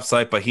 Love the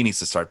upside, but he needs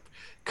to start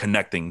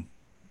connecting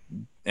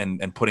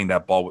and putting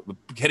that ball,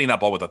 hitting that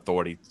ball with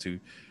authority to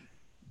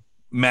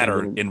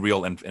matter in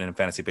real and in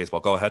fantasy baseball.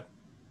 Go ahead.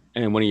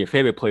 And one of your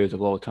favorite players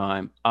of all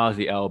time,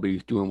 Ozzie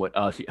Albies, doing what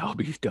Ozzie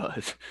Albies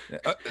does.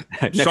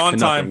 Sean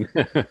time.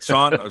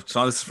 Sean,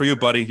 this is for you,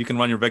 buddy. You can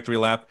run your victory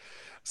lap.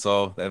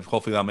 So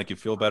hopefully that'll make you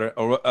feel better.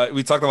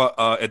 We talked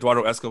about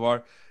Eduardo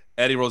Escobar,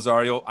 Eddie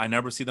Rosario. I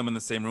never see them in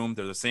the same room.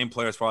 They're the same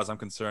player as far as I'm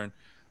concerned.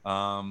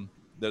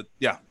 They're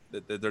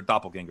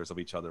doppelgangers of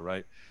each other,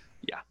 right?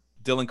 Yeah.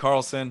 Dylan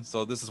Carlson.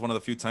 So this is one of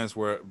the few times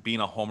where being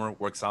a homer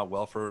works out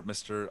well for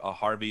Mr.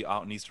 Harvey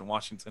out in Eastern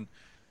Washington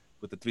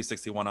with the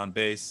 361 on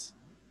base.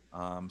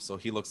 So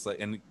he looks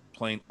like, and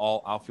playing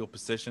all outfield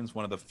positions,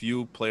 one of the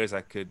few players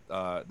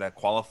that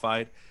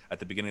qualified at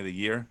the beginning of the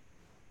year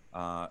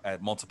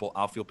at multiple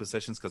outfield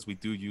positions, because we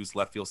do use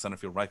left field, center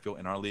field, right field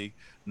in our league.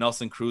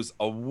 Nelson Cruz,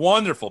 a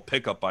wonderful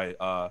pickup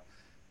by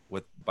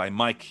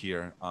Mike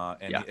here,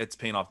 it's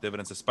paying off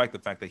dividends despite the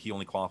fact that he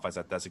only qualifies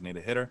as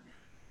designated hitter,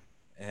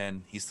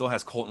 and he still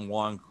has Colton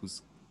Wong,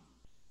 who's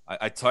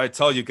I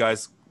tell you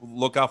guys,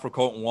 look out for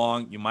Colton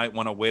Wong. You might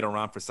want to wait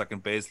around for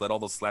second base, let all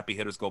those slappy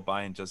hitters go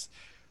by, and just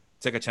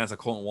take a chance at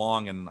Colton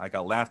Wong. And I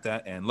got laughed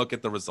at. And look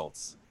at the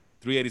results: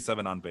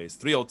 387 on base,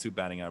 302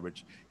 batting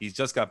average. He's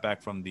just got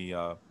back from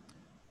the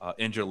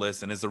injured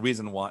list, and is the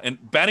reason why.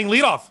 And batting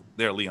leadoff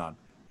there, Leon.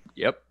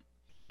 Yep.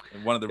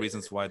 one of the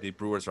reasons why the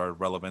Brewers are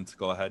relevant.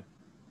 Go ahead.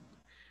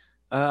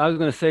 I was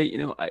gonna say,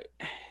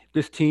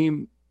 this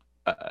team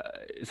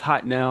is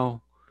hot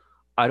now.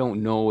 I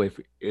don't know if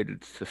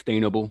it's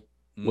sustainable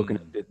looking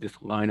Mm, at this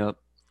lineup.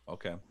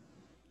 okay.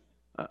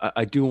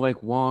 I do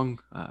like Wong.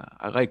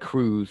 I like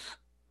Cruz,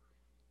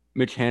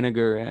 Mitch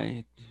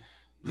Haniger.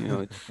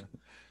 It's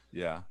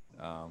Yeah.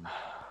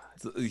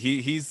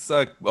 He's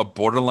a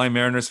borderline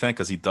Mariners fan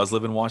because he does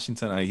live in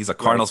Washington. He's a right.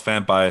 Cardinals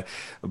fan by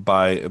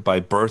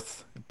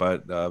birth,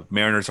 but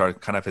Mariners are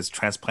kind of his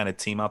transplanted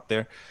team out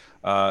there.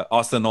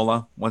 Austin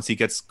Nola, once he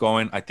gets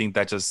going, I think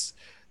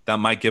that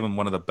might give him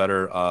one of the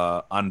better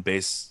on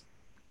base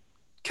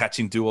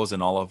catching duos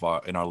in all of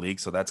our league.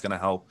 So that's gonna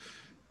help.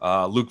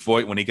 Luke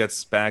Voigt, when he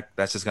gets back,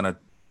 that's just gonna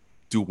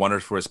do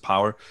wonders for his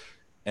power.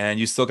 And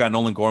you still got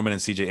Nolan Gorman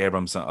and CJ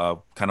Abrams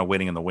kind of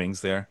waiting in the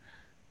wings there,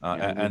 Yeah, we've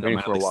been and waiting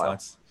for a Emily while.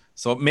 slots.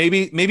 So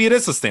maybe it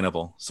is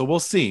sustainable. So we'll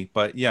see.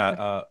 But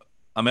yeah,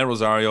 Ahmed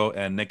Rosario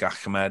and Nick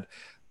Ahmed,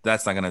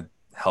 that's not gonna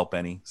help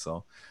any.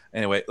 So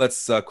anyway,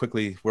 let's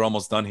quickly. We're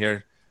almost done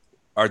here.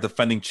 Our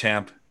defending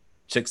champ,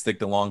 Chick Stick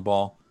the long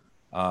ball,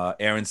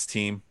 Aaron's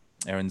team.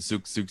 Aaron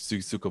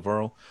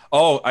Zuccarello.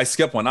 Oh, I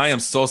skipped one. I am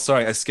so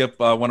sorry. I skipped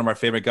one of our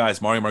favorite guys,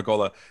 Mario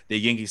Margola, the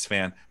Yankees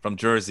fan from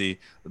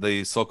Jersey,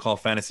 the so-called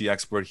fantasy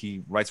expert.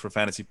 He writes for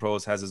Fantasy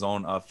Pros, has his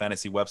own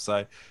fantasy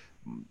website.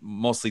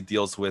 Mostly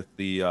deals with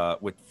the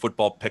with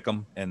football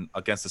pick'em and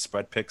against the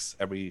spread picks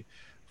every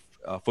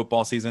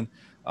football season.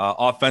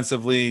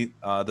 Offensively,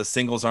 the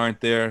singles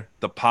aren't there.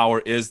 The power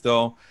is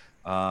though.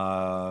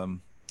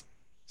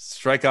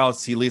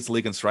 Strikeouts, he leads the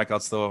league in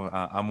strikeouts though.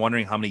 I'm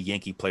wondering how many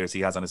Yankee players he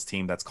has on his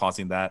team that's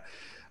causing that.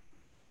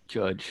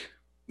 Judge.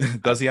 I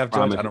Does he have Judge?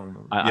 promise. I don't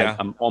remember. I Yeah.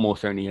 I'm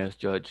almost certain he has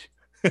Judge.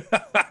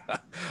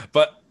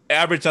 But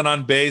average and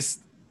on base,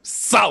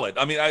 solid.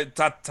 I mean,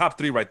 top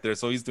three right there.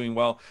 So he's doing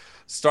well.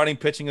 Starting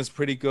pitching is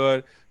pretty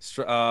good.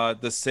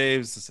 The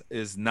saves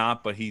is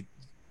not, but he,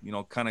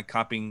 kind of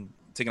taking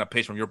a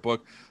page from your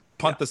book. Yeah.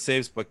 Punt the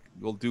saves, but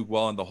will do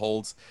well in the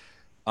holds.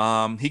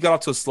 He got off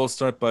to a slow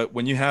start, but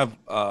when you have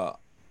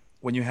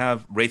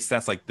rate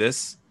stats like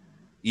this,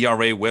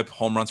 ERA, WHIP,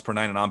 home runs per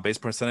nine, and on base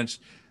percentage,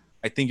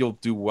 I think you'll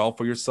do well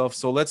for yourself.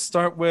 So let's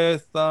start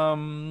with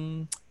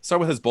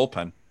his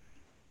bullpen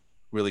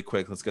really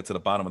quick. Let's get to the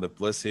bottom of the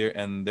list here,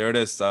 and there it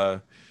is.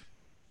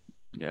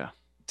 Yeah.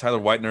 Tyler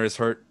Whitener is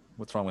hurt.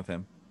 What's wrong with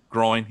him?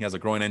 Groin. He has a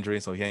groin injury,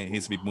 so he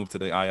needs to be moved to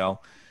the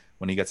IL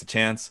when he gets a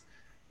chance.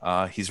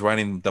 He's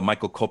riding the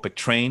Michael Kopech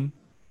train.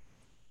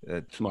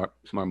 Smart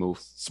move.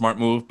 Smart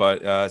move,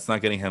 but it's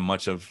not getting him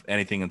much of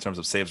anything in terms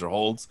of saves or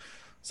holds.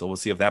 So we'll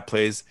see if that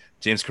plays.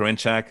 James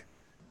Karinchak,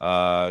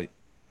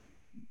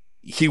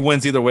 he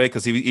wins either way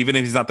because even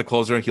if he's not the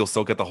closer, he'll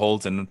still get the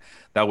holds, and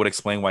that would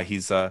explain why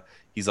he's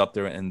up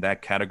there in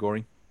that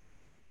category.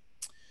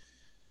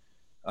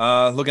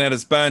 Looking at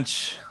his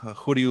bench,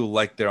 who do you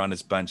like there on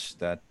his bench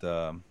that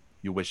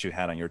you wish you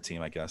had on your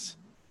team? I guess.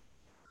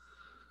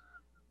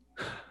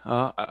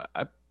 Yeah,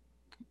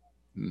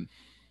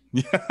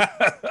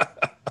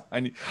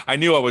 I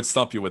knew I would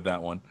stump you with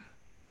that one.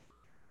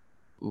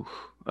 Oof.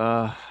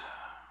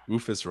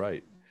 Oof is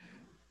right.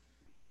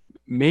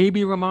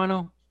 Maybe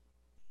Romano.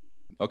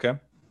 Okay.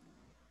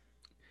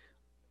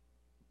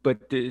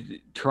 But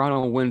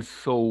Toronto wins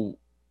so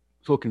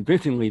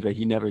convincingly that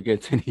he never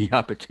gets any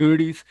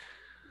opportunities.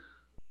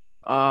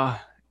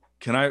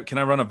 Can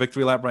I run a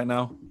victory lap right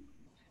now?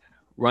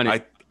 Run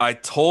it. I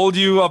told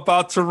you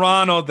about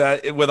Toronto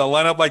that with a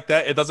lineup like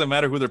that, it doesn't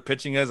matter who their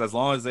pitching is as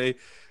long as they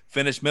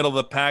finish middle of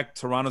the pack.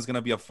 Toronto's going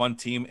to be a fun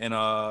team and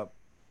a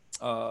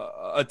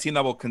team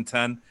that will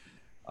contend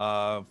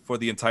for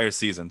the entire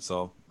season.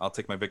 So I'll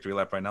take my victory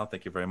lap right now.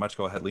 Thank you very much.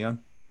 Go ahead, Leon.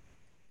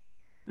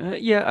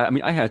 Yeah, I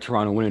mean, I had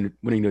Toronto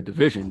winning the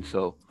division.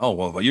 So. Oh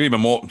well, you're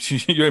even more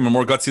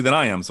gutsy than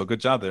I am. So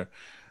good job there.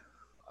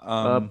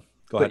 Go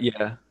ahead.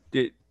 Yeah,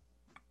 I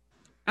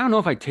don't know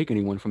if I take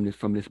anyone from this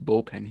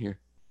bullpen here.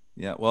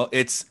 Yeah, well,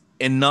 it's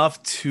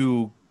enough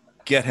to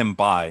get him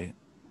by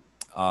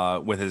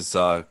with his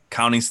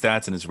counting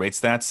stats and his rate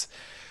stats.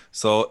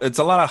 So it's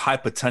a lot of high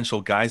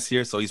potential guys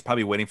here. So he's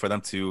probably waiting for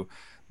them to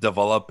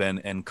develop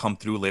and come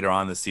through later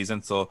on in the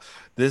season. So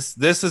this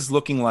is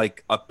looking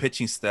like a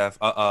pitching staff,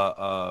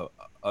 a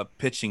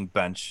pitching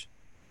bench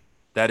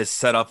that is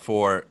set up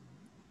for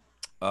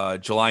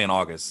July and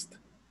August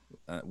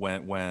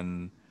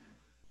when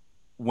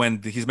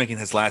he's making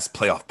his last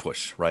playoff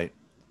push, right?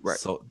 Right.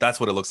 So that's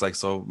what it looks like.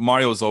 So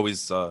Mario is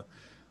always a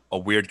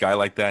weird guy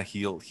like that.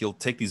 He'll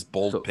take these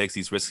bold picks,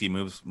 these risky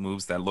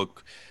moves that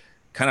look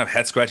kind of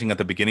head scratching at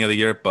the beginning of the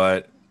year,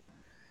 but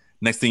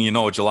next thing you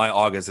know, July,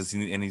 August,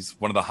 and he's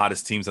one of the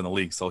hottest teams in the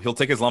league. So he'll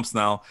take his lumps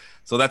now.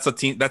 So that's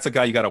a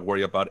guy you got to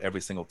worry about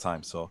every single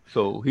time. So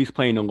he's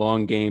playing a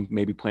long game,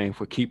 maybe playing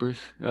for keepers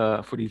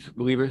for these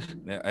relievers.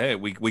 Yeah, hey,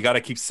 we got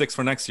to keep 6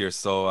 for next year.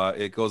 So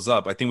it goes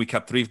up. I think we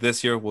kept 3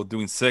 this year. We're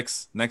doing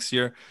 6 next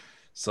year.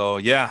 So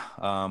yeah,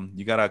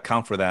 you got to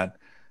account for that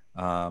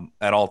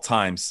at all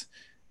times.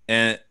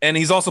 And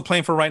he's also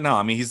playing for right now.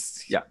 I mean,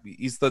 he's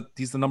the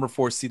number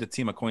 4 seeded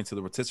team according to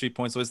the rotisserie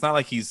points. So it's not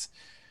like he's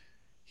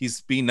he's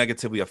being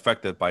negatively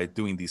affected by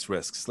doing these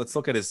risks. Let's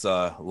look at his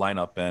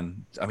lineup.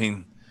 And I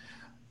mean,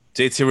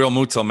 JT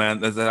Realmuto,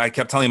 man, I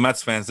kept telling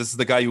Mets fans, this is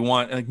the guy you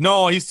want. And like,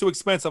 no, he's too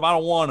expensive. I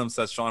don't want him,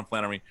 says Sean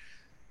Flannery.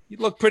 He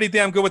looked pretty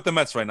damn good with the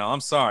Mets right now. I'm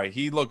sorry.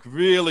 He looked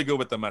really good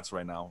with the Mets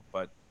right now.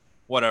 But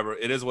whatever.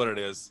 It is what it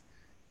is.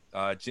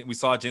 We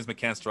saw James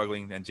McCann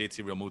struggling and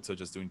JT Realmuto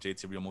just doing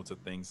JT Realmuto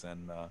things.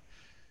 And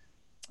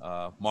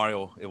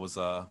Mario, it was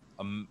a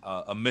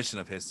mission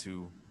of his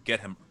to get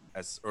him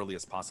as early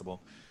as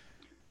possible.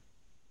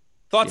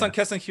 Thoughts on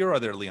Keston Hiura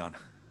there, Leon?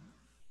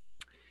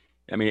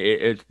 I mean,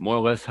 it's more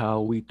or less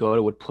how we thought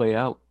it would play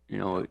out.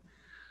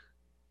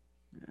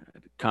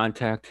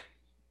 Contact,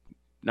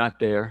 not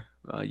there.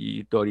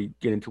 You thought he'd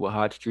get into a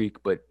hot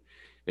streak, but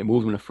they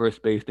moved him to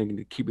first base thinking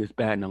to keep his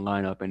bat in the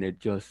lineup, and it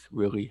just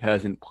really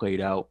hasn't played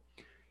out.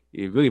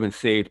 He's really been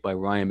saved by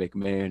Ryan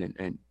McMahon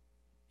and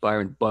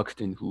Byron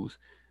Buxton,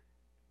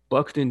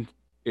 Buxton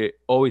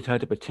always had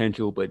the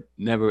potential, but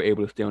never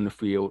able to stay on the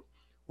field.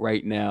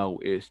 Right now,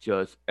 it's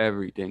just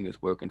everything is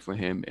working for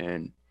him,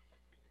 and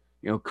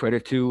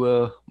credit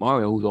to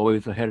Mario, who's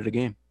always ahead of the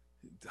game.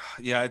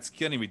 Yeah, it's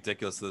getting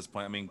ridiculous at this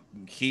point. I mean,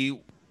 he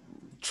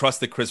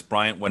trusted Chris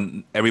Bryant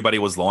when everybody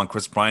was low on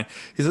Chris Bryant.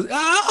 He says,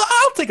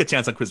 I'll take a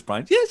chance on Chris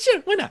Bryant. Yeah,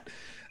 sure, why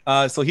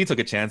not? So he took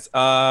a chance.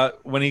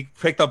 When he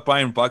picked up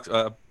Byron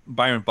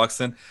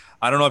Buxton,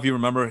 I don't know if you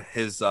remember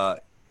his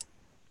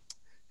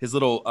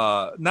little,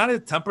 not a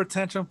temper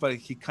tantrum,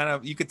 but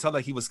you could tell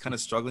that he was kind of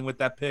struggling with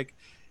that pick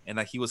and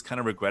that he was kind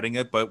of regretting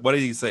it. But what did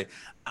he say?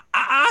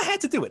 I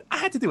had to do it.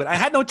 I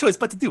had no choice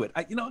but to do it.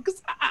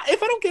 Because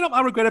if I don't get him,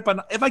 I'll regret it.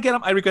 But if I get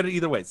him, I regret it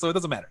either way. So it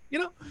doesn't matter,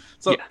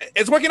 So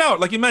It's working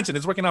out. Like you mentioned,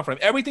 it's working out for him.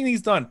 Everything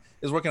he's done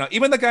is working out.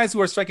 Even the guys who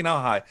are striking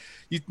out high.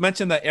 You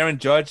mentioned that Aaron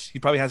Judge, he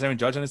probably has Aaron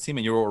Judge on his team,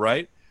 and you're all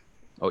right.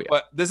 Oh, yeah.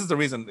 But this is the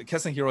reason.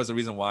 Keston Hiura is the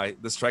reason why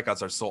the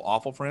strikeouts are so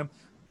awful for him.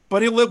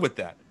 But he'll live with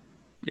that.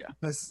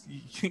 Yeah.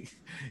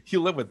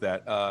 He'll live with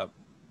that.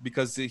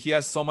 Because he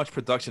has so much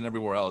production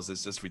everywhere else.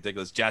 It's just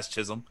ridiculous. Jazz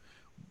Chisholm,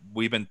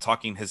 we've been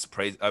talking his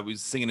praise. I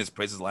was singing his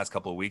praises the last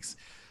couple of weeks.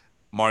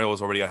 Mario was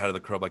already ahead of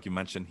the curve, like you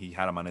mentioned. He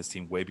had him on his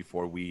team way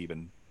before we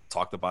even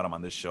talked about him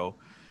on this show.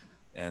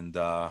 And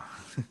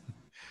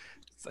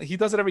he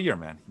does it every year,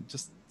 man. He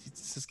just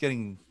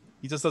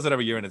does it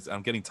every year, and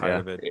I'm getting tired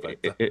of it. But,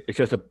 it's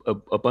just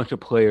a bunch of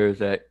players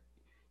that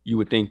you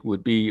would think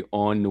would be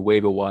on the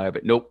waiver wire,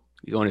 but nope.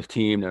 He's on his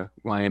team, the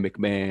Ryan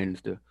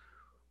McMahons, the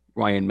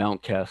Ryan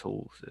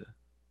Mountcastles.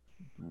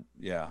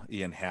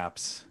 Ian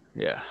Haps.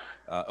 Yeah.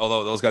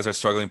 Although those guys are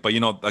struggling, but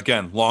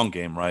again, long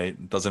game, right?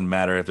 It doesn't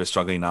matter if they're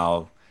struggling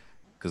now,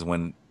 because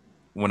Alex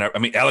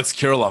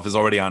Kirilloff is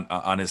already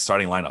on his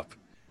starting lineup.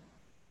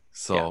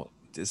 So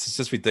this is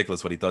just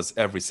ridiculous what he does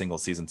every single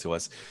season to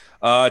us.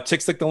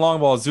 Chick Stick the long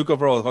ball, Zuko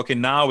Bro. Okay,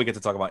 now we get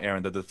to talk about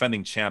Aaron, the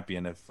defending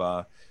champion. If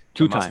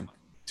two-time.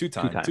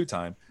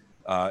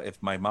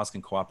 If my mouse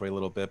can cooperate a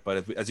little bit,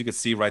 but as you can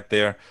see right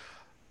there.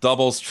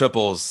 Doubles,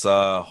 triples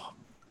are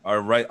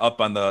right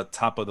up on the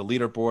top of the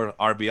leaderboard.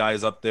 RBI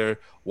is up there.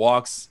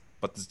 Walks,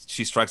 but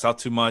she strikes out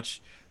too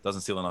much.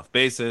 Doesn't steal enough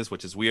bases,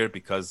 which is weird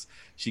because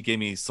she gave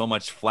me so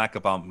much flack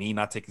about me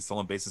not taking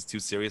stolen bases too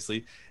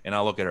seriously. And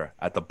I'll look at her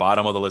at the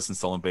bottom of the list in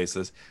stolen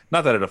bases.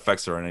 Not that it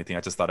affects her or anything.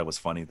 I just thought it was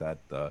funny that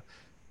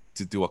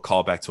to do a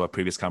callback to a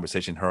previous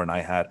conversation her and I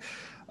had.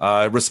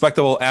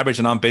 Respectable average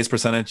and on-base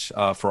percentage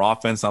for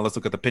offense. Now let's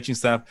look at the pitching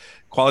staff.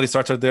 Quality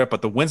starts are there,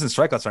 but the wins and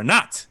strikeouts are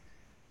not.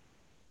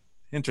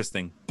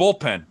 Interesting.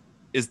 Bullpen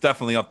is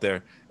definitely up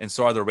there, and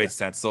so are the rate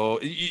stats.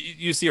 So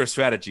you see her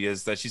strategy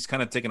is that she's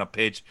kind of taking a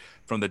page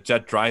from the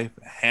Jet Drive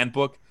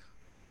handbook,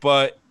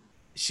 but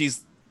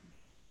she's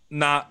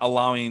not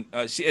allowing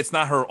it's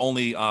not her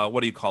only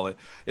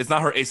it's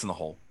not her ace in the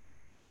hole,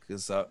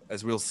 because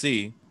as we'll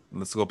see,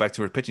 let's go back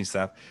to her pitching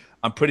staff.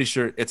 I'm pretty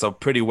sure it's a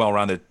pretty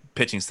well-rounded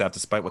pitching staff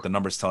despite what the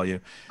numbers tell you.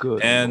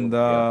 Good. And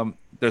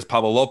there's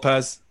Pablo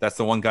Lopez. That's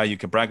the one guy you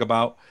can brag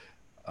about.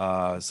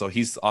 So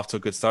he's off to a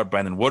good start.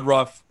 Brandon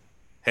Woodruff.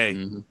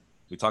 Hey,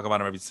 we talk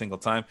about him every single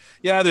time.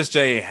 Yeah, there's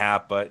J.A.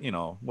 Happ, but,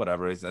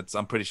 whatever.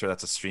 I'm pretty sure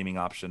that's a streaming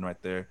option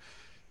right there.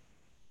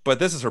 But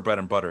this is her bread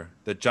and butter.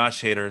 The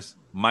Josh Haders,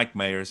 Mike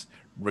Mayers,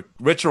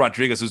 Richard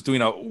Rodriguez, who's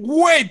doing a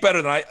way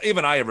better than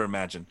I ever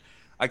imagined.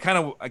 I kind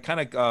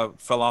of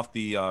fell off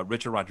the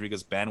Richard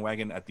Rodriguez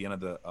bandwagon at the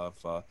end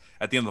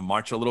of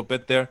March a little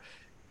bit there.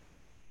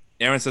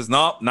 Aaron says,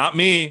 no, not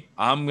me.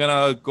 I'm going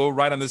to go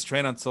right on this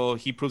train until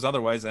he proves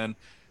otherwise. And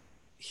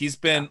he's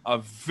been a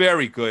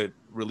very good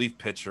relief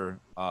pitcher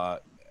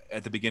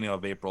at the beginning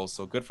of April.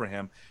 So good for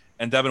him.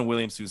 And Devin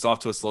Williams, who's off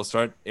to a slow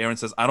start. Aaron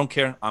says, I don't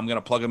care. I'm going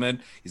to plug him in.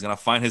 He's going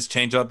to find his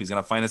changeup. He's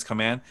going to find his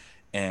command.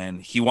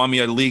 And he won me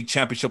a league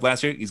championship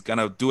last year. He's going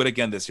to do it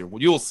again this year.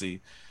 Well, you'll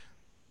see.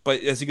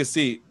 But as you can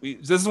see,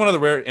 this is one of the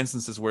rare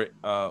instances where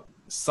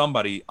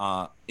somebody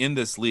in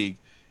this league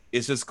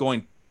is just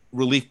going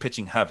relief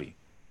pitching heavy.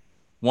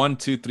 1,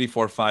 2, 3,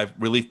 4, 5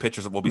 relief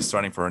pitchers that will be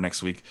starting for her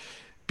next week,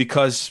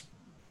 because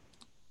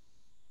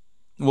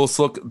we'll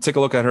take a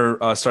look at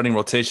her starting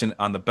rotation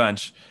on the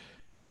bench.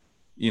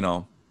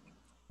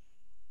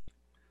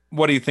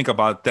 what do you think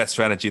about that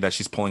strategy that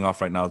she's pulling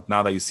off right now?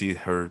 Now that you see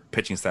her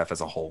pitching staff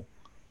as a whole,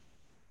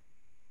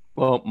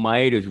 Well,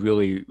 Maeda's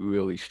really,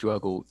 really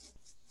struggled,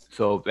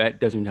 so that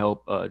doesn't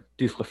help.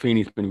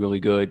 DeSclafani's been really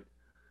good.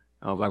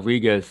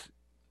 Rodriguez,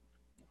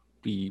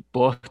 the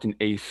Boston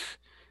ace,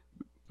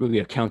 really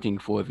accounting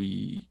for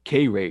the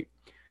K rate.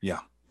 yeah,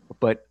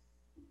 But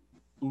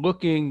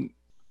looking,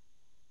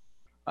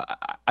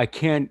 I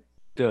can't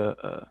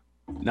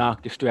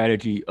knock the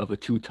strategy of a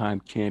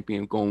two-time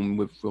champion going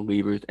with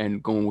relievers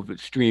and going with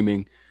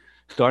streaming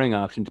starting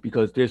options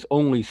because there's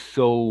only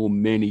so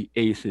many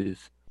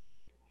aces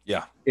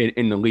yeah,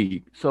 in the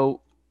league.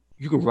 So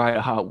you can ride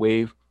a hot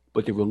wave,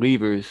 but the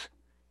relievers,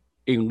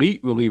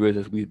 elite relievers,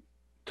 as we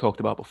talked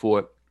about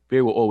before,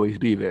 they will always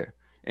be there.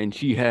 And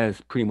she has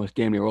pretty much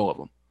damn near all of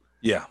them.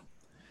 yeah.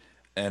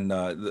 And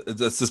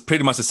this is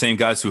pretty much the same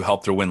guys who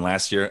helped her win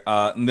last year.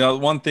 The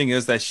one thing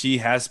is that she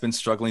has been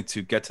struggling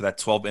to get to that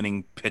 12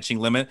 inning pitching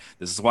limit.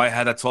 This is why I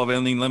had that 12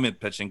 inning limit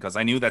pitching, because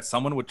I knew that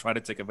someone would try to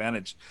take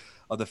advantage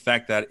of the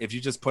fact that if you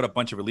just put a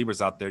bunch of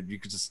relievers out there, you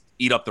could just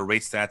eat up the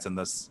rate stats and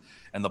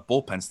the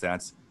bullpen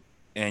stats,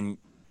 and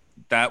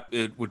that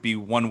it would be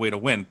one way to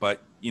win.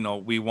 But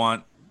we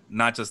want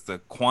not just the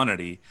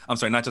quantity. I'm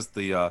sorry, not just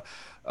the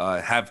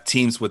have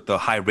teams with the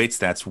high rate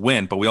stats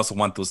win, but we also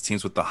want those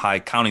teams with the high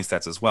counting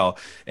stats as well.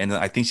 And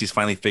I think she's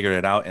finally figured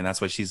it out, and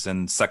that's why she's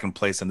in second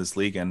place in this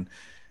league. And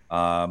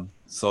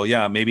so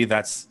yeah, maybe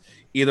that's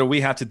either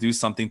we have to do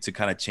something to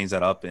kind of change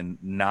that up and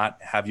not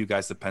have you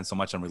guys depend so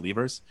much on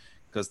relievers,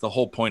 because the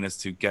whole point is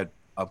to get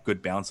a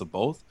good balance of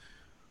both,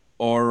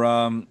 or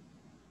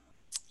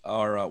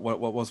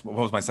what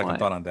was my second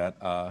thought on that?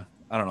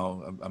 I don't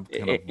know. I'm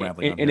kind of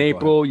rambling on in here.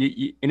 April.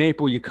 In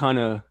April, you kind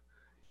of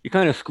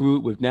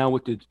screwed with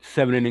the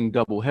 7 inning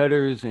double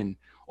headers and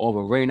all the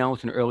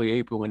rainouts in early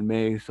April and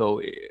May.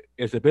 So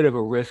it's a bit of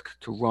a risk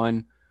to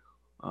run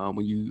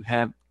when you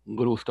have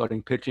little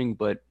starting pitching.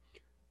 But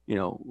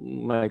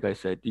like I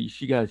said,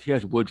 she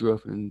has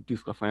Woodruff and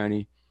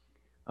DeSclafani.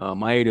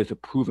 Maeda is a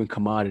proven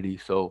commodity.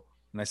 So.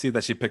 And I see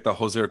that she picked up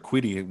Jose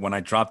Urquidy when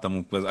I dropped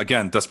them. With,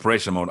 again,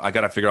 desperation mode. I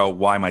got to figure out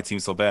why my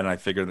team's so bad. And I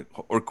figured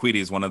Urquidy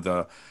is one of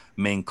the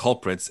main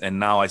culprits. And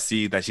now I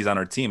see that she's on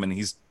her team and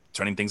he's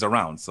turning things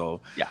around.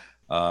 So yeah,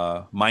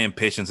 my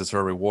impatience is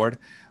her reward.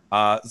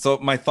 So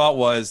my thought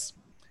was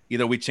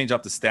either we change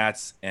up the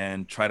stats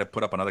and try to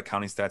put up another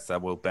counting stats that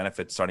will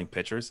benefit starting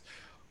pitchers,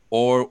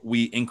 or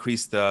we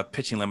increase the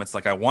pitching limits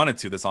like I wanted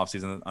to this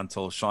offseason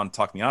until Sean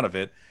talked me out of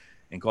it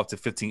and go up to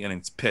 15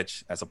 innings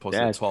pitch as opposed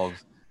to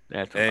 12.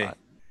 That's a lot.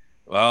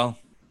 Well,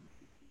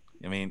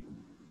 I mean,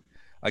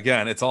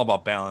 again, it's all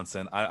about balance,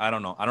 and I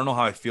don't know. I don't know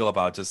how I feel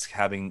about just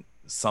having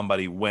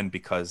somebody win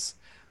because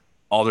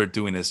all they're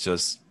doing is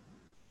just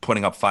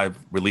putting up 5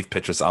 relief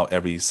pitchers out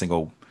every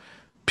single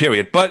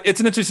period. But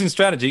it's an interesting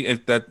strategy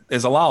that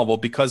is allowable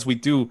because we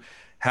do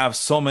have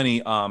so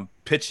many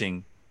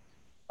pitching.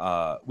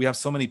 We have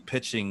so many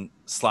pitching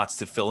slots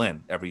to fill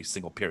in every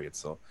single period.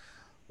 So,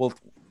 well,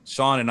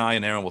 Sean and I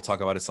and Aaron will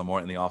talk about it some more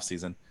in the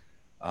offseason.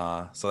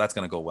 So that's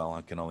going to go well.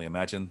 I can only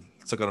imagine.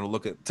 So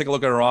take a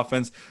look at our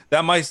offense.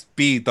 That might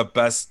be the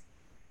best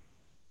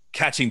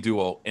catching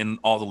duo in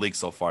all the leagues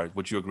so far.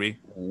 Would you agree?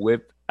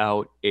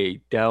 Without a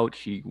doubt,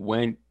 she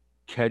went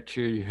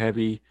catcher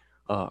heavy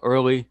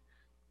early,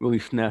 really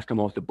snatched him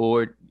off the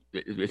board.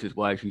 This is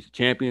why she's a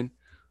champion.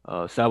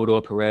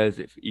 Salvador Perez,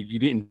 if you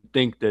didn't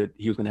think that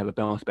he was going to have a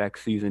bounce back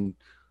season,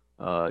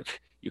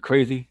 you're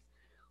crazy.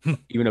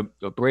 Even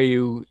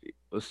Abreu,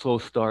 a slow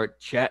start.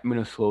 Chapman,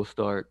 a slow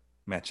start.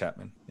 Matt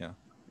Chapman,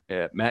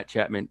 yeah. Matt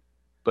Chapman.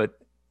 But,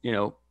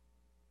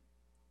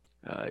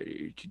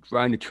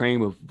 riding the train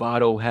with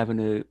Votto having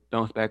a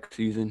bounce back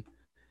season.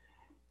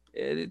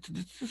 It's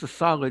just a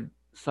solid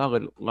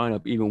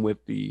lineup, even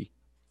with the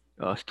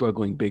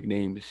struggling big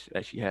names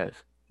that she has.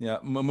 Yeah,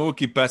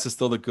 Mookie Betts is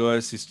still the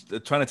good. He's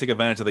trying to take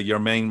advantage of the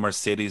Yermain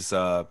Mercedes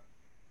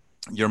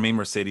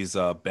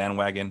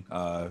bandwagon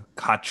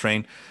hot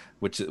train,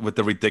 which with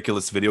the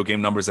ridiculous video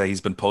game numbers that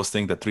he's been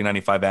posting, the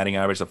 395 batting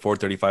average, the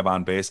 435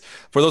 on base.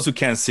 For those who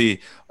can't see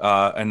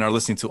and are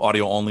listening to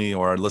audio only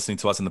or are listening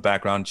to us in the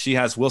background, she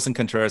has Wilson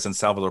Contreras and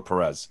Salvador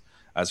Perez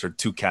as her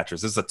 2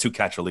 catchers. This is a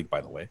 2-catcher league,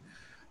 by the way.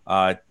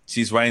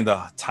 She's riding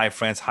the Ty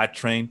France hot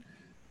train.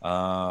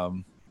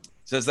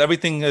 Just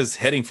everything is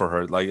hitting for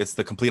her. Like it's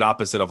the complete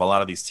opposite of a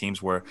lot of these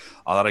teams where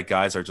a lot of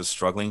guys are just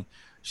struggling.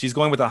 She's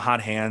going with the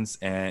hot hands,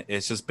 and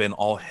it's just been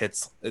all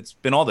hits. It's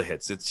been all the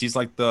hits. She's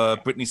like the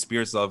Britney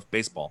Spears of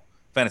baseball,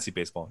 fantasy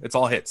baseball. It's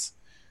all hits.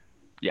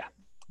 Yeah.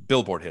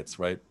 Billboard hits,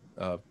 right?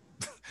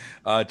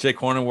 Jake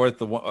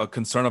Cronenworth, a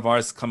concern of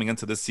ours coming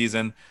into this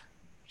season.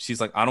 She's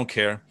like, I don't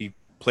care. He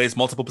plays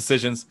multiple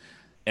positions,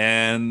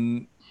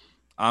 and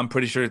I'm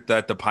pretty sure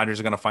that the Padres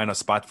are going to find a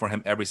spot for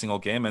him every single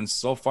game. And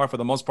so far, for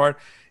the most part,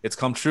 it's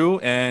come true,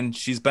 and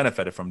she's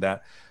benefited from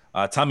that.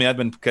 Tommy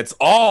Edman gets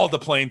all the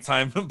playing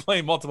time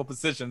playing multiple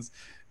positions,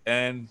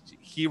 and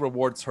he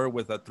rewards her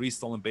with a 3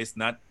 stolen base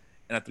net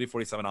and a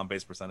 347 on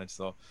base percentage.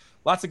 So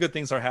lots of good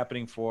things are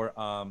happening for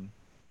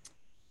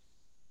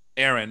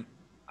Aaron.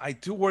 I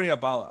do worry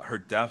about her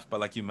depth,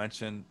 but like you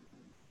mentioned,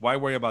 why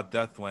worry about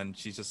depth when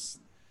she's just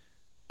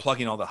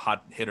plugging all the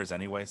hot hitters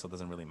anyway? So it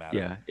doesn't really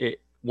matter. Yeah,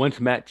 once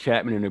Matt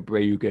Chapman and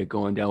Abreu get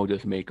going, that will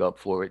just make up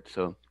for it.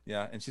 So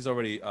Yeah, and she's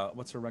already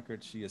what's her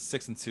record? She is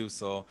 6-2.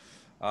 So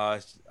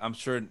I'm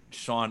sure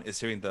Sean is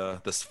hearing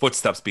the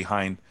footsteps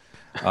behind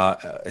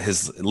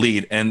his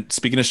lead. And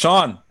speaking of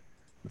Sean,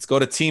 let's go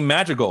to Team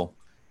Madrigal.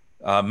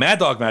 Mad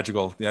Dog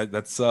Madrigal. Yeah,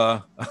 that's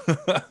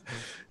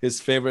his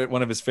favorite,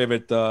 one of his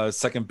favorite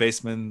second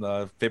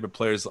baseman, favorite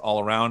players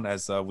all around,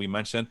 as we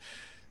mentioned.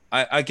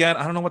 I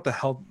don't know what the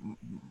hell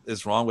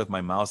is wrong with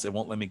my mouse. It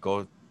won't let me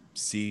go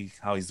see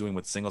how he's doing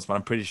with singles, but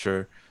I'm pretty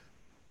sure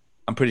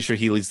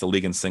he leads the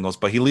league in singles,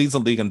 but he leads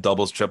the league in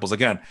doubles, triples.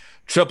 Again,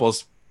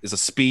 triples is a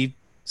speed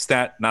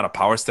stat, not a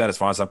power stat, as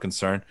far as I'm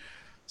concerned.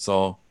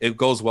 So it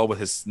goes well with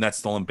his net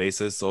stolen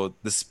bases. So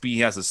he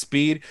has the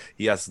speed,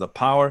 he has the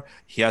power,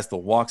 he has the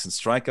walks and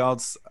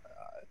strikeouts.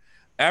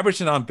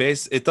 Averaging on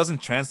base, it doesn't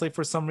translate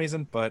for some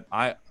reason, but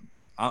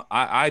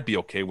I'd be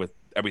okay with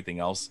everything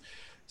else.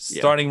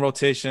 Starting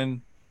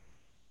rotation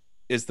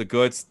is the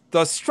goods.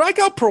 The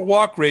strikeout per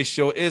walk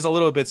ratio is a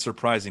little bit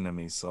surprising to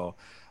me. So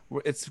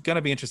it's going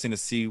to be interesting to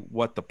see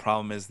what the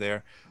problem is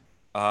there.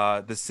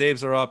 The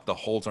saves are up, the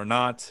holds are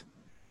not.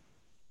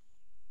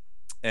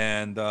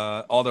 And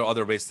all their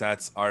other race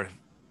stats are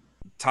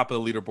top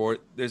of the leaderboard.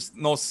 There's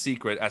no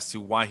secret as to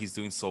why he's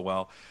doing so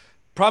well.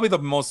 Probably the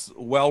most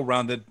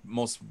well-rounded,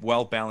 most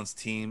well-balanced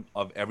team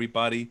of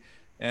everybody.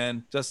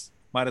 And just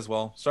might as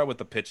well start with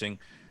the pitching.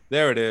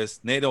 There it is.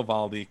 Nate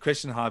Eovaldi,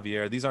 Christian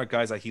Javier. These are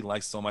guys that he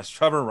likes so much.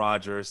 Trevor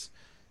Rogers.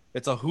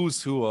 It's a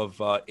who's who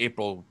of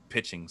April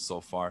pitching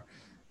so far.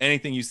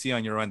 Anything you see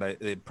on your end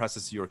that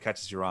impresses you or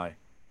catches your eye?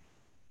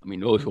 I mean,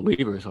 those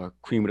relievers are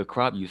cream of the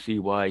crop. You see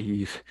why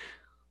he's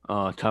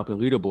top of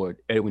the leaderboard.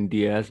 Edwin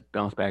Diaz,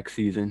 bounce back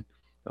season.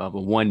 The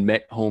one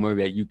Met homer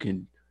that you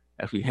can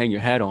actually hang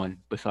your hat on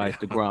besides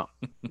the DeGrom.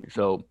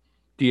 So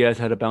Diaz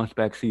had a bounce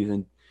back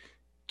season.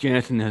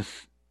 Jansen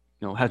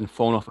hasn't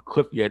fallen off a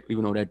cliff yet,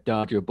 even though that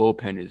Dodger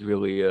bullpen is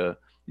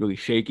really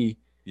shaky.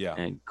 Yeah.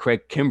 And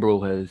Craig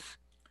Kimbrell has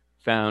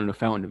found a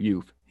fountain of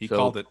youth. He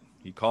called it.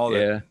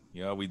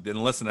 Yeah, we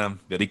didn't listen to him,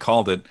 but he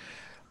called it.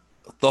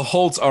 The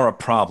holds are a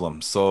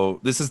problem. So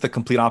this is the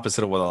complete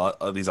opposite of what a lot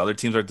of these other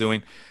teams are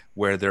doing,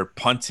 where they're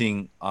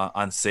punting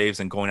on saves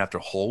and going after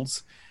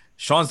holds.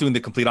 Sean's doing the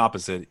complete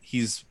opposite.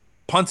 He's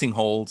punting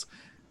holds,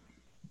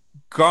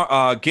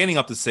 gaining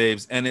up the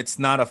saves, and it's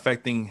not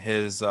affecting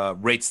his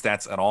rate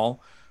stats at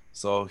all.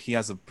 So he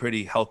has a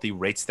pretty healthy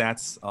rate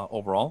stats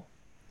overall.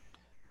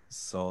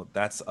 So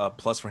that's a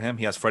plus for him.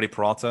 He has Freddie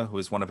Peralta, who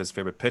is one of his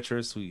favorite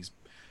pitchers, who he's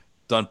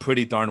done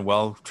pretty darn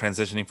well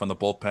transitioning from the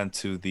bullpen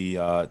to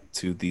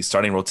the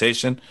starting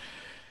rotation.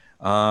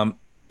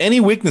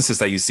 Any weaknesses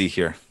that you see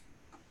here?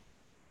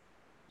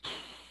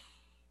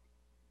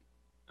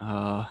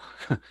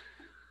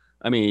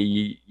 I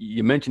mean,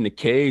 you mentioned the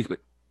K's, but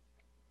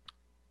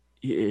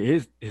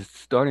his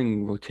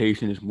starting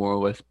rotation is more or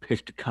less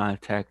pitch to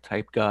contact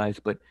type guys,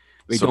 but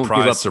they don't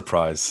give up.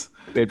 Surprise!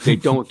 They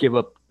don't give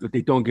up.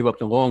 They don't give up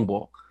the long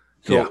ball.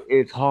 So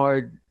it's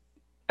hard.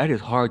 That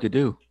is hard to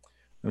do.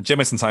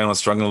 Jameson Taillon is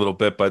struggling a little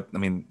bit, but I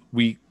mean,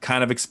 we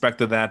kind of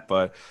expected that,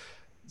 but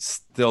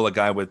still a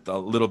guy with a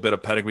little bit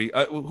of pedigree.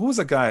 Who's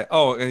a guy?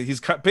 Oh,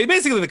 he's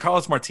basically the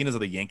Carlos Martinez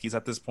of the Yankees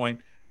at this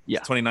point. Yeah.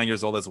 He's 29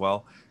 years old as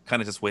well.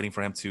 Kind of just waiting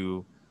for him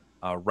to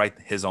right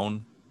his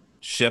own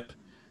ship.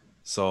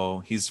 So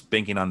he's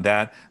banking on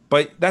that.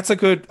 But that's a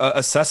good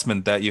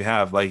assessment that you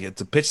have. Like,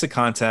 to pitch to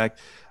contact,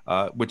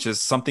 which is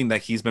something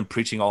that he's been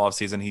preaching all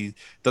offseason. He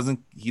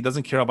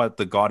doesn't care about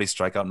the gaudy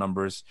strikeout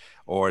numbers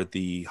or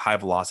the high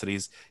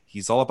velocities.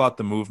 He's all about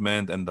the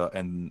movement and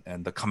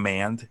the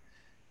command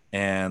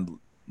and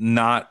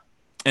not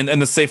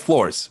and the safe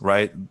floors,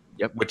 right?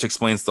 Yep. Which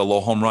explains the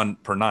low home run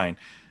per 9.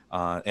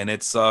 And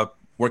it's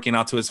working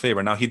out to his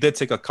favor. Now, he did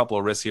take a couple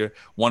of risks here,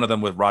 one of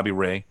them with Robbie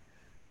Ray.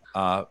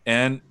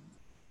 And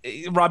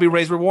Robbie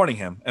Ray's rewarding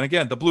him. And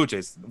again, the Blue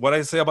Jays, what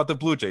I say about the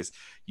Blue Jays,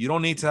 you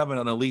don't need to have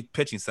an elite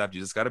pitching staff. You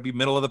just got to be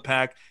middle of the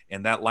pack,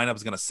 and that lineup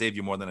is going to save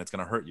you more than it's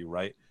going to hurt you,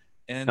 right?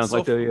 And sounds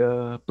like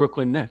the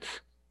Brooklyn Nets.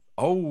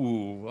 Oh,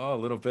 a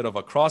little bit of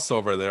a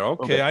crossover there.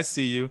 Okay. I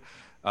see you.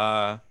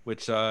 What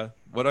do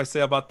I say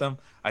about them?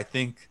 I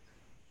think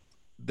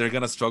they're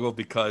going to struggle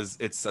because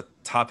it's a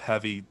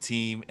top-heavy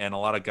team, and a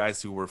lot of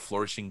guys who were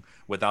flourishing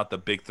without the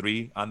big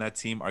three on that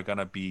team are going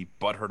to be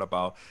butthurt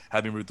about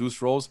having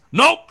reduced roles.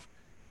 Nope!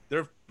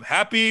 They're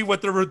happy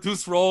with their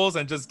reduced roles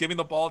and just giving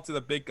the ball to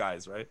the big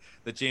guys, right?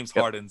 The James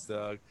Hardens,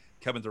 the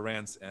Kevin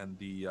Durant's, and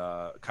the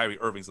Kyrie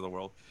Irvings of the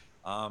world.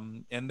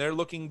 And they're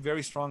looking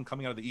very strong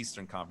coming out of the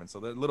Eastern Conference. So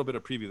there's a little bit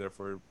of preview there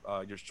for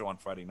your show on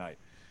Friday night.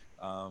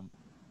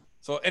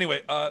 So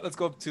anyway, let's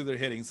go to their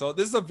hitting. So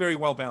this is a very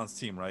well-balanced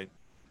team, right?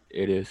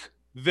 It is.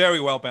 Very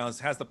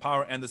well-balanced. Has the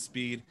power and the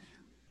speed.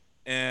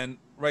 And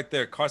right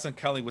there, Carson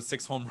Kelly with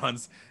 6 home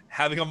runs,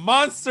 having a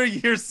monster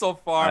year so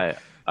far.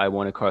 I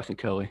wanted Carson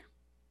Kelly.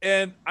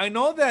 And I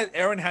know that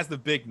Aaron has the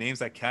big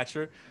names at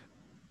catcher.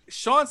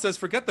 Sean says,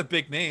 forget the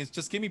big names.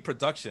 Just give me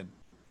production.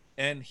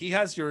 And he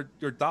has your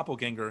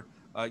doppelganger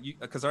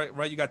Because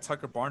right, you got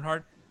Tucker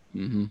Barnhart.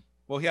 Mm-hmm.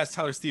 Well, he has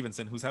Tyler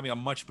Stevenson, who's having a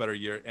much better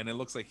year, and it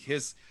looks like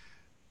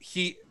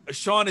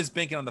Sean is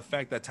banking on the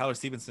fact that Tyler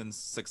Stevenson's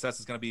success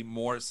is going to be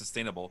more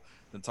sustainable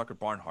than Tucker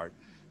Barnhart.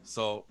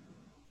 So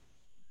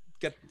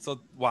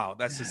wow,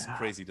 that's just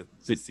crazy to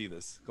see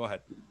this. Go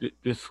ahead.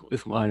 This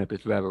lineup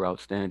is rather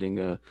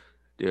outstanding.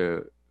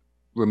 The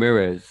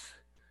Ramirez,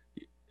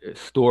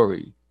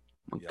 Story,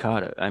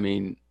 Moncada. I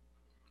mean,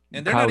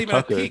 and they're not even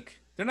at peak.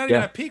 They're not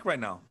even at peak right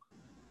now.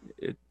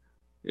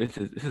 This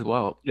is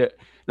wild. Yeah.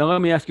 Now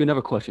let me ask you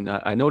another question.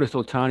 I noticed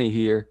Ohtani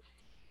here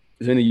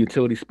is in a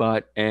utility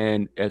spot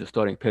and as a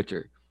starting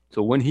pitcher.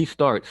 So when he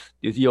starts,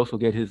 does he also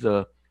get his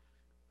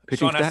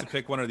pitching Sean has stats? to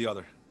pick one or the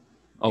other.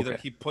 Either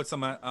he puts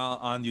him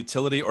on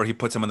utility or he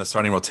puts him in the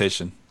starting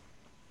rotation.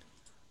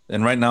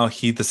 And right now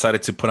he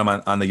decided to put him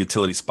on the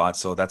utility spot,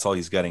 so that's all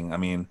he's getting. I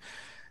mean,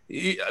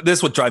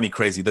 this would drive me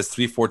crazy. This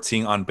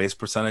 314 on base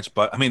percentage,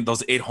 but I mean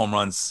those 8 home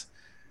runs.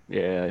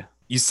 Yeah.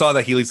 You saw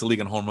that he leads the league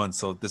in home runs,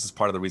 so this is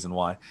part of the reason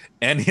why.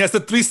 And he has the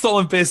 3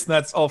 stolen base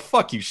nets. Oh,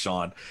 fuck you,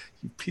 Sean.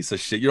 You piece of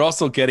shit. You're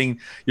getting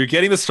the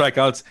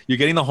strikeouts, you're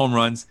getting the home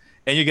runs,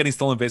 and you're getting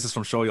stolen bases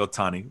from Shohei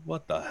Ohtani.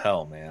 What the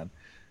hell, man?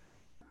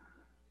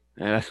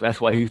 And that's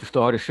why he's the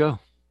star of the show.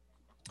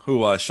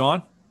 Who,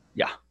 Sean?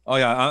 Yeah. Oh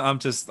yeah, I'm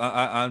just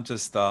on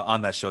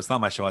that show. It's not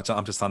my show.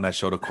 I'm just on that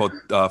show to quote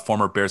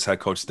former Bears head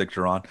coach Dick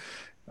Duran.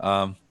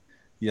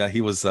 Yeah,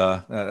 he was.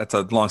 That's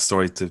a long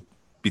story to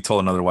be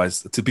told at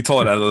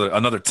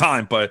another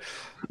time. But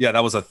yeah,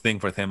 that was a thing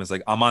for him. It's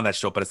like I'm on that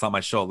show, but it's not my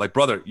show. Like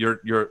brother,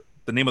 you're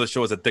the name of the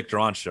show is a Dick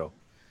Duran show.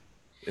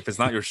 If it's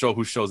not your show,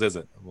 whose shows is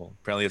it? Well,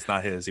 apparently it's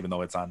not his, even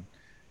though it's on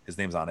his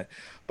name's on it.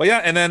 But yeah,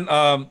 and then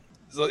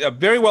so yeah,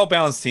 very well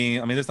balanced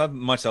team. I mean, there's not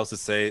much else to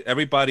say.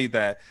 Everybody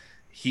that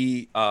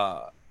he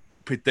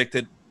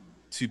predicted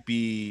to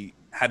be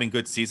having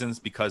good seasons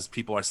because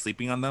people are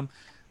sleeping on them.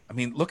 I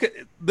mean, look at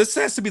this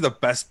has to be the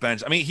best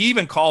bench. I mean, he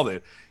even called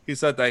it. He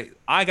said that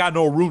I got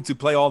no room to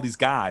play all these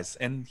guys,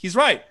 and he's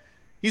right.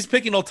 He's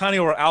picking Ohtani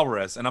over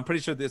Alvarez, and I'm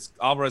pretty sure this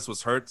Alvarez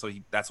was hurt, so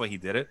that's why he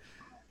did it.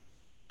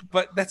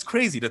 But that's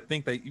crazy to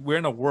think that we're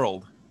in a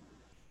world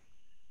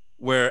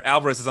where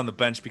Alvarez is on the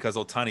bench because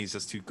Ohtani is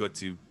just too good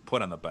to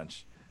put on the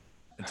bench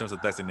in terms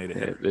of designated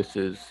hitter. This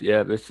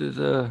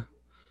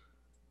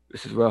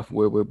is rough.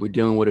 We're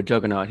dealing with a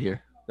juggernaut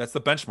here. That's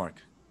the benchmark.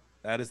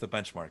 That is the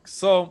benchmark.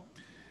 So,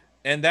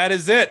 and that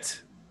is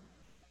it.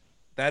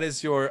 That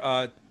is your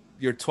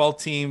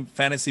 12-team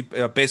fantasy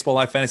baseball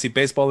live fantasy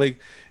baseball league,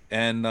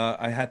 and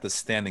I had the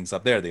standings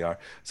up. There they are.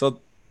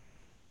 So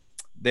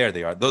there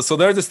they are. So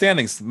there's the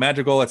standings.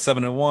 Madrigal at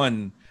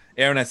 7-1,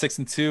 Aaron at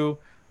 6-2.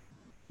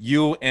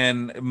 You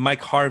and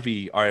Mike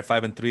Harvey are at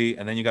 5-3,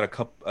 and then you got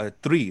a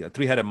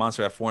three-headed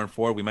monster at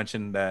 4-4. We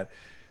mentioned that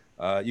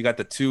you got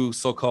the 2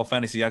 so-called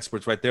fantasy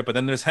experts right there, but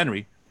then there's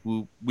Henry,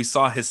 who we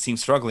saw his team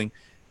struggling,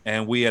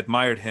 and we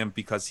admired him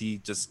because he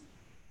just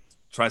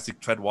tries to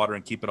tread water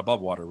and keep it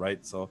above water,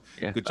 right? So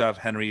good job,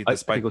 Henry. I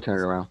think he'll turn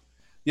it around.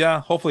 Yeah,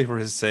 hopefully for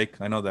his sake.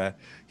 I know that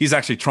he's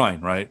actually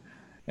trying, right?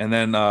 And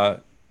then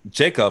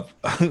Jacob,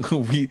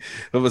 who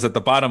was at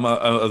the bottom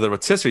of the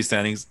rotisserie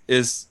standings,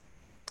 is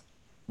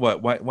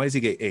what? Why does he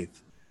get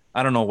 8th?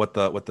 I don't know what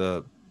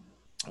the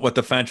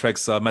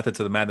Fantrax method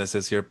to the madness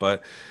is here,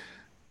 but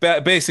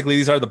basically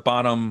these are the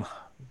bottom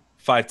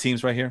 5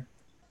 teams right here.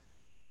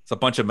 It's a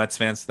bunch of Mets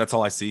fans. That's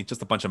all I see.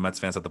 Just a bunch of Mets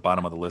fans at the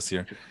bottom of the list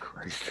here.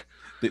 Christ.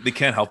 They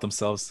can't help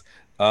themselves.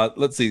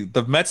 Let's see.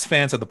 The Mets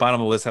fans at the bottom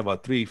of the list have a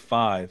 3,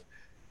 5,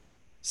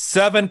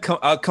 7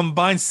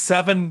 combined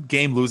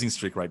 7-game losing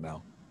streak right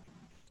now.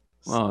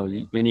 Well,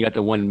 then you got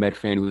the one Met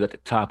fan who's at the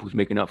top who's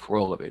making up for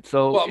all of it.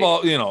 So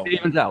well, you know, it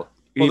evens out.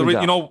 You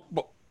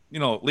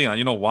know, Leon,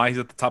 you know why he's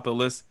at the top of the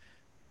list?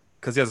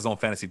 Because he has his own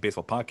fantasy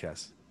baseball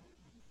podcast.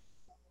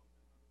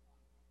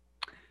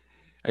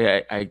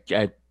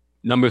 I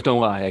numbers don't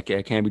lie. I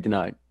can't be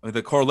denied. I mean,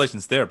 the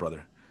correlation's there,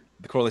 brother.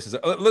 The correlation's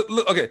there.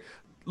 Okay,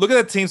 look at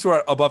the teams who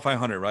are above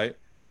 500, right?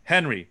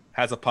 Henry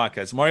has a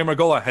podcast. Mario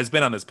Margola has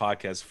been on this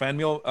podcast.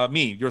 Fanmeal,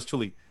 me, yours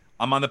truly,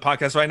 I'm on the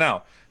podcast right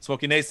now.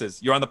 Smoking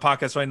Aces, you're on the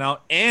podcast right now,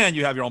 and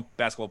you have your own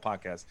basketball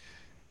podcast.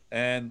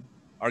 And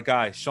our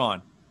guy,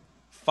 Sean,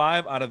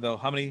 5 out of the,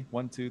 how many?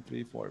 1, 2,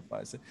 3, 4,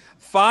 5, 6.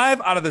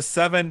 5 out of the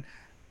 7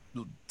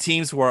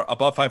 teams who are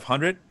above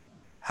 500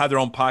 have their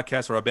own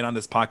podcast or have been on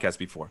this podcast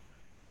before.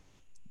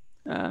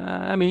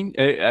 I mean,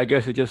 I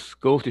guess it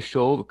just goes to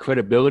show the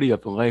credibility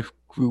of the Life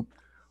Group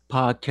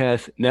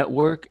Podcast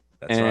Network.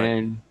 That's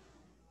right.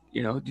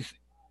 You know, just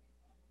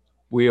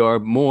we are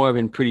more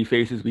than pretty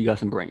faces. We got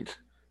some brains.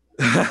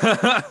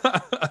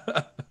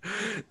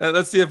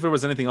 Let's see if there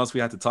was anything else we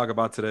had to talk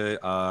about today.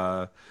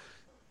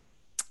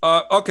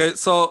 Okay,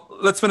 so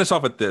let's finish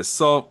off with this.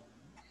 So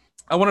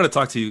I wanted to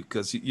talk to you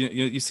because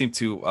you seem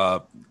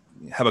to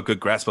have a good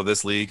grasp of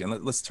this league,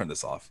 and let's turn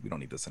this off. We don't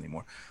need this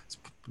anymore.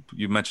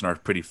 You mentioned our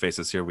pretty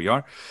faces. Here we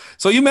are.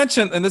 So you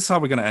mentioned, and this is how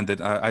we're going to end it.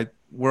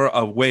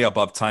 We're way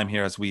above time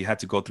here as we had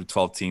to go through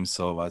 12 teams.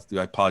 So I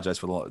apologize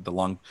for the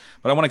long,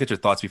 but I want to get your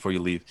thoughts before you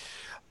leave.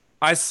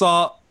 I'm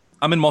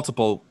in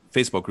multiple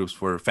Facebook groups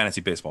for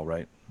fantasy baseball,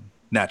 right?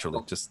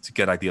 naturally, just to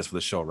get ideas for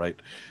the show, right?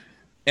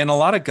 And a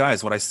lot of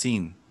guys, what I've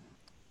seen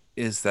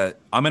is that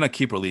I'm in a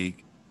keeper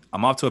league.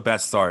 I'm off to a bad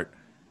start.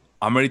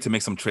 I'm ready to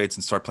make some trades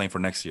and start playing for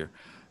next year.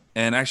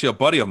 And actually, a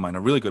buddy of mine,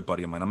 a really good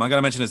buddy of mine, I'm not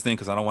gonna mention his name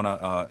because I don't want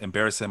to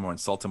embarrass him or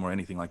insult him or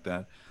anything like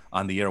that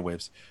on the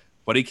airwaves.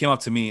 But he came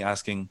up to me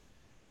asking,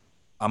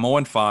 "I'm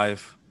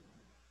 0-5.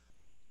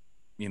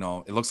 You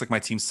know, it looks like my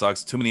team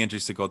sucks. Too many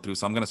injuries to go through.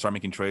 So I'm gonna start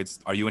making trades.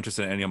 Are you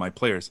interested in any of my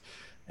players?"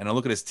 And I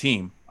look at his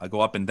team. I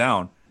go up and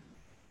down,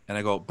 and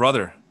I go,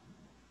 "Brother,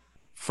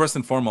 first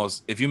and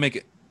foremost, if you make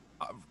it,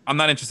 I'm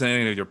not interested in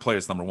any of your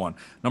players. Number one.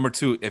 Number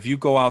two, if you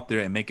go out there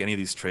and make any of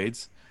these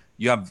trades,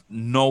 you have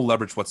no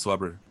leverage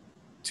whatsoever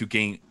to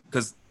gain."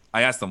 Because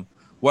I asked them,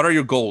 "What are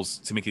your goals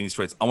to making these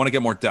trades?" "I want to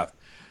get more depth."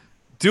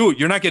 "Dude,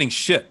 you're not getting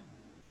shit.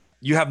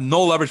 You have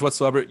no leverage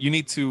whatsoever. You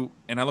need to."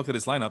 And I looked at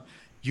his lineup.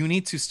 You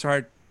need to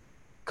start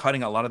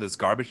cutting a lot of these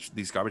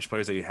garbage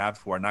players that you have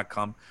who are not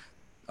come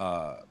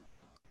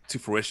to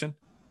fruition,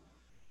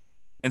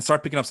 and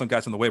start picking up some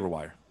guys from the waiver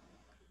wire.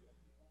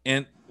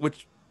 And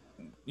which,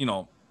 you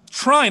know,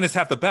 trying is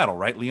half the battle,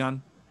 right,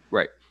 Leon?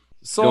 Right.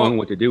 So knowing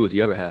what to do with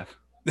the other half.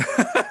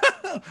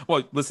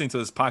 Well, listening to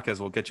this podcast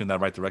will get you in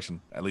that right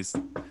direction. At least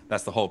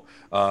that's the hope.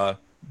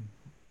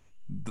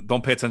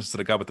 Don't pay attention to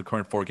the guy with the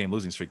current 4-game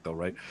losing streak, though,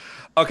 right?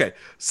 Okay,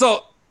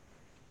 so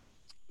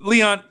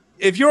Leon,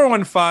 if you're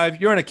 1-5,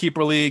 you're in a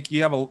keeper league.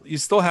 You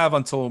still have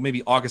until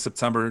maybe August,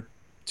 September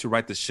to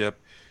right the ship.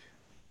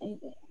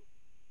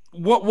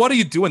 What do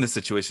you do in this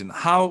situation?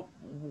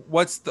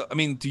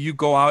 Do you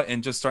go out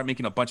and just start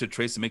making a bunch of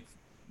trades to make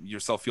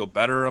yourself feel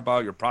better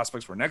about your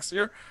prospects for next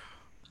year?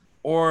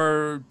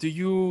 Or do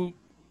you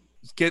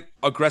get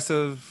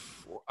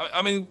aggressive?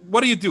 I mean,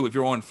 what do you do if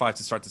you're 0-5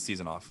 to start the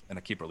season off in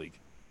a keeper league?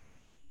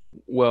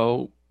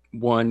 Well,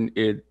 one,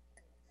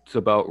 it's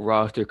about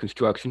roster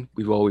construction.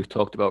 We've always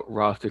talked about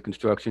roster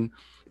construction.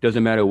 It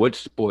doesn't matter what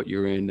sport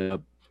you're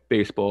in,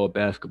 baseball,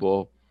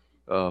 basketball,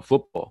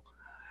 football.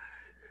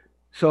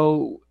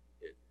 So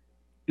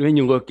when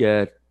you look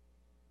at,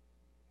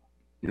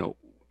 then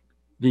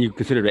you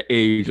consider the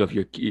age of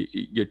your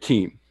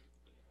team.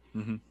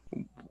 Mm-hmm.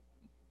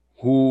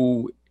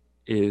 Who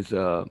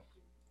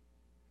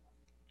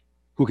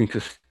can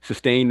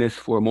sustain this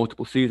for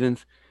multiple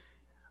seasons?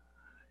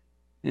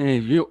 And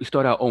if you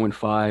start out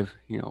 0-5,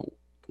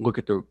 look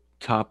at the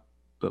top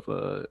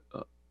of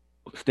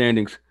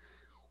standings,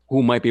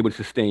 who might be able to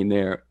sustain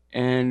there.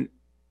 And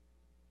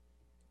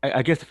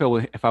I guess if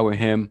I were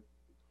him,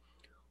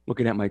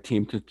 looking at my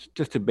team to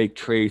make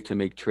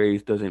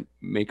trades doesn't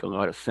make a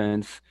lot of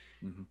sense.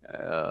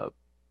 Mm-hmm.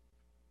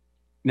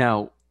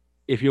 Now,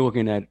 if you're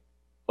looking at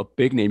a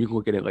big name, you can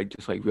look at it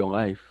just like real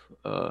life.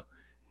 You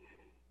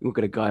look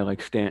at a guy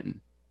like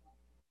Stanton.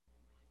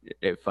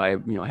 If I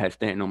had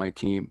Stanton on my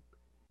team,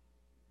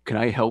 can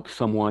I help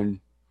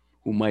someone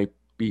who might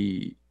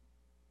be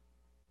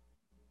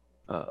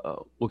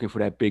looking for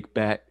that big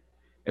bat?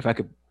 If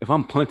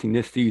I'm punting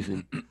this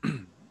season,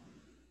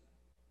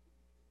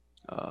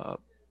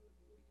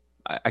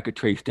 I could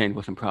trade Stanton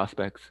for some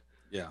prospects.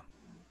 Yeah,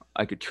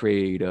 I could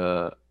trade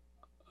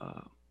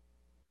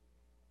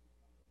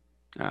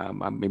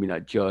maybe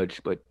not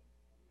Judge, but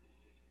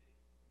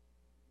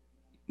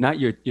not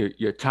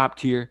your top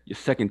tier, your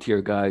second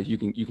tier guys. You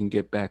can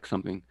get back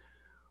something,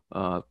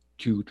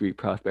 2-3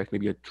 prospects,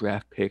 maybe a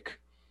draft pick.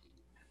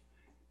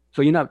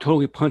 So you're not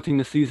totally punting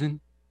the season,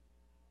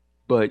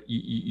 but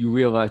you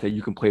realize that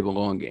you can play the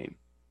long game.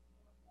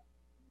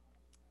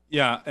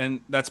 Yeah,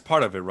 and that's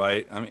part of it,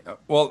 right? I mean,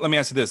 well, let me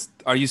ask you this: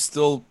 are you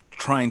still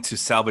trying to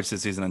salvage the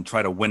season and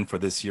try to win for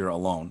this year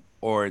alone,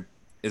 or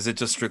is it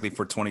just strictly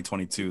for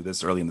 2022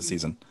 this early in the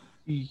season?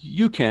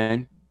 You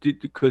can,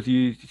 because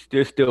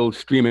there's still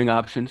streaming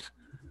options.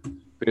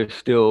 There's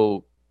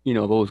still,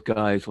 those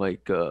guys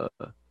like,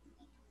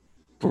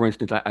 for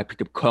instance, I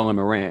picked up Colin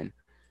Moran.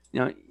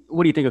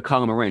 What do you think of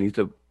Colin Moran?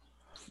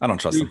 I don't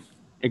trust him.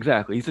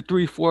 Exactly. He's a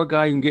 3-4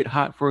 guy. You can get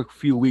hot for a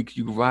few weeks.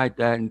 You can ride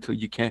that until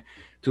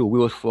the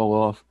wheels fall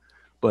off.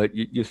 But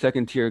your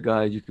second tier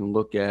guys, you can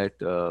look at,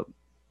 the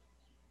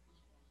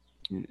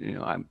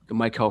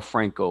Maikel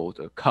Francos,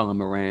 the Colin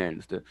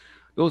Morans,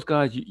 those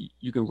guys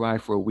you can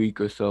ride for a week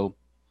or so,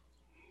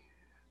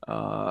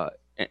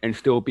 and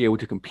still be able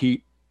to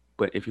compete.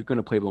 But if you're going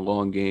to play the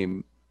long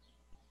game,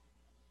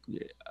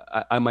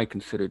 I might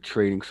consider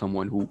trading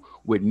someone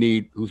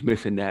who's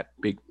missing that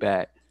big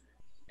bat,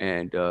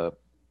 and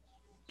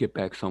get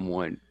back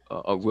someone,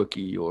 a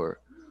rookie or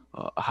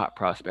a hot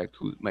prospect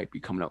who might be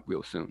coming up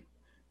real soon.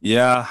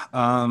 Yeah,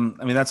 I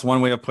mean that's one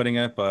way of putting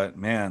it, but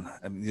man,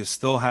 you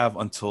still have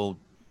until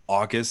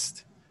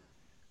August,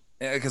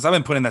 because I've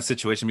been put in that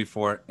situation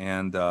before,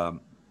 and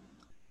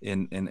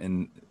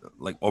in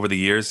like over the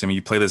years, I mean,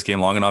 you play this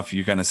game long enough,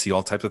 you're gonna see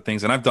all types of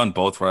things, and I've done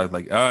both. Where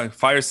I've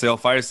fire sale,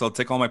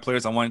 take all my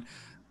players. I want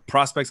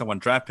prospects, I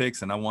want draft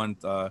picks, and I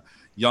want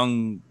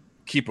young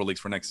keeper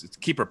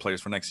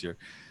players for next year.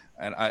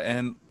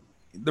 And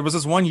there was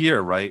this one year,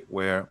 right,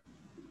 where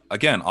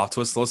again off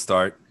to a slow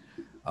start.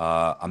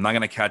 I'm not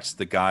gonna catch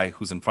the guy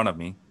who's in front of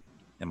me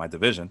in my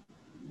division.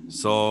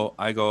 So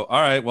I go,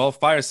 all right, well,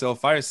 fire sale,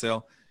 fire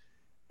sale.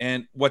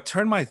 And what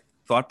turned my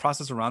thought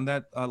process around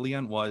that,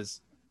 Leon,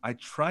 was I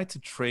tried to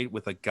trade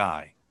with a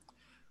guy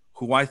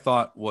who I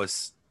thought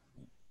was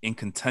in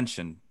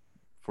contention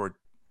for,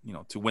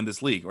 to win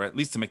this league or at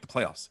least to make the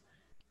playoffs.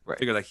 I Right.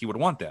 figured that he would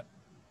want that.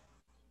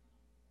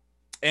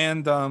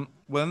 And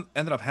what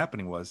ended up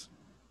happening was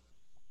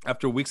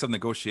after weeks of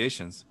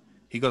negotiations,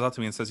 he goes out to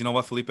me and says, you know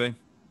what, Felipe?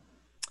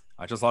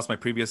 I just lost my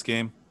previous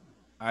game.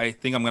 I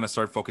think I'm going to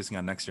start focusing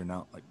on next year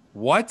now. Like,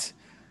 what?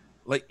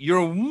 Like,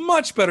 you're in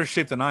much better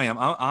shape than I am.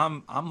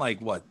 I'm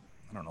like, what?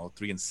 I don't know,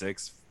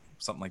 3-6,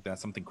 something like that,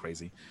 something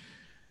crazy.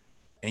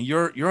 And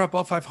you're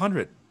above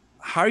 500.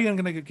 How are you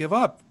going to give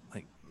up?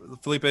 Like,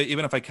 Felipe,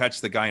 even if I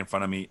catch the guy in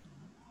front of me,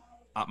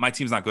 my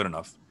team's not good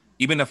enough.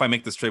 Even if I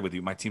make this trade with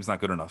you, my team's not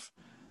good enough.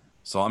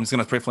 So I'm just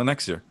going to pray for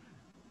next year.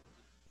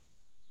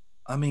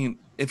 I mean,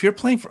 if you're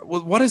playing for,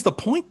 well, what is the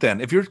point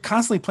then? If you're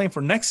constantly playing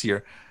for next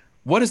year,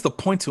 what is the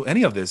point to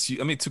any of this?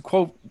 I mean, to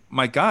quote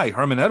my guy,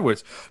 Herman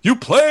Edwards, you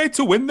play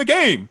to win the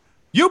game.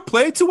 You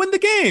play to win the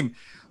game.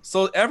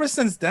 So ever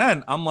since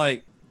then, I'm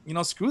like,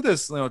 screw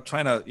this,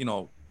 trying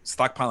to,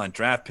 stockpile on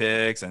draft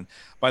picks. And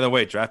by the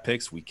way, draft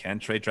picks, we can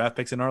trade draft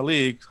picks in our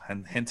league.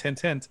 And hint, hint,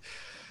 hint.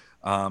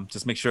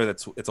 Just make sure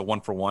that it's a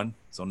 1-for-1.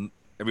 So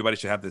everybody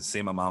should have the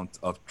same amount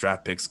of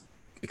draft picks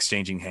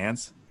exchanging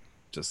hands.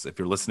 Just if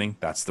you're listening,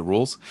 that's the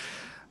rules.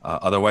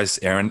 Otherwise,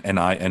 Aaron and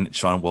I and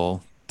Sean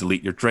will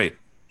delete your trade.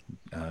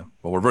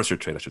 Well, reverse your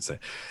trade, I should say.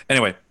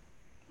 Anyway,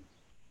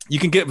 you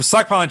can get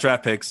stockpiling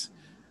draft picks,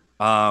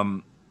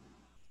 and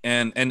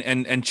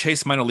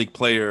chase minor league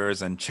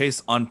players and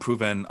chase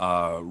unproven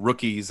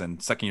rookies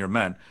and second year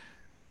men.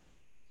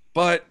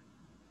 But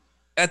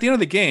at the end of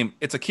the game,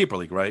 it's a keeper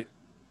league, right?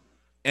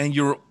 And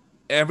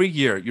every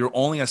year you're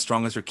only as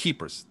strong as your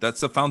keepers.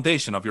 That's the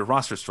foundation of your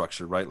roster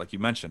structure, right? Like you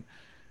mentioned.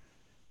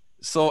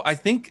 So I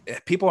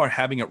think people are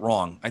having it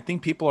wrong. I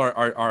think people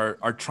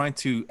are trying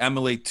to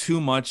emulate too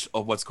much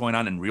of what's going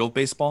on in real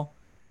baseball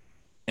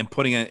and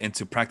putting it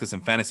into practice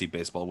in fantasy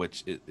baseball,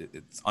 which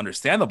it's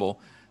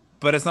understandable,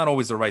 but it's not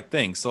always the right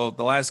thing. So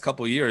the last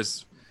couple of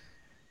years,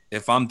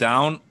 if I'm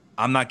down,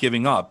 I'm not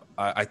giving up.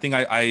 I think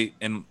I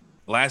in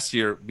last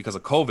year because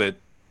of COVID,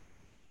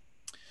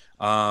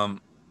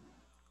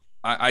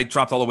 I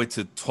dropped all the way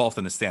to 12th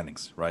in the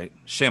standings, right?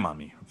 Shame on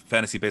me,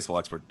 fantasy baseball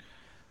expert.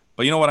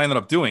 But you know what I ended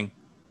up doing?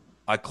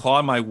 I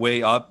clawed my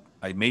way up.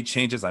 I made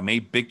changes. I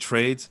made big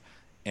trades,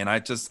 and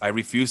I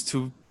refuse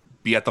to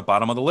be at the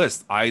bottom of the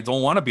list. I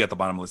don't want to be at the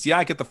bottom of the list. Yeah,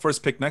 I get the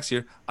first pick next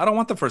year. I don't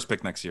want the first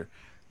pick next year,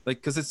 like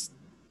because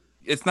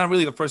it's not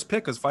really the first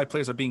pick because 5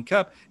 players are being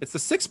kept. It's the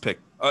sixth pick,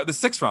 the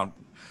sixth round.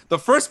 The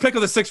first pick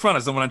of the sixth round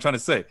is what I'm trying to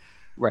say.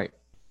 Right.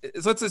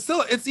 So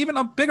it's even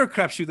a bigger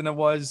crapshoot than it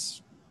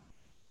was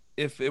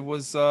if it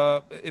was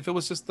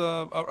just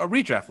a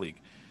redraft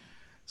league.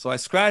 So I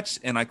scratched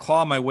and I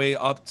claw my way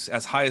up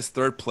as high as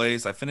third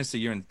place. I finished the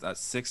year in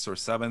 6th or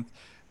 7th,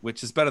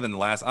 which is better than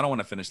last. I don't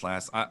want to finish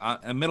last.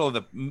 I'm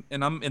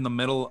in the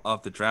middle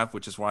of the draft,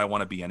 which is where I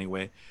want to be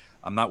anyway.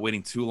 I'm not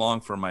waiting too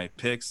long for my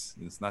picks.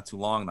 It's not too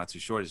long, not too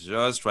short. It's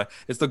just right.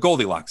 It's the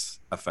Goldilocks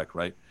effect,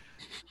 right?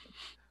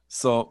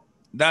 So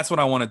that's what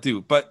I want to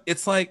do. But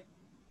it's like,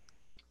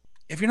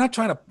 if you're not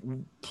trying to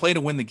play to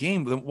win the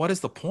game, then what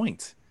is the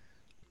point?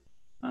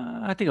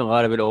 I think a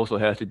lot of it also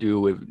has to do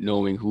with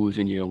knowing who's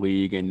in your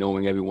league and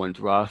knowing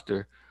everyone's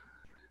roster.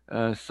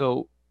 And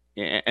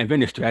then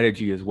the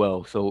strategy as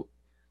well. So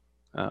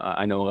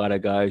I know a lot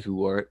of guys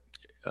who are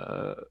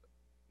uh,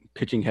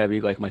 pitching heavy,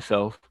 like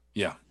myself,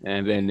 Yeah.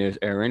 and then there's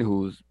Aaron,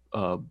 who's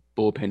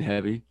bullpen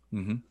heavy,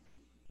 Mm-hmm.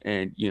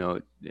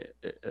 and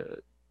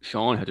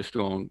Sean has a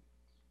strong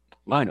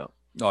lineup.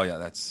 Oh yeah,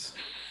 that's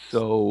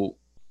So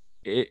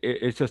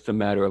it's just a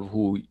matter of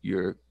who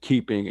you're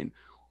keeping and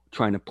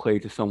trying to play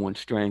to someone's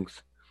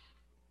strengths.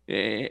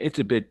 It's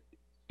a bit,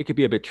 it could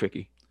be a bit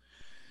tricky.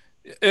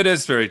 it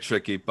is very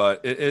tricky,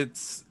 but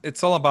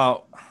it's all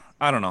about,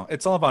 I don't know.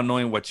 It's all about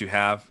knowing what you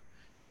have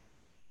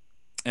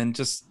and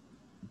just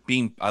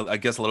being, I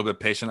guess, a little bit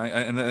patient.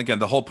 And then again,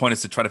 the whole point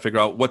is to try to figure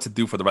out what to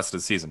do for the rest of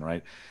the season,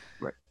 right?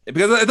 Right.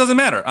 Because it doesn't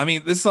matter. I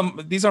mean, these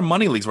are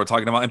money leagues we're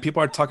talking about, and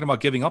people are talking about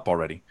giving up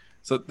already.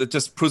 So that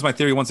just proves my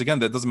theory once again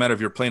that it doesn't matter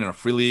if you're playing in a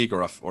free league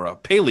or a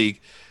pay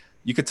league.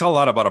 You could tell a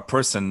lot about a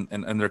person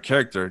and their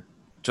character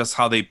just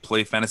how they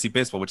play fantasy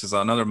baseball, which is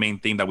another main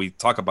theme that we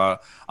talk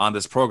about on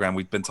this program.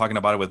 We've been talking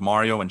about it with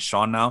Mario and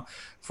Sean now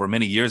for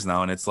many years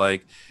now, and it's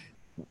like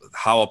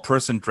how a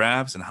person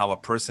drafts and how a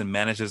person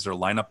manages their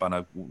lineup on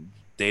a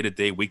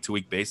day-to-day,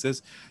 week-to-week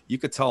basis. You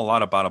could tell a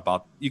lot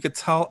about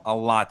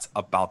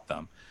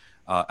them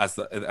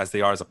as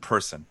they are as a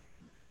person.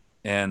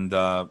 And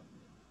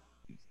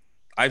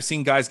I've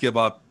seen guys give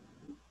up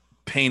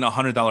paying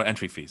 $100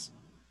 entry fees.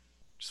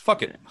 Just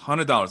fuck it,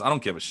 $100. I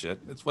don't give a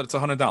shit. It's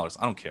 $100.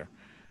 I don't care.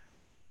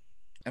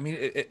 I mean,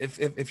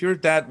 if you're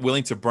that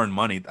willing to burn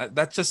money,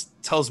 that just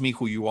tells me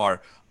who you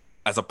are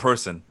as a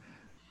person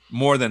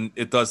more than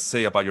it does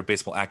say about your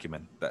baseball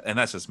acumen. And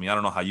that's just me. I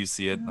don't know how you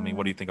see it. I mean,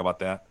 what do you think about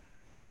that?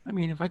 I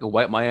mean, if I could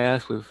wipe my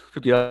ass with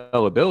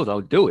 $50 bills,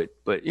 I'll do it.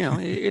 But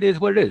it is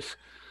what it is.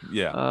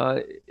 Yeah.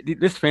 Uh,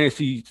 this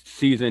fantasy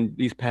season,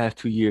 these past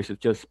 2 years have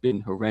just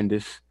been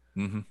horrendous.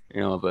 Hmm.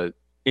 But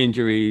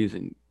injuries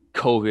and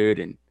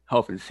COVID and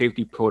health and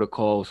safety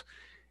protocols,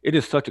 it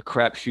is such a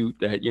crapshoot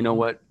that you know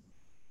what,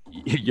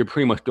 you're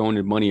pretty much throwing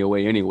your money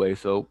away anyway.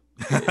 So,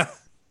 what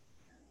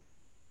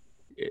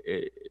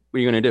are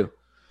you gonna do?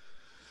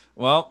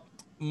 Well,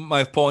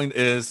 my point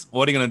is,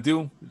 what are you gonna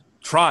do?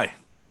 Try,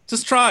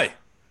 just try.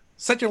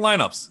 Set your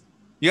lineups.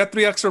 You got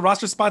 3 extra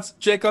roster spots.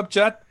 Jacob,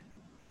 Jet,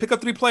 pick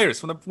up 3 players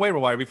from the waiver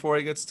wire before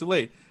it gets too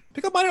late.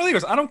 Pick up minor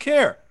leaguers. I don't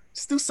care.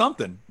 Just do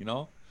something.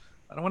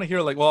 I don't want to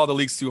hear like, well, the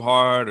league's too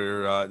hard,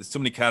 or there's too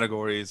many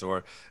categories,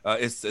 or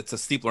it's a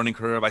steep learning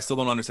curve. I still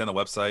don't understand the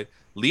website.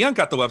 Leon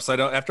got the website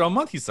after a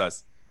month, he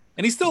says,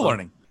 and he's still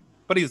learning,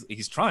 but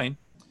he's trying,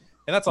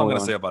 and that's all I'm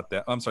gonna say about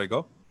that. I'm sorry,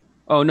 go.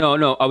 Oh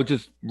no, I was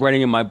just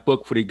writing in my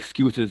book for the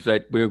excuses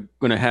that we're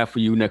gonna have for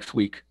you next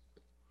week.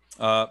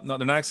 No,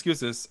 they're not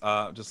excuses.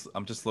 I'm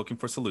just looking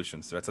for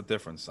solutions. That's a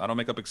difference. I don't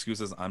make up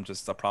excuses. I'm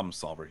just a problem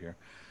solver here.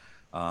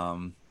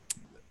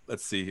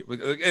 Let's see.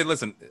 Hey,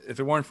 listen, if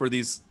it weren't for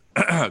these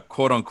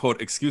quote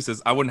unquote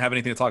excuses, I wouldn't have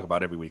anything to talk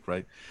about every week,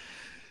 right?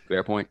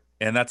 Fair point.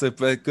 And that's a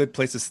good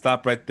place to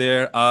stop right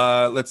there.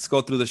 Let's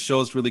go through the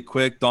shows really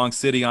quick. Dong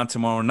City on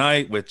tomorrow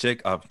night with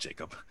Jacob,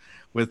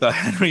 with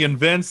Henry and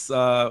Vince.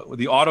 With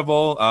the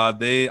Audible,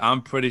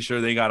 I'm pretty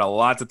sure they got a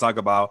lot to talk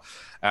about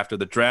after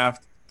the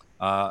draft.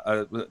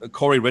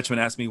 Corey Richmond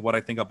asked me what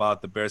I think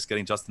about the Bears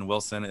getting Justin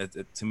Wilson.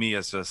 To me,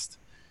 it's just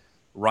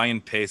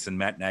Ryan Pace and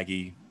Matt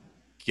Nagy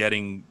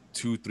getting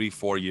 2, 3,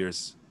 4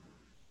 years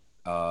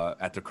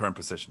at their current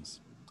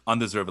positions,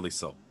 undeservedly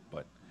so.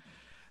 But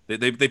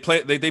they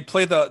play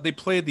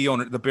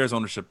the Bears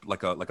ownership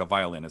like a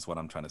violin is what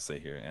I'm trying to say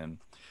here.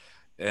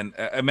 And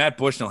Matt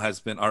Bushnell has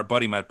been, our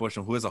buddy Matt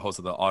Bushnell, who is a host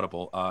of the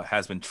Audible,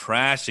 has been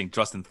trashing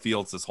Justin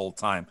Fields this whole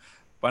time.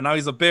 But now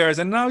he's a Bears,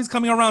 and now he's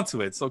coming around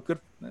to it. So good,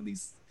 at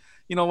least.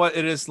 You know what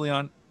it is,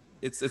 Leon?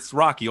 It's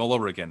Rocky all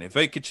over again. If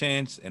they could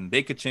change and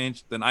they could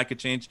change, then I could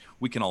change.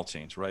 We can all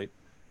change, right?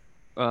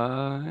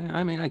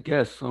 I mean, I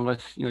guess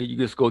unless you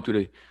just go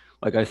through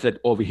like I said,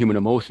 all the human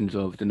emotions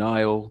of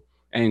denial,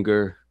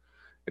 anger,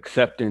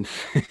 acceptance.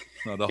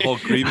 The whole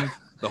grieving,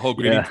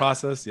 Yeah.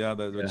 process,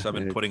 which I've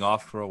been putting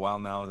off for a while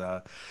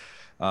now.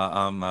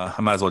 I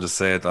might as well just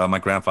say it. My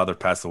grandfather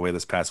passed away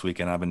this past week,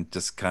 and I've been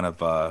just kind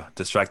of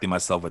distracting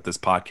myself with this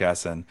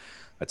podcast, and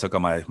I took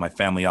my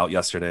family out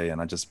yesterday,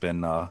 and I've just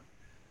been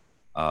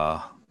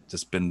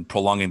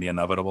prolonging the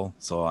inevitable.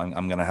 So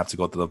I'm gonna have to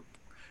go through the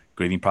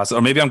grieving process,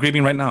 or maybe I'm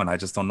grieving right now and I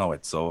just don't know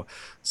it. So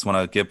just want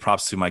to give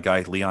props to my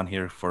guy Leon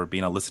here for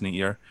being a listening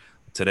ear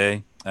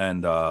today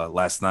and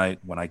last night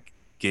when I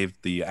gave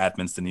the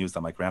admins the news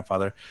that my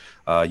grandfather.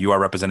 You are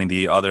representing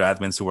the other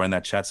admins who were in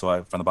that chat.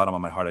 So from the bottom of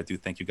my heart, I do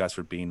thank you guys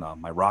for being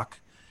my rock.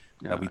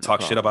 We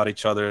talk shit about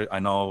each other. I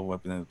know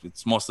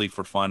it's mostly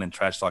for fun and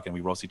trash talk, and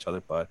we roast each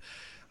other, but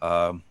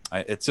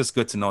it's just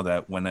good to know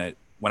that when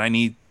I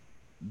need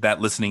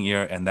that listening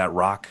ear and that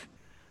rock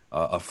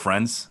of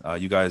friends,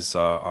 you guys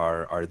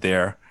are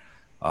there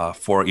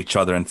for each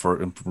other, and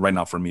for right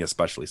now for me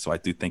especially. So I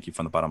do thank you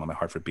from the bottom of my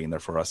heart for being there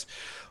for us.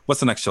 What's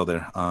the next show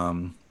there?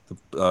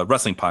 The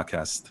wrestling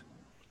podcast.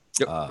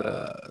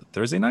 Yep.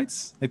 Thursday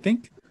nights, I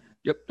think.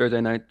 Yep,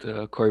 Thursday night.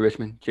 Corey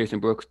Richmond, Jason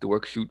Brooks, the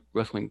Work Shoot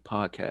Wrestling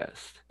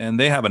Podcast. And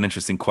they have an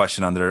interesting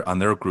question on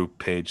their group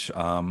page.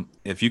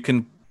 If you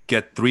can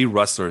get 3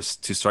 wrestlers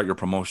to start your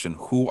promotion,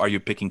 who are you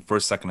picking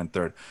first, second, and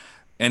third?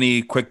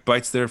 Any quick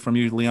bites there from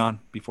you,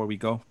 Leon, before we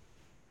go?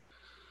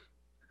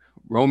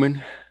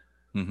 Roman.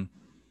 Mm-hmm.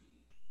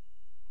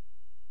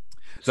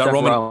 Is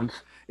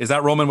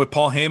that Roman with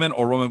Paul Heyman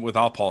or Roman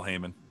without Paul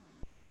Heyman?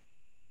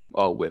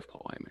 Oh, with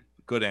Paul Heyman.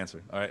 Good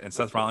answer. All right. And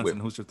Seth Rollins,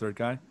 and who's your third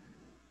guy?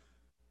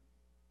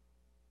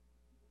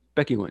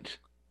 Becky Lynch.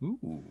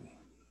 Ooh.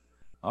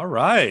 All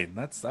right.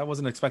 I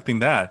wasn't expecting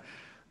that.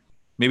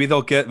 Maybe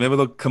they'll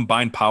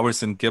combine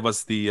powers and give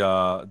us the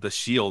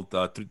Shield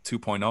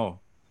 2.0.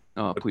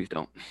 Oh, please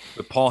don't.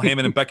 With Paul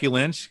Heyman and Becky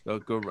Lynch,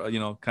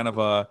 kind of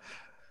a,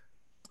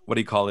 what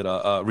do you call it?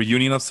 A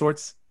reunion of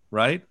sorts,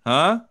 right?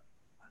 Huh?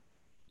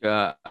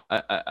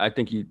 I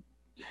think you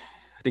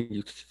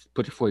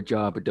put you for a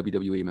job at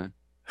WWE, man.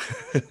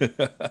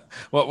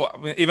 well,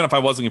 even if I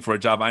was looking for a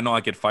job, I know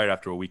I get fired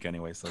after a week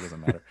anyway, so it doesn't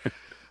matter.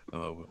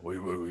 We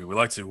would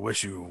like to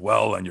wish you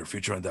well and your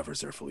future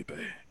endeavors there, Felipe.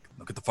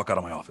 Now get the fuck out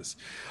of my office.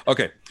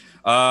 Okay.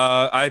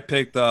 I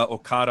picked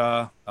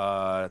Okada,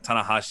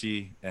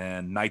 Tanahashi,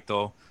 and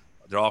Naito.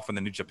 They're all from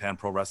the New Japan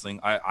Pro Wrestling.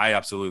 I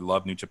absolutely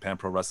love New Japan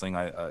Pro Wrestling.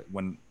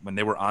 When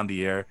they were on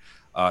the air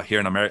here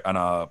in America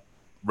on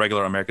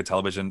regular American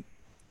television,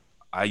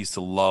 I used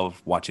to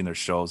love watching their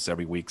shows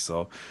every week.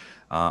 So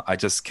I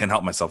just can't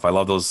help myself. I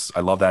love those.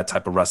 I love that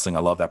type of wrestling. I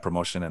love that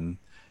promotion. And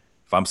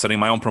if I'm setting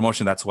my own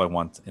promotion, that's what I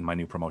want in my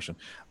new promotion.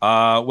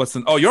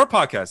 Your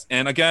podcast.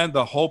 And again,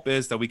 the hope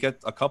is that we get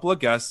a couple of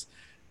guests,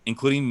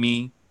 including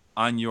me,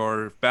 on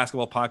your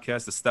basketball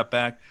podcast, The Step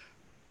Back.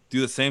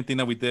 do the same thing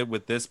that we did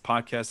with this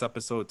podcast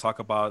episode. Talk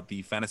about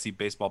the fantasy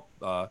baseball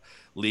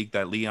league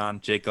that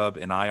Leon, Jacob,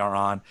 and I are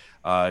on.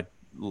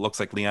 Looks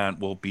like Leon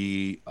will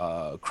be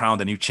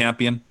crowned a new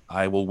champion.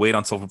 I will wait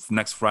until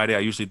next Friday. I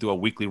usually do a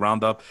weekly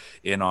roundup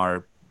in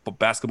our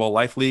Basketball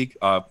Life League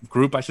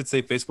group, I should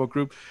say, Facebook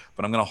group.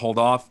 But I'm going to hold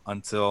off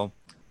until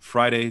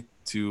Friday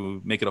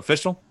to make it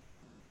official.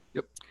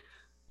 Yep.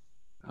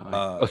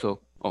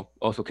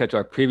 Also catch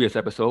our previous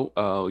episode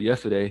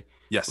yesterday.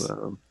 Yes.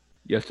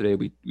 Yesterday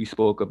we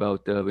spoke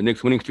about the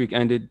Knicks winning streak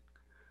ended,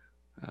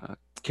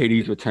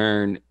 KD's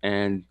return,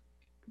 and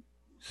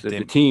so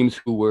the teams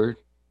who were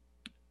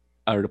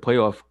out of the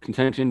playoff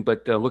contention,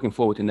 but looking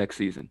forward to next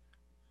season.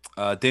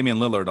 Damian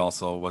Lillard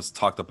also was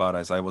talked about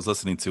as I was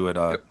listening to it.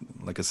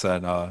 Like I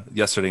said,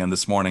 yesterday and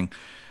this morning,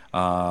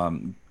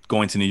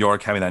 going to New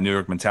York, having that New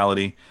York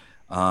mentality.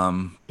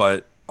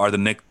 But do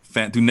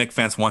Knicks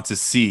fans want to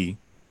see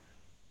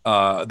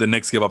the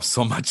Knicks give up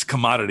so much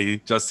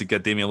commodity just to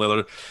get Damian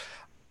Lillard?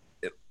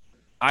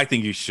 I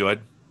think you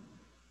should.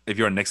 If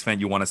you're a Knicks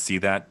fan, you want to see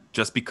that.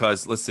 Just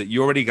because, listen,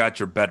 you already got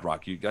your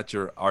bedrock. You got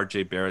your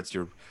RJ Barretts,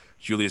 your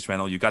Julius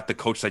Randle. You got the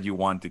coach that you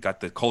want. You got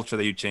the culture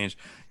that you changed.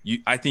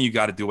 I think you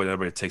got to do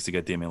whatever it takes to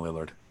get Damian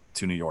Lillard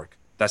to New York.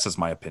 That's just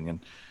my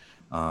opinion.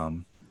 I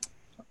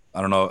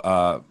don't know.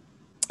 I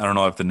don't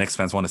know if the Knicks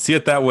fans want to see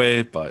it that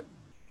way, but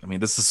I mean,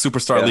 this is a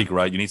superstar league,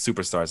 right? You need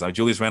superstars.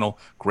 Julius Randle,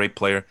 great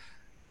player,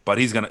 but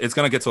it's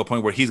gonna get to a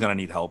point where he's gonna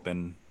need help,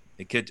 and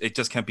it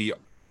just can't be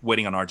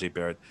waiting on RJ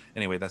Barrett.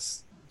 Anyway,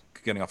 that's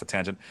getting off a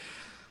tangent.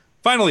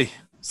 Finally,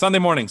 Sunday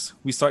mornings,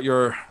 we start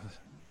your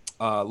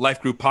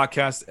Life Group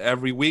podcast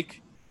every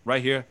week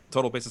right here,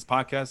 Total Basis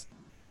Podcast.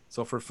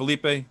 So for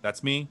Felipe,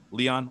 that's me,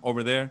 Leon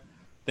over there.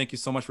 Thank you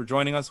so much for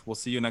joining us. We'll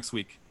see you next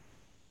week.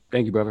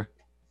 Thank you, brother.